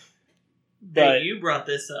me. Hey, But you brought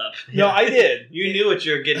this up. no, I did. You knew what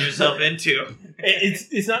you were getting yourself into.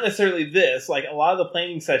 It's not necessarily this. Like, a lot of the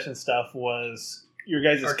planning session stuff was your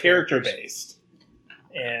guys' Our character characters. based,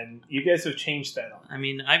 and you guys have changed that on. I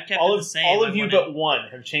mean, I've kept All it of the same. all I of you wanted- but one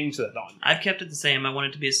have changed that on. I've kept it the same. I want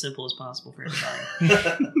it to be as simple as possible for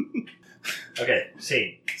everybody. Okay,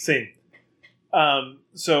 scene. Scene.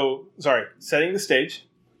 So, sorry, setting the stage.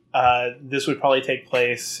 This would probably take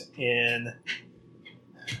place in,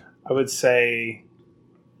 I would say,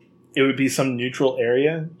 it would be some neutral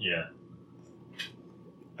area, Yeah.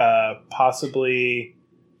 possibly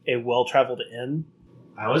a well-traveled inn.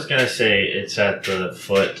 I was gonna say it's at the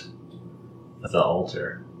foot of the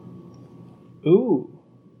altar. Ooh,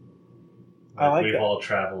 I like we've that. all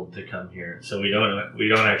traveled to come here, so we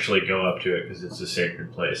don't actually go up to it because it's a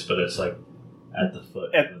sacred place, but it's like at the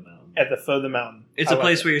foot At- of the mountain. At the foot of the mountain. It's I a like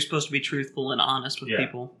place that. where you're supposed to be truthful and honest with Yeah.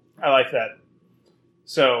 people. I like that.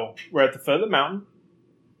 So we're at the foot of the mountain.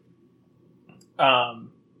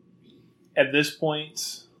 At this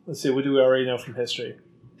point, let's see. What do we already know from history?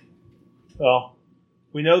 Well,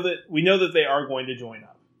 we know that they are going to join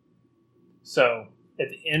up. So at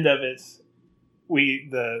the end of it,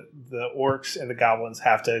 the orcs and the goblins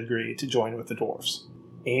have to agree to join with the dwarves.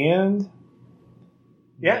 And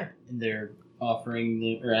yeah, And they're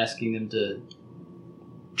asking them to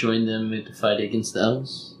join them to fight against the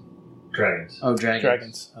elves. Dragons. Oh, dragons.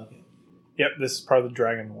 Dragons. Okay. Yep, this is part of the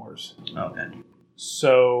Dragon Wars. Okay.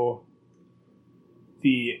 So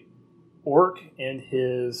the orc and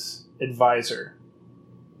his advisor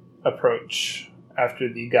approach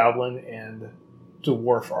after the goblin and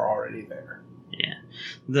dwarf are already there.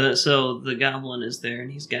 Yeah. So the goblin is there,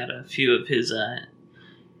 and he's got a few of his,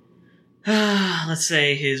 let's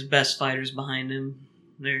say, his best fighters behind him.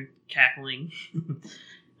 They're cackling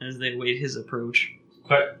as they await his approach.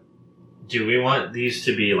 Do we want these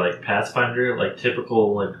to be like Pathfinder, like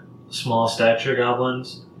typical like small stature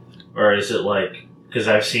goblins, or is it like, because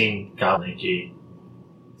I've seen Goblinky?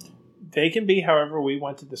 They can be however we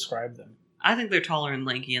want to describe them. I think they're taller and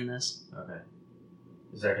lanky in this. Okay.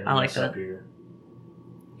 Is that going I to like mess up that. your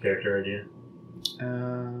character idea?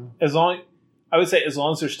 As long as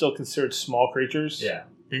they're still considered small creatures, Yeah.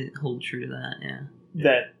 They hold true to that,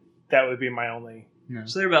 yeah. that would be my only. No.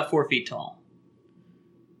 So they're about 4 feet tall.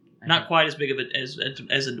 Not quite as big of as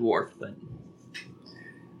a dwarf, but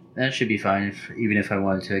That should be fine. Even if I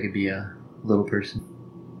wanted to, I could be a little person.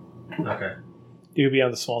 Okay. You would be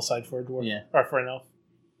on the small side for a dwarf, Yeah. or for an elf,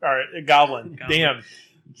 or a goblin. Goblin.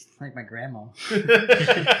 Like my grandma.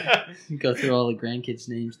 Damn. Go through all the grandkids'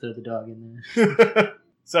 names, throw the dog in there.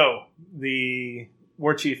 So the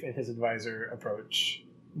war chief and his advisor approach.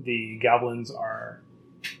 The goblins are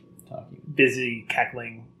Talking. busy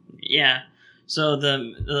cackling. yeah. So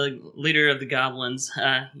the leader of the goblins,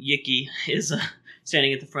 Yicky, is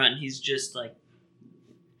standing at the front. And he's just like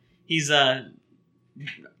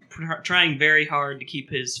trying very hard to keep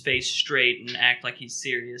his face straight and act like he's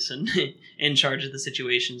serious and in charge of the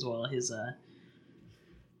situations, while his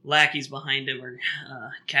lackeys behind him are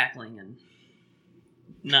cackling and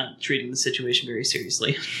not treating the situation very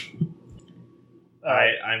seriously.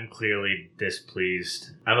 I'm clearly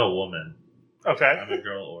displeased. I'm a woman. Okay. I'm a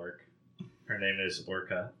girl orc. Her name is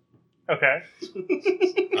Orca. Okay.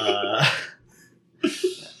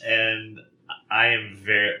 And I am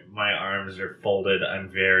my arms are folded. I'm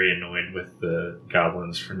very annoyed with the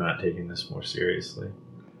goblins for not taking this more seriously.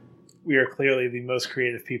 We are clearly the most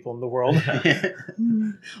creative people in the world.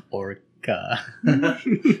 Orca.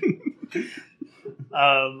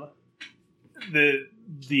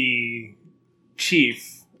 The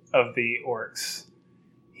chief of the orcs,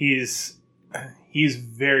 he's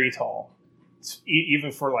very tall,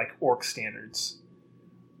 even for like orc standards.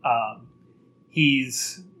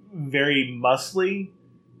 He's very muscly,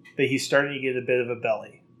 but he's starting to get a bit of a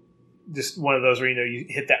belly. Just one of those where you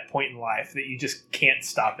hit that point in life that you just can't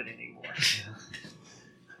stop it anymore.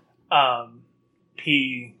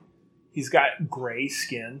 He's got gray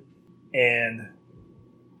skin, and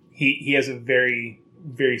he has a very,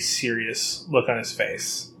 very serious look on his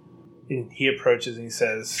face. And he approaches and he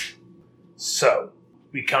says, "So,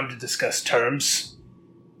 we come to discuss terms."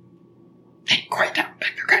 Hey, quiet down.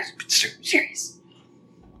 Back there, guys. It's serious.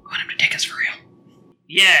 We want him to take us for real.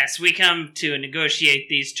 Yes, we come to negotiate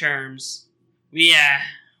these terms. We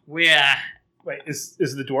Wait, is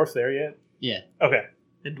the dwarf there yet? Yeah. Okay.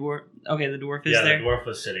 the dwarf. Okay, the dwarf is Yeah, there. the dwarf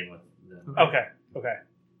was sitting with them. Okay.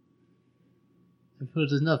 I've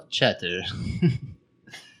heard enough chatter.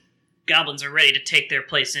 Goblins are ready to take their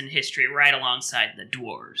place in history right alongside the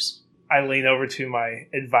dwarves. I lean over to my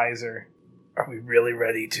advisor. Are we really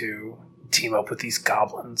ready to team up with these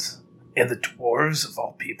goblins and the dwarves of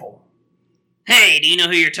all people? Hey, do you know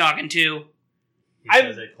who you're talking to? He I'm-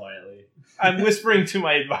 says it quietly I'm whispering to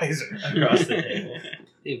my advisor. across the table.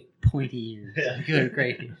 They have pointy ears. Yeah. Good,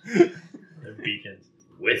 great. They're beacons.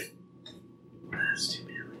 With. That's too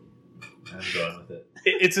manly. I'm going with it.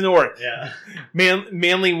 It's an orc. Yeah.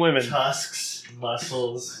 Manly women. Tusks,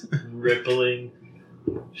 muscles, rippling.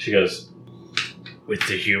 She goes, with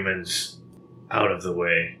the humans out of the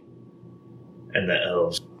way, and the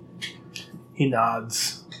elves. He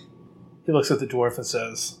nods. He looks at the dwarf and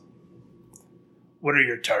says, "What are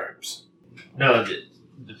your terms?" No,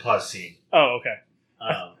 the pause scene. Oh, okay.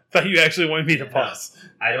 Thought you actually wanted me to Yeah. pause.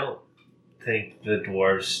 I don't think the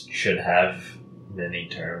dwarves should have many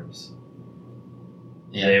terms.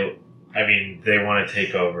 Yeah. They want to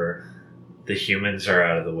take over. The humans are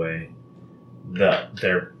out of the way.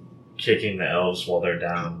 They're kicking the elves while they're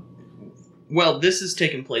down. Well, this is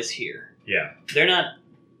taking place here. Yeah. They're not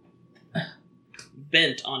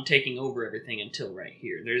bent on taking over everything until right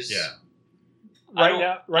here. There's Yeah. Right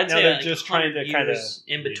now I'd say they're like just trying to 100 kind of. years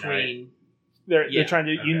in between They're trying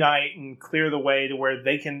to Okay. unite and clear the way to where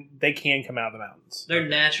they can come out of the mountains. They're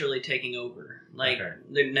naturally taking over. Like Okay.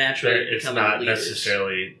 they're naturally It's becoming not leaders.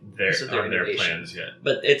 necessarily Because of their on their innovation. plans yet.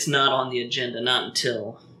 But it's not on the agenda. Not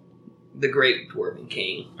until the Great Dwarven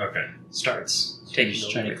King Okay. starts We're taking just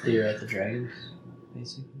over. trying to clear out the dragons,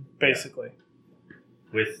 basically. Basically,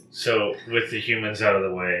 With the humans out of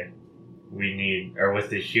the way, with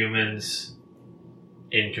the humans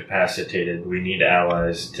incapacitated, we need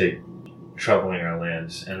allies to troubling our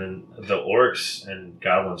lands. And then the orcs and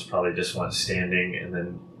goblins probably just want standing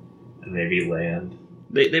and maybe land.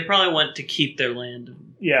 They probably want to keep their land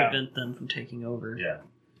and yeah, prevent them from taking over. Yeah.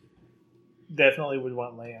 definitely would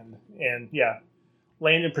want land, and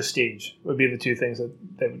land and prestige would be the two things that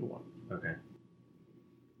they would want. Okay.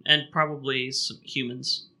 And probably some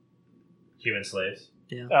humans. Human slaves?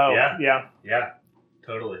 Oh, Yeah. yeah. Yeah.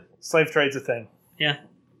 Totally. Slave trade's a thing.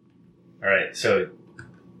 All right. So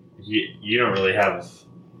you don't really have,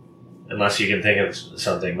 unless you can think of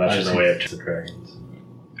something much in the way of the dragons.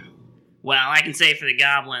 Well, I can say for the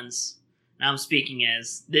goblins, and I'm speaking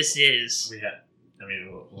as this is.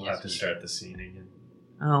 We'll Yes, have to start the scene again.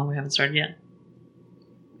 Oh, we haven't started yet?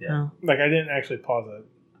 Yeah. Oh, Like, I didn't actually pause it.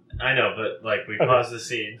 I know, but we Okay. paused the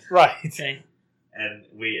scene Right. okay. and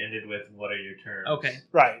we ended with "What are your terms?" Okay.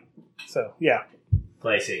 Right. So,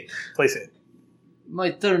 Play scene. place it.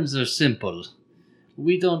 My terms are simple.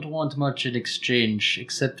 We don't want much in exchange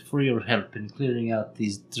except for your help in clearing out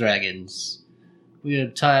these dragons. We are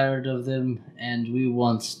tired of them and we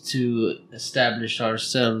want to establish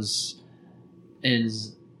ourselves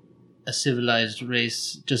as a civilized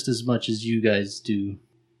race just as much as you guys do.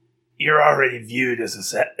 You're already viewed as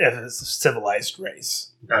a civilized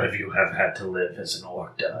race. None of you have had to live as an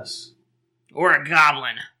orc does. Or a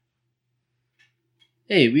goblin.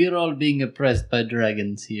 Hey, we are all being oppressed by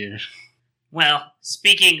dragons here. Well,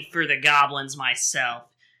 speaking for the goblins myself,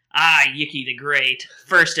 Yuki the Great,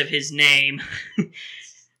 first of his name,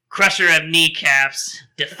 crusher of kneecaps,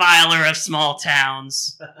 defiler of small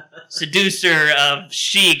towns, seducer of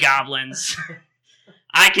she-goblins,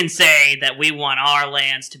 I can say that we want our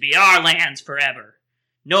lands to be our lands forever.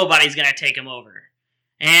 Nobody's gonna take them over.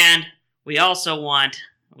 And we also want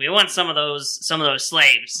some of those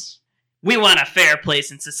slaves. We want a fair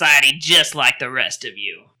place in society just like the rest of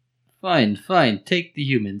you. Fine, take the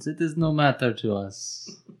humans. It is no matter to us.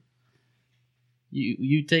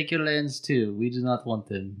 You take your lands too. We do not want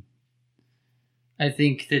them. I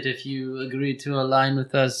think that if you agree to align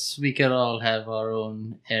with us, we can all have our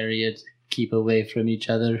own area to keep away from each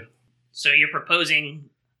other. So you're proposing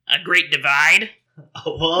a great divide? A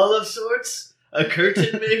wall of sorts? A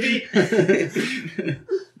curtain, maybe?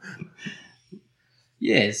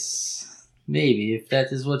 Yes, maybe, if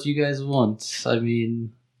that is what you guys want. I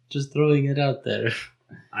mean, just throwing it out there.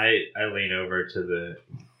 I lean over to the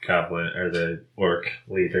goblin or the orc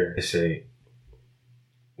leader. I say,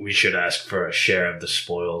 "We should ask for a share of the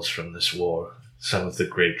spoils from this war. Some of the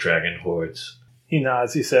great dragon hordes." He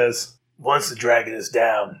nods. He says, "Once the dragon is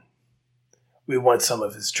down, we want some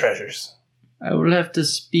of his treasures." I will have to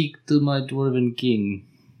speak to my dwarven king,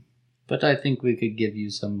 but I think we could give you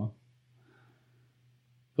some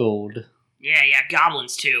gold. Yeah,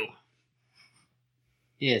 goblins too.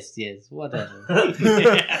 Yes, whatever.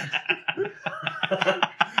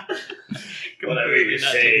 Whatever you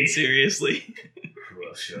Not say. taken seriously.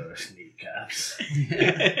 Crush your kneecaps.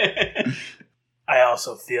 I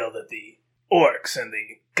also feel that the orcs and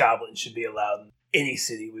the goblins should be allowed in any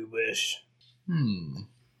city we wish.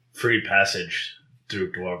 Free passage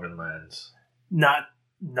through dwarven lands. Not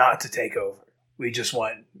to take over. We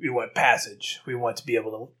want passage. We want to be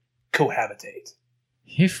able to cohabitate.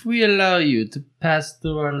 If we allow you to pass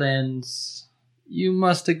through our lands, you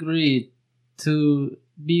must agree to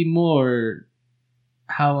be more,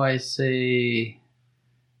 how I say,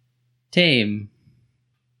 tame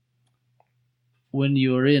when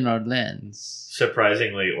you're in our lands.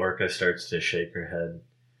 Surprisingly, Orca starts to shake her head.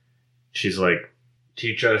 She's like,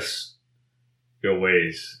 "Teach us your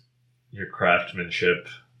ways, your craftsmanship,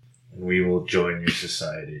 and we will join your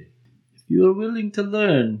society." If you are willing to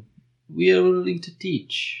learn, we are willing to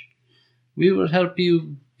teach. We will help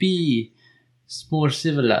you be more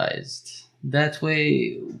civilized. That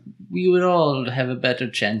way, we would all have a better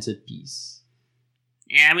chance at peace.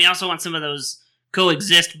 Yeah, we also want some of those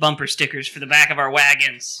coexist bumper stickers for the back of our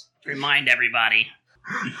wagons. To remind everybody.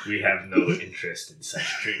 We have no interest in such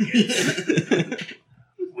trinkets.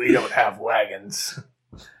 We don't have wagons.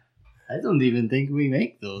 I don't even think we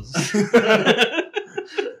make those.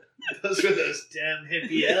 Those were those damn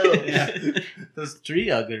hippie elves. Those tree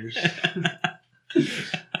huggers.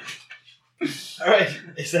 Alright,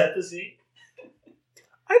 is that the scene?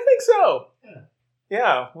 I think so. Yeah.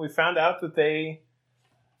 Yeah, we found out that they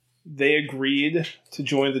agreed to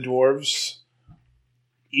join the dwarves,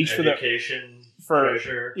 each for Education, for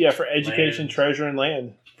treasure, for education, land. treasure, and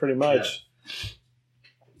land, pretty much.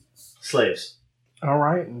 slaves. All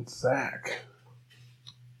right, and Zach.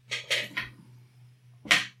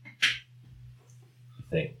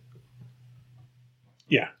 Thing.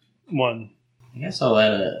 One. I guess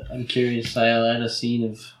I'm curious, I'll add a scene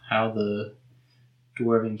of how the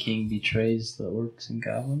Dwarven King betrays the orcs and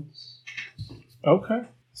goblins. Okay.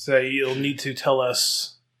 So you'll need to tell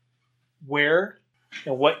us where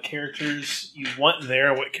and what characters you want there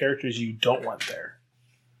and what characters you don't want there.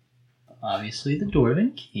 Obviously, the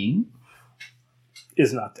Dwarven King.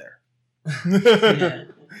 Is not there.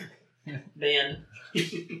 Banned.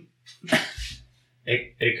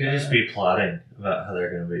 It could just be plotting about how they're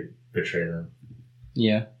going to betray them.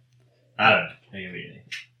 Yeah. I don't know. Maybe.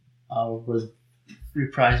 I'll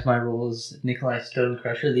reprise my role as Nikolai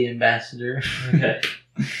Stonecrusher, the ambassador. Okay.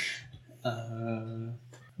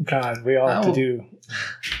 God, we all have to Ow. do.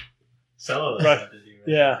 Some of us Right. have to do.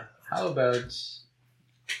 Yeah. How about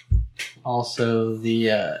also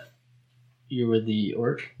you were the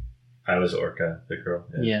orc? I was Orca, the girl.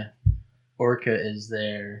 Yeah. Orca is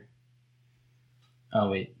there. Oh,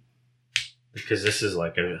 wait. Because this is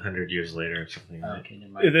like 100 years later or something. Right? Okay,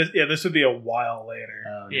 never mind. This would be a while later.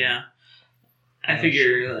 Oh, Yeah. I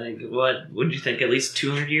figure, like, what would you think? At least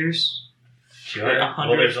 200 years? 200? 100,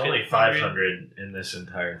 Well, there's only 500. 500 in this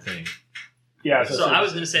entire thing. Yeah. So I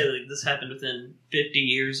was going to say, like, this happened within 50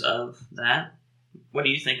 years of that. What do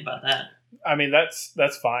you think about that? I mean, that's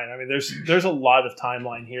fine. I mean, there's a lot of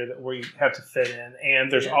timeline here that we have to fit in,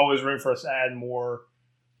 and there's Yeah. always room for us to add more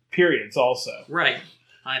periods also. Right.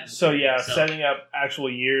 So setting up actual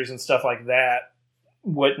years and stuff like that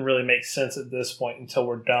wouldn't really make sense at this point until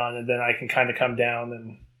we're done, and then I can kind of come down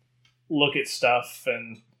and look at stuff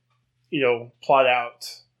and plot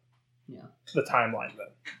out the timeline then.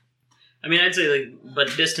 I mean, I'd say, like,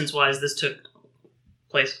 but distance-wise, this took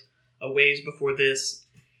place a ways before this,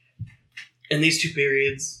 and these two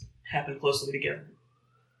periods happened closely together.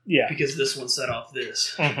 Yeah. Because this one set off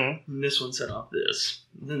this, Mm-hmm. and this one set off this,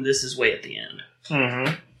 and then this is way at the end.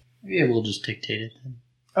 Mm-hmm. Yeah, we'll just dictate it then.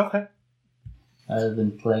 Okay. Rather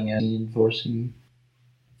than playing out and enforcing.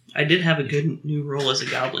 I did have a good new role as a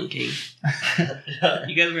Goblin King.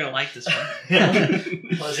 You guys are gonna like this one.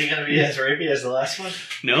 Was he going to be as rapey as the last one?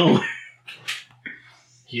 No.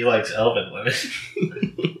 He likes elven women.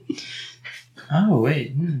 Oh,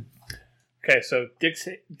 wait. Okay, so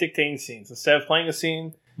dictating scenes. Instead of playing a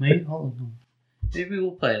scene. Wait, hold on. Maybe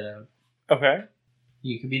we'll play it out. Okay.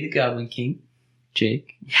 You could be the Goblin King,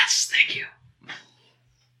 Jake. Yes, thank you.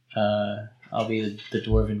 I'll be the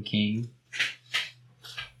Dwarven King.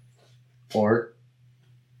 Orc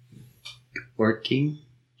King,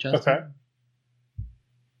 Justin. Okay.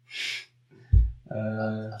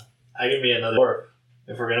 I can be another dwarf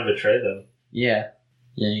if we're going to betray them. Yeah,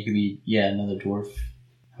 you could be another dwarf.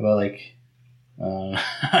 How about like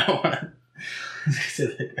I don't want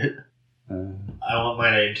to. I want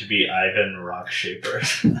my name to be Ivan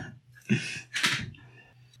Rockshaper.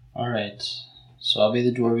 All right, so I'll be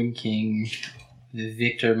the Dwarven King, the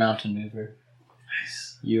Victor Mountain Mover.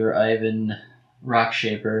 Nice. You're Ivan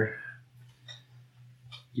Rockshaper.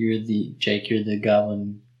 You're the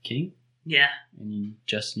Goblin King, Yeah. and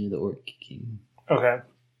Justin, you're the Orc King. Okay.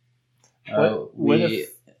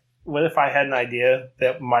 What if I had an idea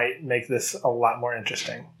that might make this a lot more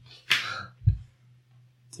interesting?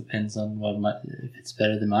 Depends on if it's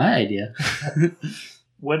better than my idea.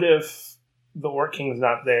 What if the Orc King's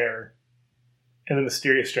not there and the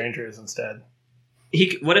mysterious stranger is instead?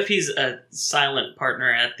 What if he's a silent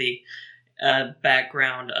partner at the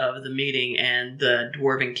background of the meeting, and the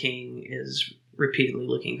Dwarven King is repeatedly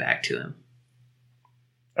looking back to him?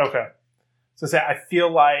 Okay. So say I feel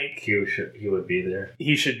like He would be there.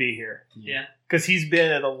 he should be here Yeah. because he's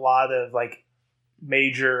been at a lot of like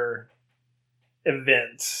major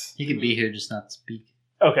events. He could be here, just not speak.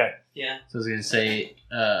 Okay. Yeah. So I was gonna say,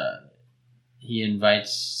 he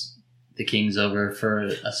invites the kings over for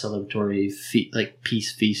a celebratory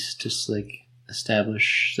peace feast, just like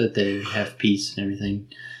establish that they have peace and everything,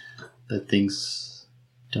 but things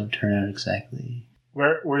don't turn out exactly.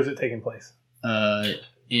 Where is it taking place?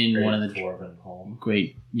 In one of the Dwarven home.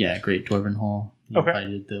 great Dwarven Hall. He Okay.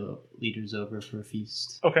 invited the leaders over for a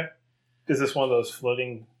feast. Okay. Is this one of those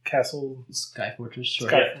floating castle Sky Fortress. Sure.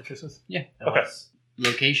 sky fortresses? Yeah. Okay.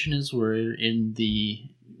 Location is we're in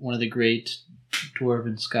one of the great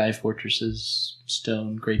dwarven sky fortresses,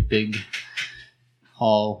 stone, great big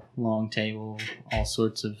hall, long table, all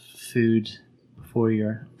sorts of food for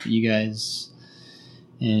you guys,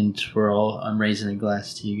 and I'm raising a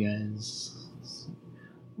glass to you guys.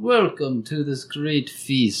 Welcome to this great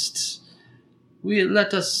feast.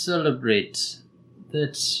 Let us celebrate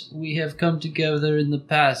that we have come together in the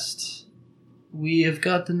past. We have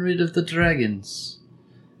gotten rid of the dragons.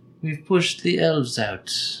 We've pushed the elves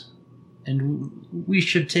out, and we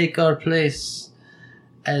should take our place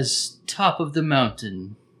as top of the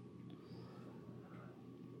mountain.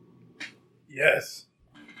 Yes.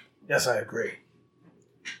 Yes, I agree.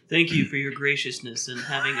 Thank you for your graciousness in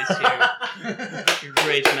having us here, Your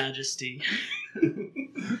Great Majesty. Who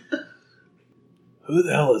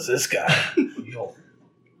the hell is this guy?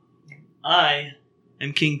 I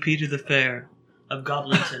am King Peter the Fair of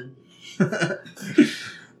Goblinton.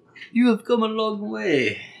 You have come a long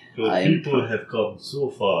way. Good I am people have come so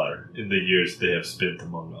far in the years they have spent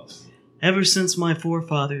among us. Ever since my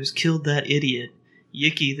forefathers killed that idiot,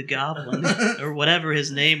 Yicky the Goblin, or whatever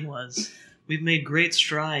his name was, we've made great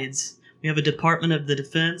strides. We have a Department of the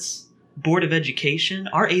Defense, Board of Education.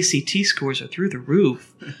 Our ACT scores are through the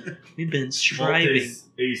roof. We've been striving. What is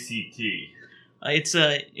ACT? It's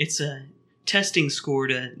a testing score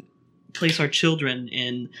to place our children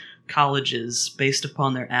in colleges based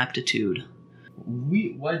upon their aptitude.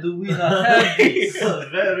 Why do we not have this?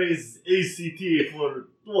 Where is ACT for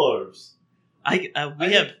dwarves?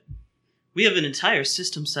 We have an entire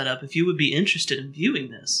system set up. If you would be interested in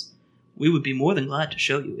viewing this, we would be more than glad to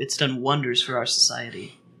show you. It's done wonders for our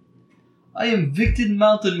society. I am Victon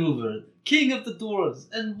Mountain Mover, King of the Dwarves,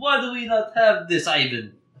 and why do we not have this,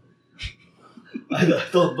 Ivan? I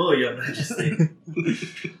don't know, Your Majesty.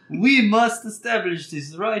 We must establish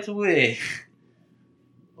this right away.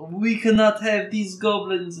 We cannot have these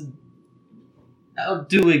goblins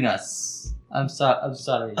outdoing us. I'm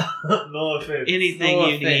sorry. No offense. Anything No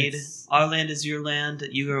you need. offense. Our land is your land.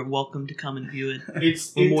 You are welcome to come and view it.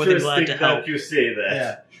 It's We're more than interesting glad to help. that you say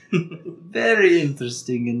that. Yeah. Very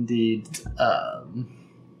interesting indeed. How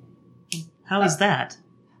is that?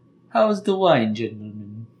 How's the wine,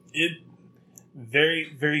 gentlemen?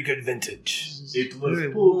 Very, very good vintage. It was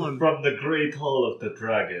Very pulled warm. from the Great Hall of the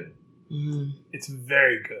Dragon. Mm. It's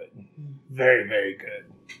very good. Very, very good.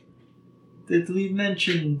 Did we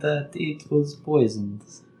mention that it was poisoned?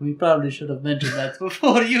 We probably should have mentioned that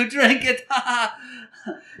before you drank it.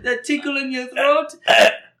 That tickle in your throat?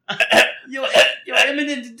 Your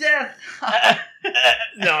imminent death.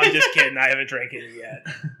 No, I'm just kidding. I haven't drank it yet.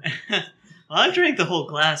 Well, I drank the whole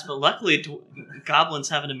glass, but luckily goblins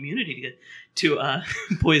have an immunity to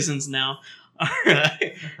poisons now. Our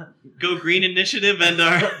Go Green initiative and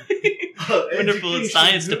our wonderful Education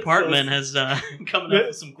science group department has coming up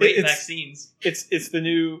with some great It's- vaccines. It's the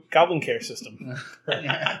new Goblin Care system. Damn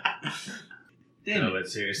No, it. but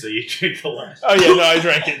seriously, you drink the last. Oh yeah, no, I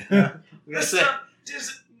drank it. We gotta say,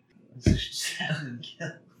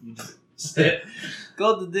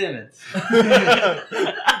 God damn it.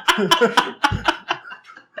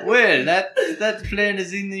 Well, that plane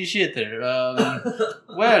is in the shitter.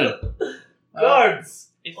 Guards!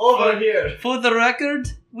 Over here! For the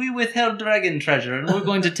record, we withheld dragon treasure and we're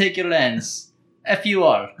going to take your lands. F you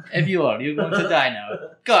all. You're going to die now.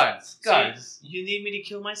 Guards. You need me to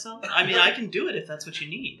kill myself? I mean, I can do it if that's what you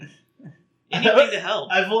need. Anything to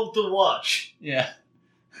help. I want to watch. Yeah.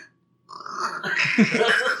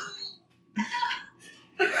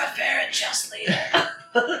 You're a fair and just leader.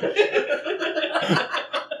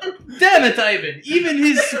 Damn it, Ivan! Even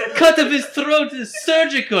his cut of his throat is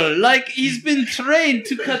surgical, like he's been trained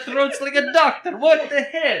to cut throats like a doctor. What the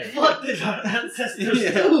hell? What did our ancestors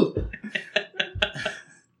Yeah. do?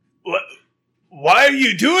 Why are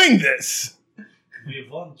you doing this? We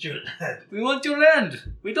want your land. We want your land.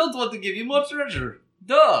 We don't want to give you more treasure.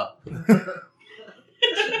 Duh.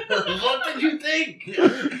 What did you think?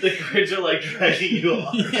 The guards are like dragging you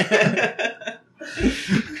off.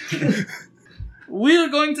 We're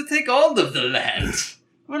going to take all of the land.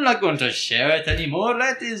 We're not going to share it anymore.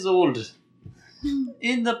 That is old.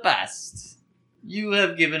 In the past. You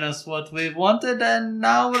have given us what we've wanted, and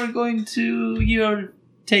now we're going to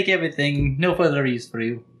take everything. No further use for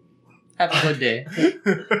you. Have a good day.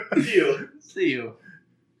 See you.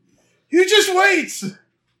 You just wait.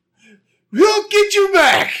 We'll get you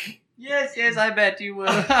back. Yes, I bet you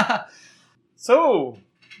will. So,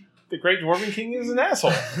 the Great Dwarven King is an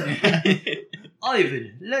asshole.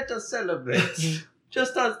 Ivan, let us celebrate.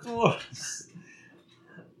 Just us dwarves.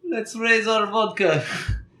 Let's raise our vodka.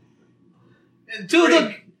 To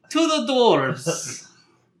the dwarves.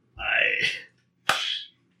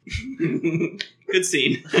 Good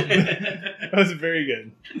scene. That was very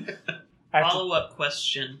good. Follow-up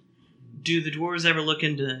question. Do the dwarves ever look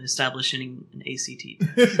into establishing an ACT?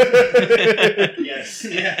 Yes,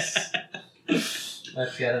 yes.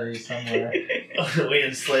 That's gotta be somewhere. We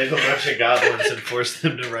enslave a bunch of goblins and force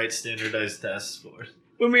them to write standardized tests for us.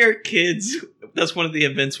 When we were kids, that's one of the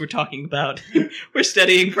events we're talking about. We're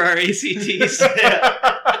studying for our ACTs.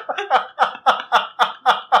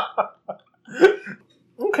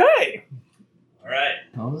 Okay. All right.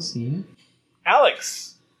 I'll see.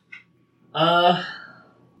 Alex.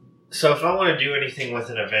 So if I want to do anything with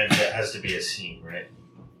an event, it has to be a scene, right?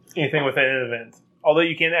 Anything within an event. Although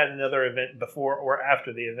you can add another event before or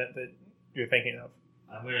after the event that you're thinking of.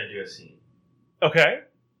 I'm going to do a scene. Okay.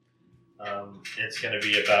 It's going to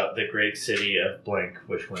be about the great city of blank,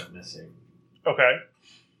 which went missing. Okay.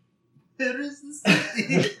 There is this.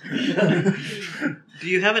 Do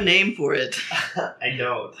you have a name for it? I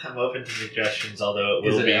don't. I'm open to suggestions, although it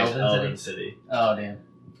Is will it be Elven Elven City. Oh damn.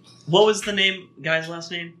 What was the name, guy's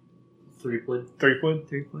last name? Threepwood. Threepwood?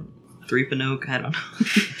 Threepanoke? I don't know.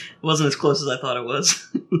 It wasn't as close as I thought it was.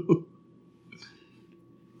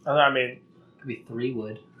 I mean, Could be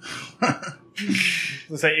Threewood.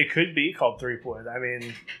 let's say it could be called Threepwood. I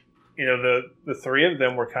mean, you know, the three of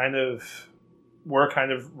them were kind of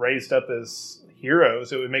raised up as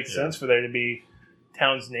heroes. It would make sense for there to be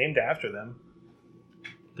towns named after them.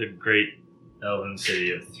 The great Elven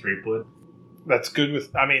city of Threepwood. That's good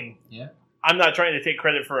with. I mean, Yeah. I'm not trying to take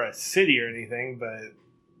credit for a city or anything, but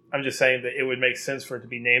I'm just saying that it would make sense for it to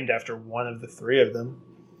be named after one of the three of them.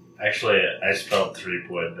 Actually, I spelled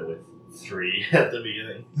Threepwood with 3 at the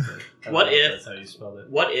beginning. I don't What know if- that's how you spelled it?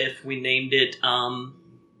 What if we named it,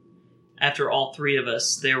 after all three of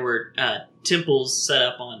us, there were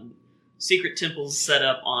secret temples set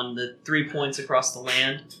up on the 3 points across the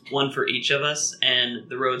land, one for each of us, and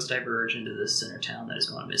the roads diverge into this center town that has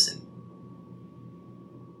gone missing.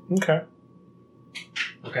 Okay.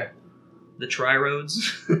 Okay. The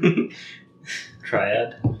Tri-Roads.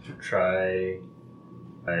 Triad, Trifecta,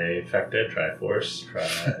 Triforce,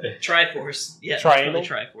 Triforce. Yeah, Triangle?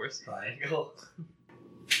 definitely Triforce. Triangle.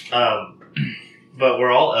 But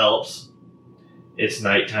we're all elves. It's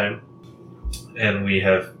nighttime, and we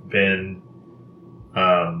have been,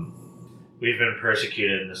 we've been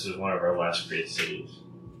persecuted, and this is one of our last great cities.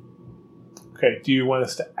 Okay. Do you want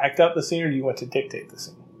us to act out the scene, or do you want to dictate the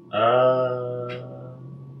scene?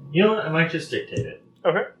 You know what? I might just dictate it.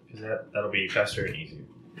 Okay. Because that'll be faster and easier.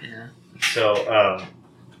 Yeah. So,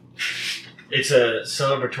 it's a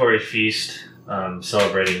celebratory feast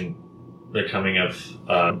celebrating the coming of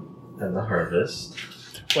and the harvest.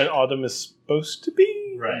 When autumn is supposed to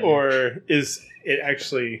be, Right. Or is it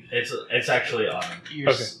actually? It's actually autumn.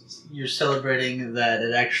 You're celebrating that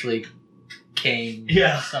it actually came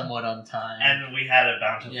Yeah. somewhat on time. And we had a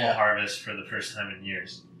bountiful Yeah. harvest for the first time in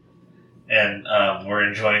years. And we're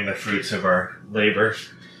enjoying the fruits of our labor.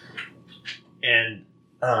 And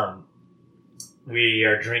we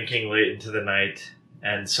are drinking late into the night,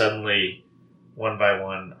 and suddenly, one by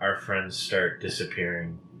one, our friends start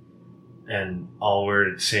disappearing. And all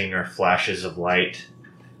we're seeing are flashes of light.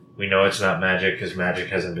 We know it's not magic, because magic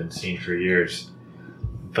hasn't been seen for years.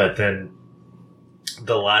 But then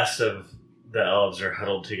the last of the elves are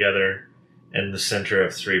huddled together in the center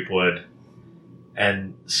of Threepwood,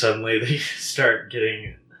 and suddenly they start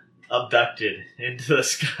getting abducted into the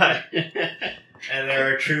sky. And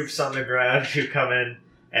there are troops on the ground who come in,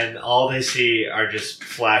 and all they see are just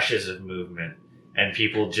flashes of movement, and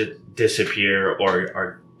people just disappear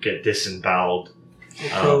or get disemboweled.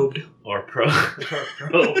 Probed. Or probed.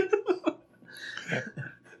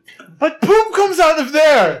 But poop comes out of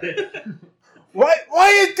there. Why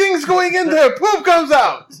are things going in there? Poop comes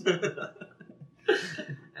out.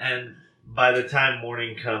 And by the time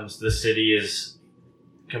morning comes, the city is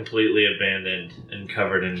completely abandoned and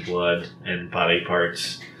covered in blood and body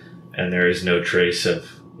parts, and there is no trace of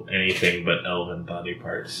anything but elven body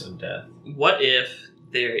parts and death. What if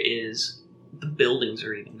the buildings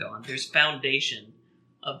are even gone? There's foundation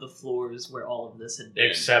of the floors where all of this had been.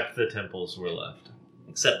 Except the temples were left.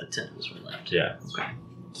 Except the temples were left. Yeah. Okay.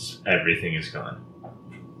 Everything is gone.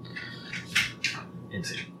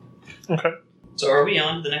 Insane. Okay. So are we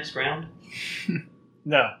on to the next round?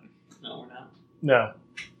 No. No, we're not. No.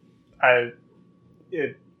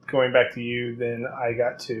 Going back to you, then I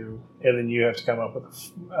got to, and then you have to come up with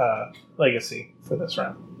a legacy for this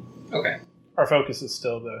round. Okay. Our focus is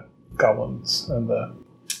still the goblins and the.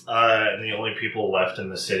 And the only people left in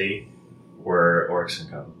the city were orcs and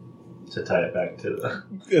goblins. To tie it back to the...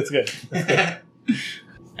 It's good. I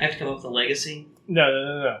have to come up with a legacy?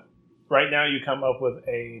 No. Right now, you come up with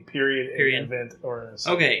a period. An event, or a...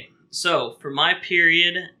 Okay, so for my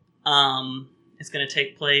period, it's going to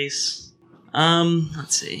take place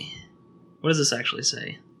Let's see. What does this actually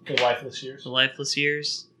say? The lifeless years. The lifeless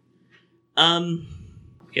years. You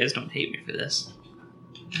guys don't hate me for this.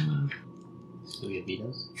 So we get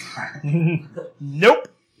vetoes? Nope.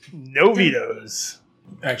 No vetoes.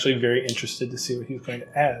 Actually, very interested to see what he's going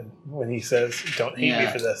to add when he says, "Don't hate me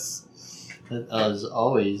Yeah. for this." That was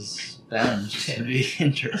always bound to be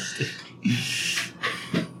interesting.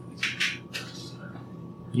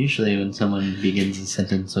 Usually when someone begins a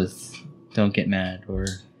sentence with "don't get mad" or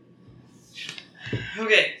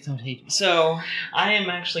Okay, "don't hate me." so I am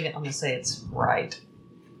actually I'm gonna say it's right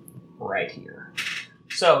here.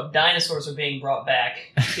 So dinosaurs are being brought back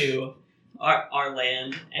to our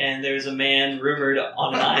land, and there's a man rumored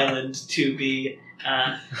on an island to be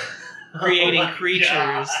creating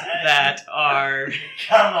creatures that are.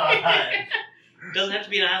 Come on. Doesn't have to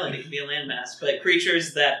be an island; it can be a landmass, but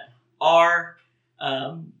creatures that are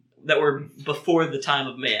that were before the time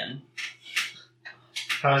of man.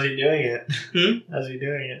 How's he doing it? Hmm? How's he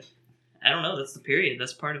doing it? I don't know. That's the period.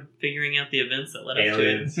 That's part of figuring out the events that led up to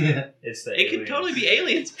it. Aliens. It's the It could aliens. totally be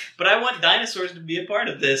aliens, but I want dinosaurs to be a part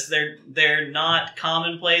of this. They're not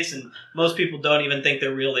commonplace, and most people don't even think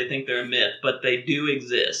they're real. They think they're a myth, but they do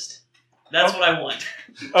exist. That's what I want.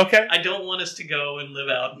 Okay. I don't want us to go and live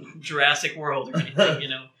out in Jurassic World or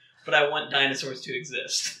anything, but I want dinosaurs to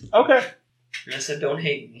exist. Okay. And I said, don't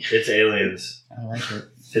hate me. It's aliens. I like it.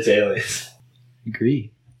 It's aliens.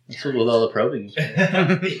 Agree. That's what with all the probing is for.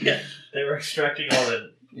 Yeah. They were extracting all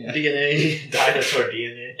the Yeah. DNA. dinosaur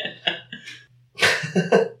DNA.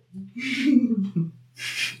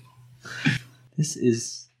 This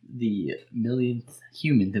is the millionth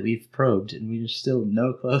human that we've probed, and we're still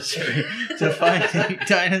no closer to finding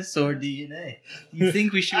dinosaur DNA. You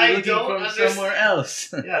think we should be I looking don't from understand. somewhere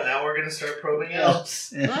else? Yeah, now we're gonna start probing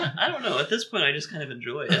else. Well, I don't know. At this point, I just kind of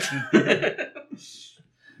enjoy it.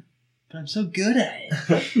 But I'm so good at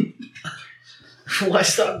it. Why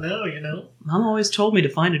stop now? Mom always told me to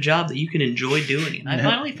find a job that you can enjoy doing, and I Yeah.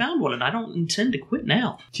 finally found one, and I don't intend to quit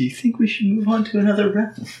now. Do you think we should move on to another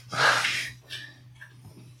round?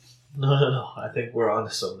 No. I think we're on to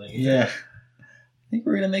something. Yeah. I think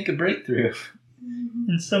we're going to make a breakthrough.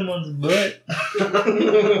 In someone's butt.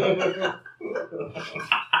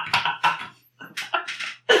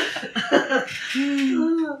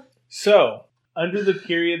 So, under the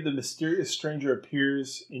period the mysterious stranger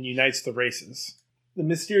appears and unites the races, the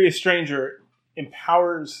mysterious stranger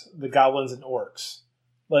empowers the goblins and orcs,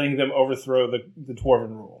 letting them overthrow the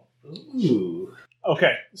dwarven rule. Ooh.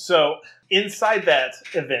 Okay, so inside that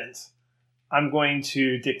event, I'm going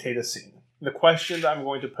to dictate a scene. The question that I'm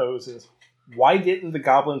going to pose is, why didn't the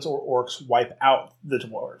goblins or orcs wipe out the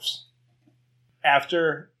dwarves?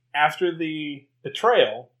 After the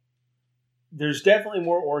betrayal, there's definitely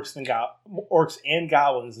more orcs and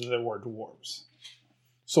goblins than there were dwarves.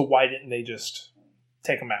 So why didn't they just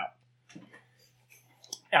take them out?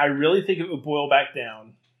 I really think it would boil back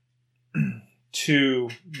down to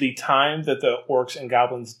the time that the orcs and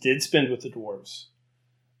goblins did spend with the dwarves.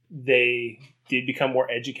 They did become more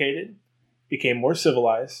educated, became more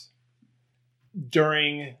civilized.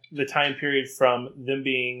 During the time period from them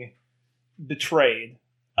being betrayed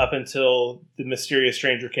up until the mysterious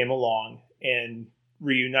stranger came along and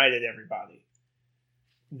reunited everybody,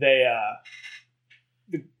 the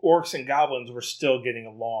orcs and goblins were still getting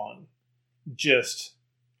along, just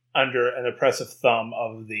under an oppressive thumb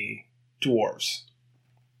of the dwarves.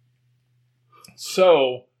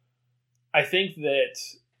 So I think that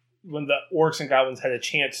when the orcs and goblins had a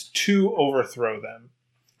chance to overthrow them,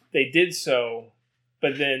 they did so,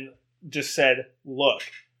 but then just said, look,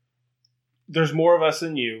 there's more of us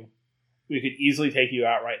than you. We could easily take you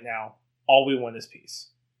out right now. All we want is peace.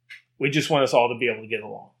 We just want us all to be able to get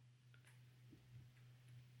along.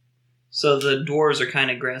 So the dwarves are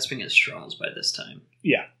kind of grasping at straws by this time.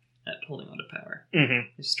 Yeah. At holding on to power. Mm-hmm.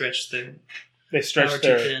 They stretch their They power stretched too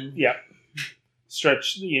their... thin. Yeah.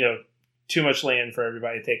 Stretch, too much land for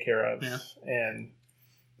everybody to take care of. Yeah. And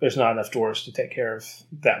there's not enough dwarves to take care of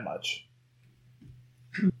that much.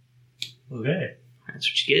 Okay. That's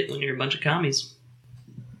what you get when you're a bunch of commies.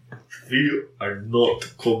 We are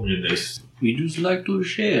not communists. We just like to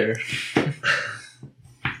share.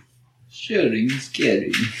 Sharing is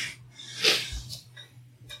caring.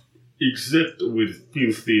 Except with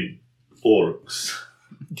filthy orcs.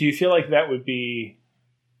 Do you feel like that would be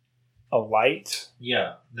a light?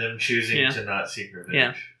 Yeah, them choosing Yeah. to not seek revenge.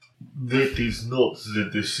 Yeah. That is not the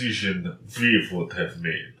decision we would have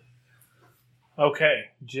made. Okay,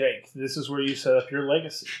 Jake, this is where you set up your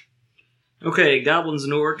legacy. Okay, goblins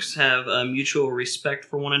and orcs have mutual respect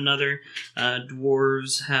for one another.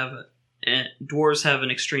 Dwarves have And dwarves have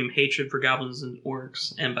an extreme hatred for goblins and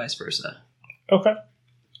orcs, and vice versa. Okay.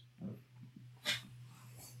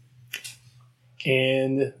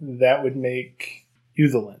 And that would make you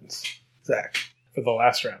the lens, Zach, for the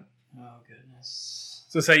last round. Oh, goodness.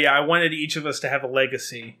 So say, yeah, I wanted each of us to have a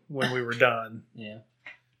legacy when we were done. Yeah.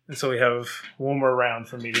 And so we have one more round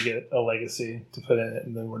for me to get a legacy to put in it,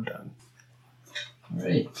 and then we're done. All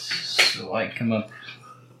right. So I come up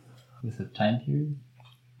with a time period?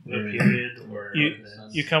 A period or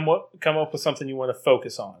You come up with something you want to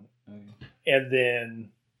focus on, Okay. and then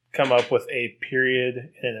come up with a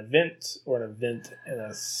period in an event or an event in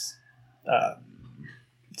a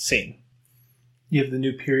scene. You have the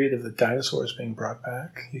new period of the dinosaurs being brought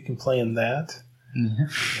back. You can play in that. Yeah.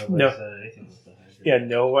 Nobody No. said anything with the Hydra. Yeah,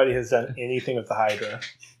 nobody has done anything with the Hydra.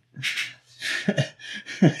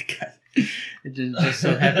 God. It just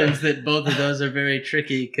so happens that both of those are very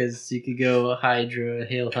tricky because you could go Hydra,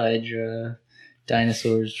 Hail Hydra,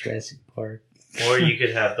 dinosaurs, Jurassic Park. Or you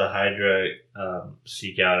could have the Hydra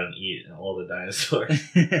seek out and eat all the dinosaurs.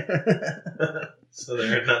 So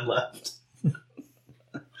there are none left.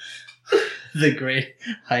 The great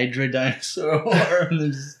Hydra dinosaur war. And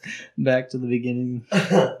then just back to the beginning.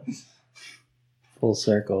 Full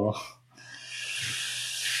circle.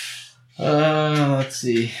 Let's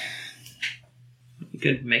see. You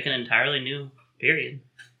could make an entirely new period.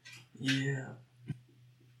 Yeah.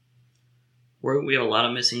 We have a lot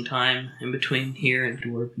of missing time in between here, and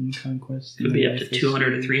Dwarven conquest. could be up to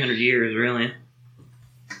 200 to 300 years, really.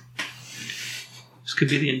 This could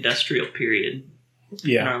be the industrial period in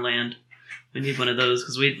Yeah. our land. We need one of those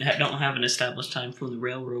because we don't have an established time from when the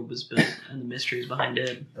railroad was built and the mysteries behind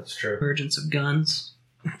it. That's true. Emergence of guns.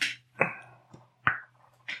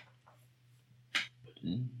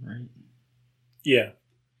 Right. Yeah.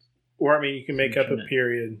 Or, I mean, you can make up a Internet.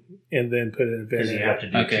 period and then put an event Because in you it. have to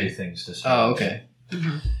do Okay. 2 things to start. Oh, okay.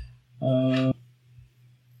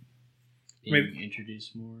 Maybe-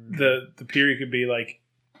 Introduce more. The period could be like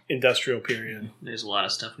industrial period. There's a lot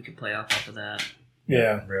of stuff we could play off of that.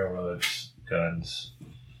 Yeah. Railroads, guns,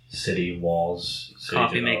 city walls, city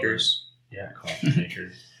Coffee development. makers. Yeah, coffee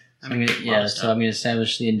makers. So I'm gonna, so I'm going to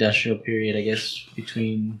establish the industrial period, I guess,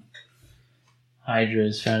 between Hydra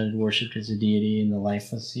is founded and worshipped as a deity in the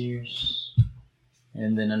lifeless years.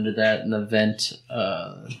 And then under that, an event,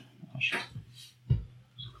 a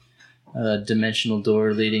dimensional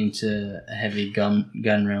door leading to a heavy gun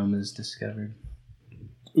realm is discovered.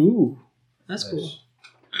 Ooh, That's cool.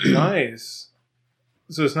 nice.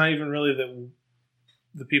 So it's not even really that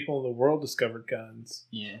the people in the world discovered guns.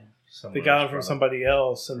 Yeah. They got them from somebody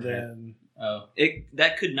else, and then Oh.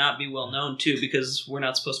 That could not be well known, too, because we're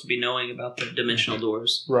not supposed to be knowing about the dimensional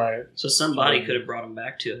doors. right. So somebody could have brought them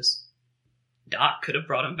back to us. Doc could have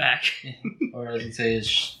brought them back. Or as it say,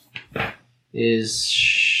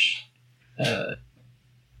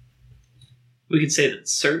 We could say that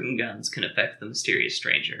certain guns can affect the mysterious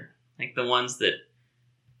stranger. Like the ones that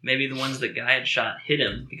Guy had shot hit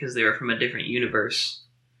him because they were from a different universe.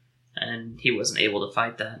 And he wasn't able to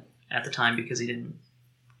fight that at the time because he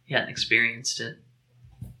hadn't experienced it.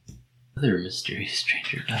 other mysterious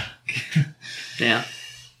stranger dog. Yeah.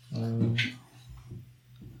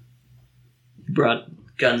 He brought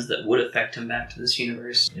guns that would affect him back to this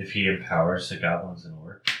universe. If he empowers the goblins and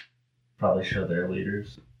orcs, probably show their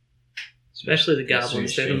leaders. Especially the Mystery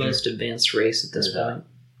goblins. They're the stranger. most advanced race at this Yeah. point.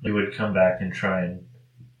 He would come back and try and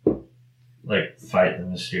fight the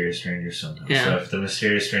mysterious stranger somehow. Yeah. So if the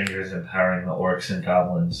mysterious stranger is empowering the orcs and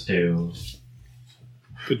goblins to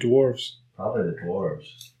The dwarves. probably the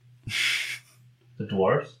dwarves. The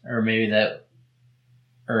dwarves? Or maybe that,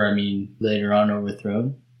 or I mean, later on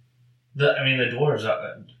overthrown. The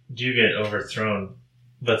dwarves do get overthrown,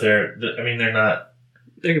 but they're not.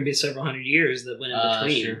 There could be several hundred years that went in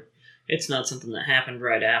between. Sure. It's not something that happened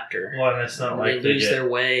right after. Well, and it's not they like lose their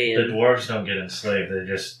way. the And, dwarves don't get enslaved.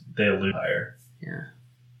 They lose fire. yeah.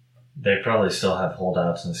 They probably still have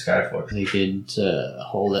holdouts in Skyforge. They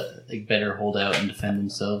could better hold out and defend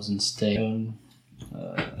themselves and stay on.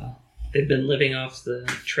 They've been living off the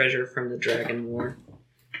treasure from the Dragon War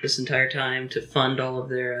this entire time to fund all of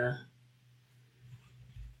their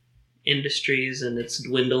industries, and it's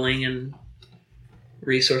dwindling and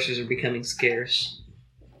resources are becoming scarce.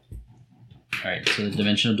 Alright, so the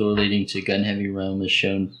dimensional door leading to Gun Heavy Realm is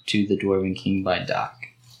shown to the Dwarven King by Doc.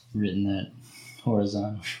 Written that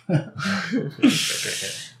horizontal.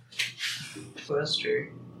 Buster.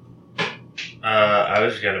 I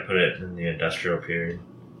was gonna put it in the industrial period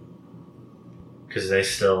because they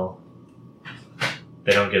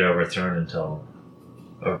don't get overthrown until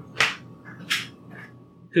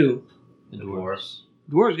Who? the dwarves.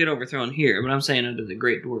 Dwarves get overthrown here, but I'm saying under the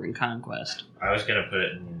Great Dwarven Conquest. I was gonna put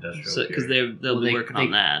it in the industrial. Because period. they'll Well, be they- working they-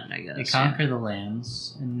 on that, I guess. They conquer the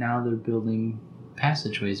lands, and now they're building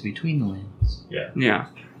passageways between the lands. Yeah.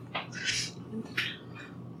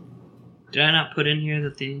 Did I not put in here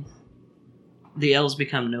that the elves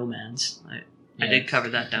become nomads? I did cover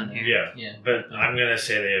that down here. Yeah, Yeah. but I'm gonna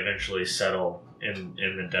say they eventually settle in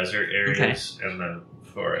the desert areas and the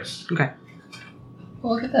forest. Okay.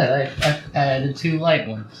 Well, look at that. I added 2 light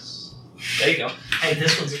ones. There you go. Hey,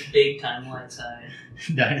 this one's a big time light side.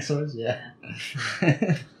 Dinosaurs, yeah.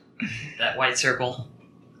 That white circle.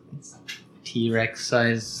 T-Rex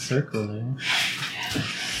sized circle there.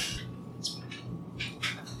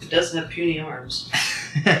 It doesn't have puny arms.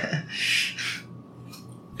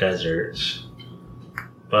 Deserts,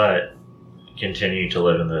 but continue to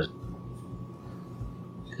live in those.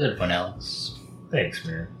 Good one, Alex. Thanks,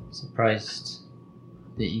 man. Surprised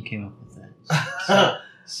that you came up with that.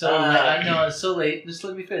 So I know it's so late. Just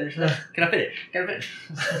let me finish. Can I finish? Can I finish?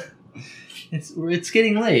 It's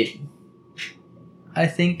getting late. I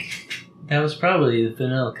think that was probably the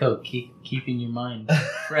vanilla Coke keeping your mind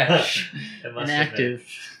fresh It must and have been. active.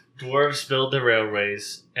 Dwarves build the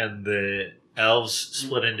railways, and the elves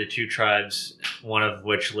split into 2 tribes, one of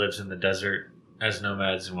which lives in the desert as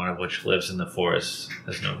nomads, and one of which lives in the forest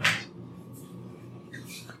as nomads.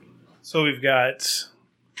 So we've got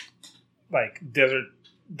like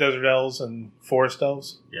desert elves and forest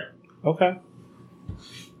elves. Yeah. Okay.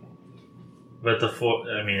 But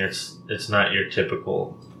it's not your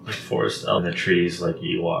typical like forest elf in the trees like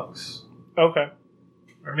Ewoks, Okay.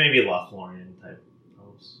 or maybe Lothlorien type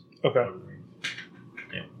elves. Okay.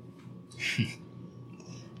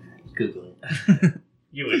 Google it.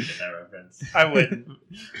 You wouldn't get that reference, I wouldn't.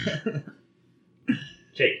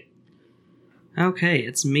 Jake. Okay,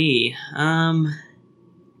 it's me.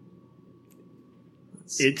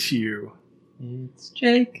 It's you. It's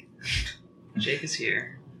Jake. Jake is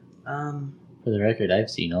here. For the record, I've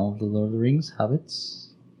seen all of the Lord of the Rings, Hobbits,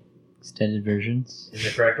 extended versions, In the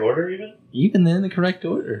correct order, even? even in the correct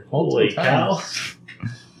order. Multiple Holy cow. times.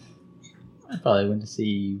 I probably went to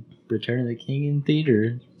see Return of the King in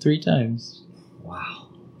theater 3 times. Wow.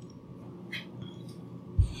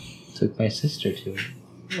 Took my sister to it.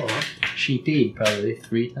 Aw. She peed probably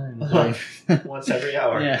 3 times. Right? Once every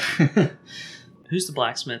hour. Yeah. Who's the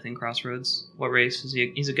blacksmith in Crossroads? What race is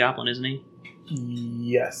he? He's a goblin, isn't he?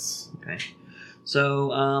 Yes. Okay.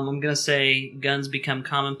 So I'm going to say guns become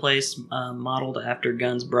commonplace, modeled after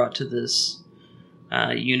guns brought to this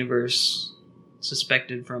universe,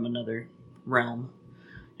 suspected from another realm.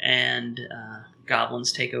 And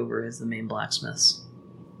goblins take over as the main blacksmiths.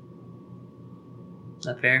 Is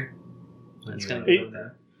that fair? That's going to It- go,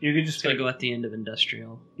 You could it's just going to put, go at the end of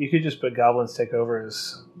industrial. you could just put goblins take over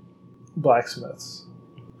as blacksmiths,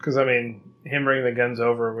 because I mean, him bringing the guns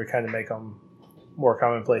over would kind of make them more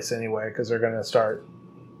commonplace anyway, because they're going to start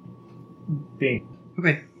being.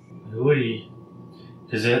 Okay. Who would he?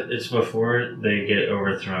 Because it's before they get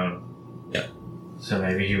overthrown. Yeah. So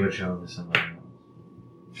maybe he would show them to somebody else.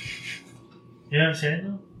 You know what I'm saying?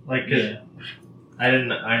 Though? Like, 'cause Yeah. I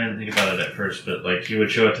didn't think about it at first, but like he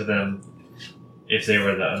would show it to them if they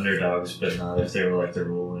were the underdogs, but not if they were like the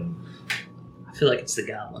ruling. I feel like it's the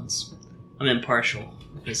goblins. I'm impartial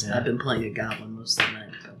because Yeah. I've been playing a goblin most of the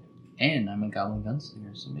night. So. And I'm a goblin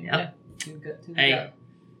gunslinger, so maybe. Yep. Yeah. Two Hey,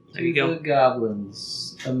 there you go. Good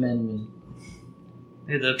goblins. Amendment.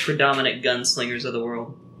 They're the predominant gunslingers of the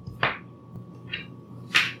world.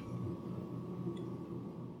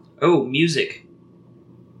 Oh, music.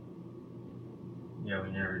 Yeah,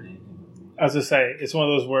 we never did. As I say, it's one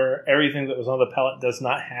of those where everything that was on the palette does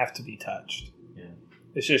not have to be touched. Yeah.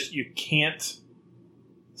 It's just you can't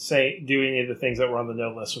do any of the things that were on the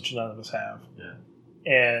no list, which none of us have. Yeah.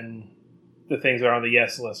 And the things that are on the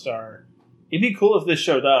yes list are, it'd be cool if this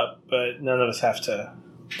showed up, but none of us have to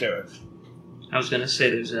do it. I was going to say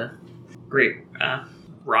there's a great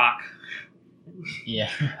rock Yeah.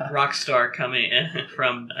 star coming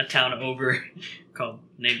from a town over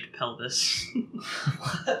named Pelvis.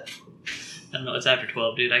 I don't know, it's after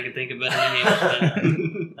 12, dude. I can think of better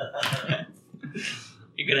names. But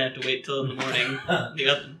you're going to have to wait till in the morning.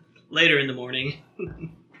 Later in the morning.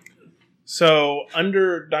 So,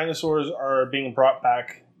 under dinosaurs are being brought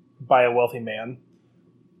back by a wealthy man,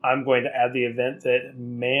 I'm going to add the event that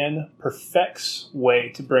man perfects way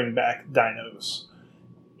to bring back dinos.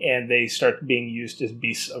 And they start being used as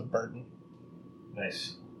beasts of burden.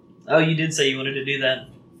 Nice. Oh, you did say you wanted to do that.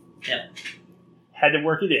 Yeah. Had to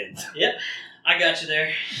work it in. Yep. I got you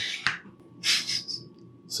there.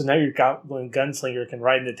 So now your goblin gunslinger can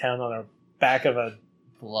ride into town on the back of a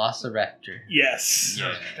Velociraptor. Yes.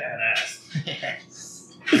 Yeah, badass.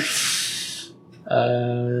 Yes.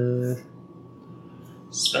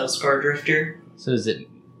 Spellscar Drifter. So is it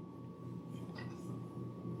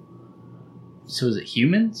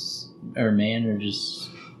humans or man or just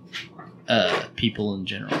people in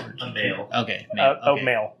general? A male. Okay. Male. Okay.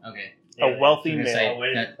 Male. Okay. A wealthy I was male.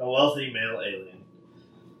 gonna say- A wealthy male alien.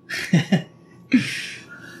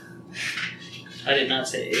 I did not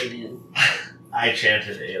say alien. I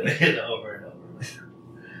chanted alien over and over.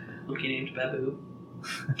 Monkey named Babu.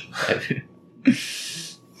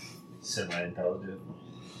 Semi-intelligent.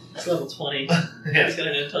 It's level 20. He's Yeah. got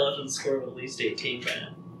an intelligence score of at least 18 by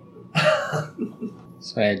now.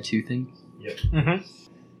 So I had two things.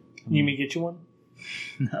 Mm-hmm. You mean get you one?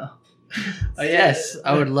 No. Oh yes,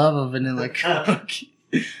 I would love a vanilla Coke.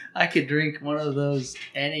 I could drink one of those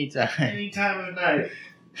anytime. Any time of night.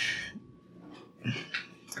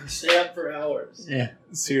 Stay up for hours. Yeah.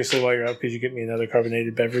 Seriously, while you're up, could you get me another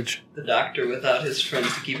carbonated beverage? The Doctor, without his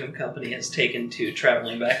friends to keep him company, has taken to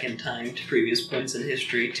traveling back in time to previous points in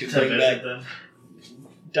history to bring back them.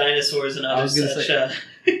 dinosaurs and I other was gonna such.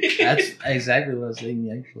 That's exactly what I was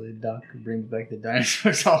thinking. Actually, Doc brings back the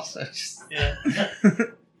dinosaurs also. Just Yeah.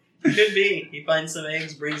 Could be. He finds some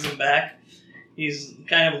eggs, brings them back. He's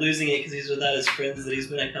kind of losing it because he's without his friends that he's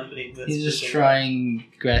been accompanied with. he's just for so long.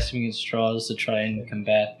 grasping at straws to try and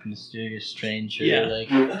combat the mysterious stranger. Yeah. Like,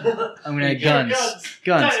 I'm gonna have guns.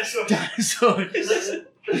 Dinosaurs.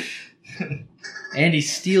 And he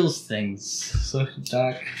steals things. So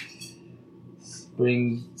Doc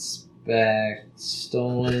brings back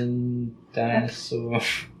stolen dino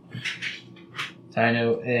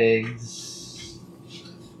eggs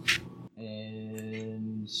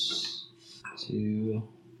and two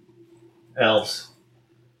Elves.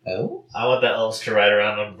 elves. I want the elves to ride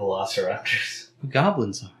around on velociraptors.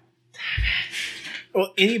 Goblins are.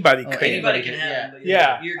 Well, anybody Oh, could. Anybody can have Yeah. them, but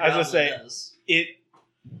Yeah, your I was gonna goblin say- does.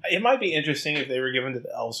 It might be interesting if they were given to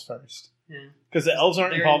the elves first, Yeah. because the elves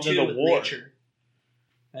aren't They're involved in tune the with war. nature.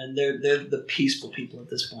 And they're the peaceful people at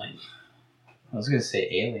this point. I was gonna say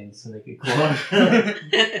aliens, so they could clone.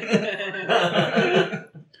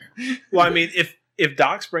 Well, I mean, if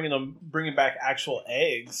Doc's bringing back actual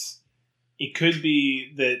eggs, it could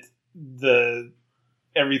be that the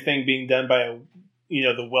everything being done by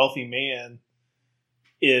the wealthy man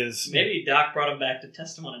is Maybe Doc brought him back to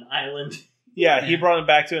test him on an island. Yeah, he brought him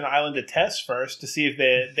back to an island to test first to see if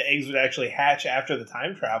the eggs would actually hatch after the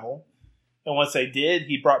time travel. And once they did,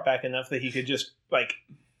 he brought back enough that he could just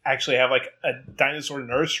actually have a dinosaur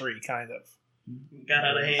nursery kind of. Got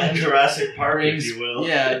out of A hand. Jurassic Park, Brings- if you will.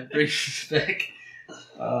 Yeah, it brings back.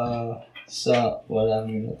 So what I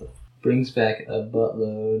mean, brings back a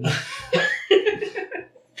buttload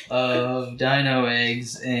of dino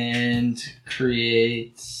eggs and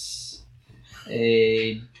creates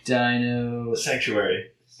a dino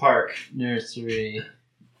Sanctuary. Park. nursery.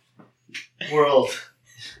 World.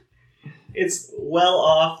 It's well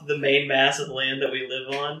off the main mass of land that we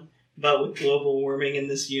live on, but with global warming in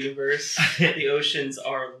this universe, the oceans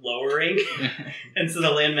are lowering, and so the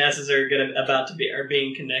land masses are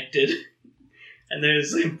being connected, and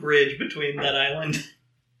there's a bridge between that island.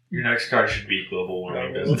 Your next card should be global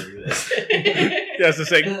warming doesn't exist. That's to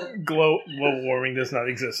say, global warming does not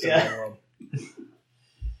exist in Yeah. the world.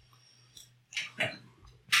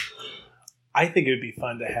 I think it would be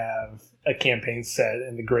fun to have a campaign set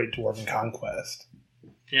in the Great Dwarven Conquest.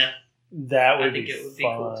 Yeah. That would I think be it would be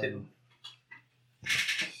fun. cool too.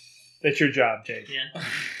 That's your job, Jake. Yeah.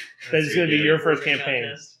 That is going to be your first Dwarven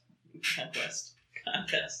campaign. Contest.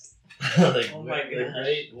 The Oh my gosh.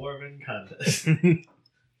 Great Dwarven Contest.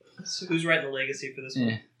 So who's writing the legacy for this one?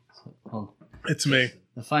 Yeah. So, hold on. It's me.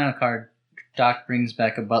 The final card. Doc brings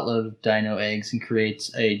back a buttload of dino eggs and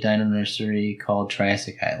creates a dino nursery called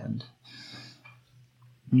Triassic Island.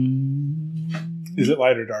 Is it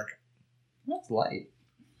light or dark? That's light.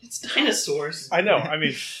 It's dinosaurs. I know. I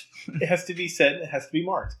mean, it has to be said. It has to be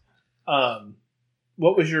marked.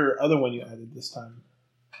 What was your other one you added this time?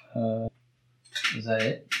 Is that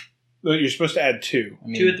it? Well, you're supposed to add two. I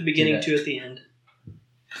mean, 2 at the beginning, that- 2 at the end.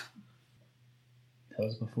 That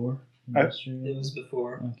was before? It was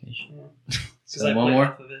before. Okay, sure. Because So I one played more?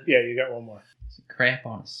 off of it. Yeah, you got one more. Crap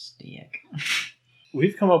on a stick.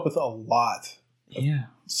 We've come up with a lot Yeah.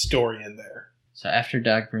 story in there. So after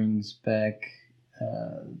Doc brings back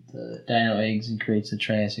the dino eggs and creates a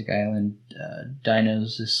Triassic Island,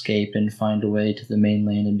 dinos escape and find a way to the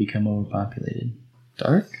mainland and become overpopulated.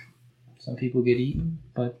 Dark? Some people get eaten,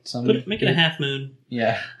 but some Make it a half moon.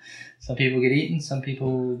 Yeah. Some people get eaten, some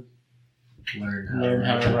people Learn learn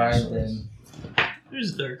how to ride them.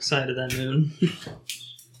 There's the dark side of that moon.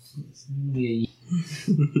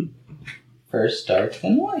 First dark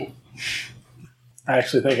then white. I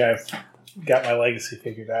actually think I've got my legacy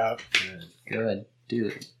figured out. Good. Do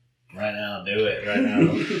it. Right now, do it right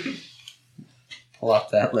now. Pull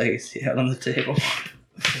off that legacy out on the table.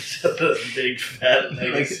 Big fat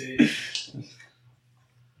legacy.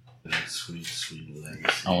 Sweet, sweet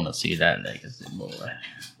legacy. I want to see that legacy, boy.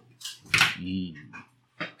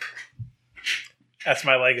 That's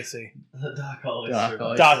my legacy. Doc always Doc survives.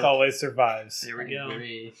 always- Doc always survives. There we go.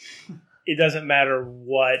 It doesn't matter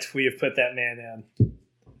what we have put that man in.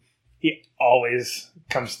 He always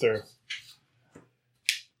comes through.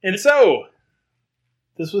 And so,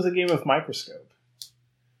 this was a game of Microscope.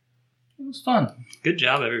 It was fun. Good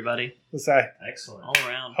job, everybody. Let's say, Excellent. All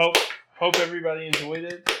around. hope everybody enjoyed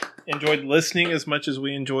it. Enjoyed listening as much as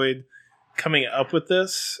we enjoyed coming up with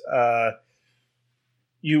this.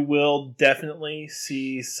 You will definitely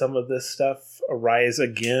see some of this stuff arise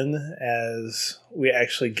again as we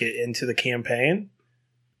actually get into the campaign.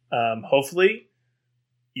 Hopefully,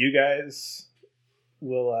 you guys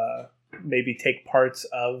will maybe take parts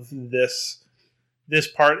of this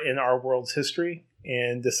part in our world's history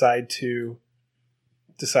and decide to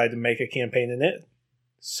make a campaign in it.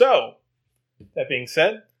 So, that being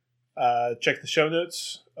said, check the show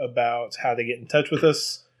notes about how to get in touch with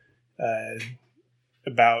us,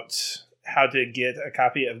 about how to get a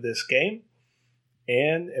copy of this game,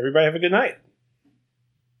 and everybody have a good night.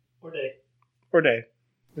 Or day. Or day,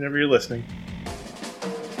 whenever you're listening.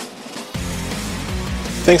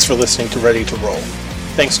 Thanks for listening to Ready to Roll.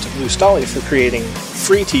 Thanks to Blue Stolly for creating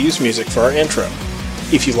free-to-use music for our intro.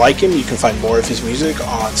 If you like him, you can find more of his music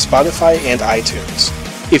on Spotify and iTunes.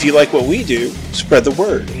 If you like what we do, spread the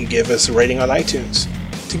word and give us a rating on iTunes.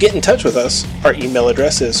 To get in touch with us, our email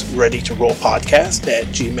address is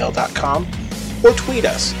readytorollpodcast@gmail.com or tweet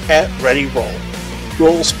us at readyroll.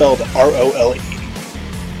 Roll spelled R-O-L-E.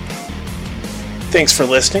 Thanks for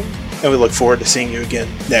listening, and we look forward to seeing you again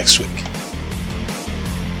next week.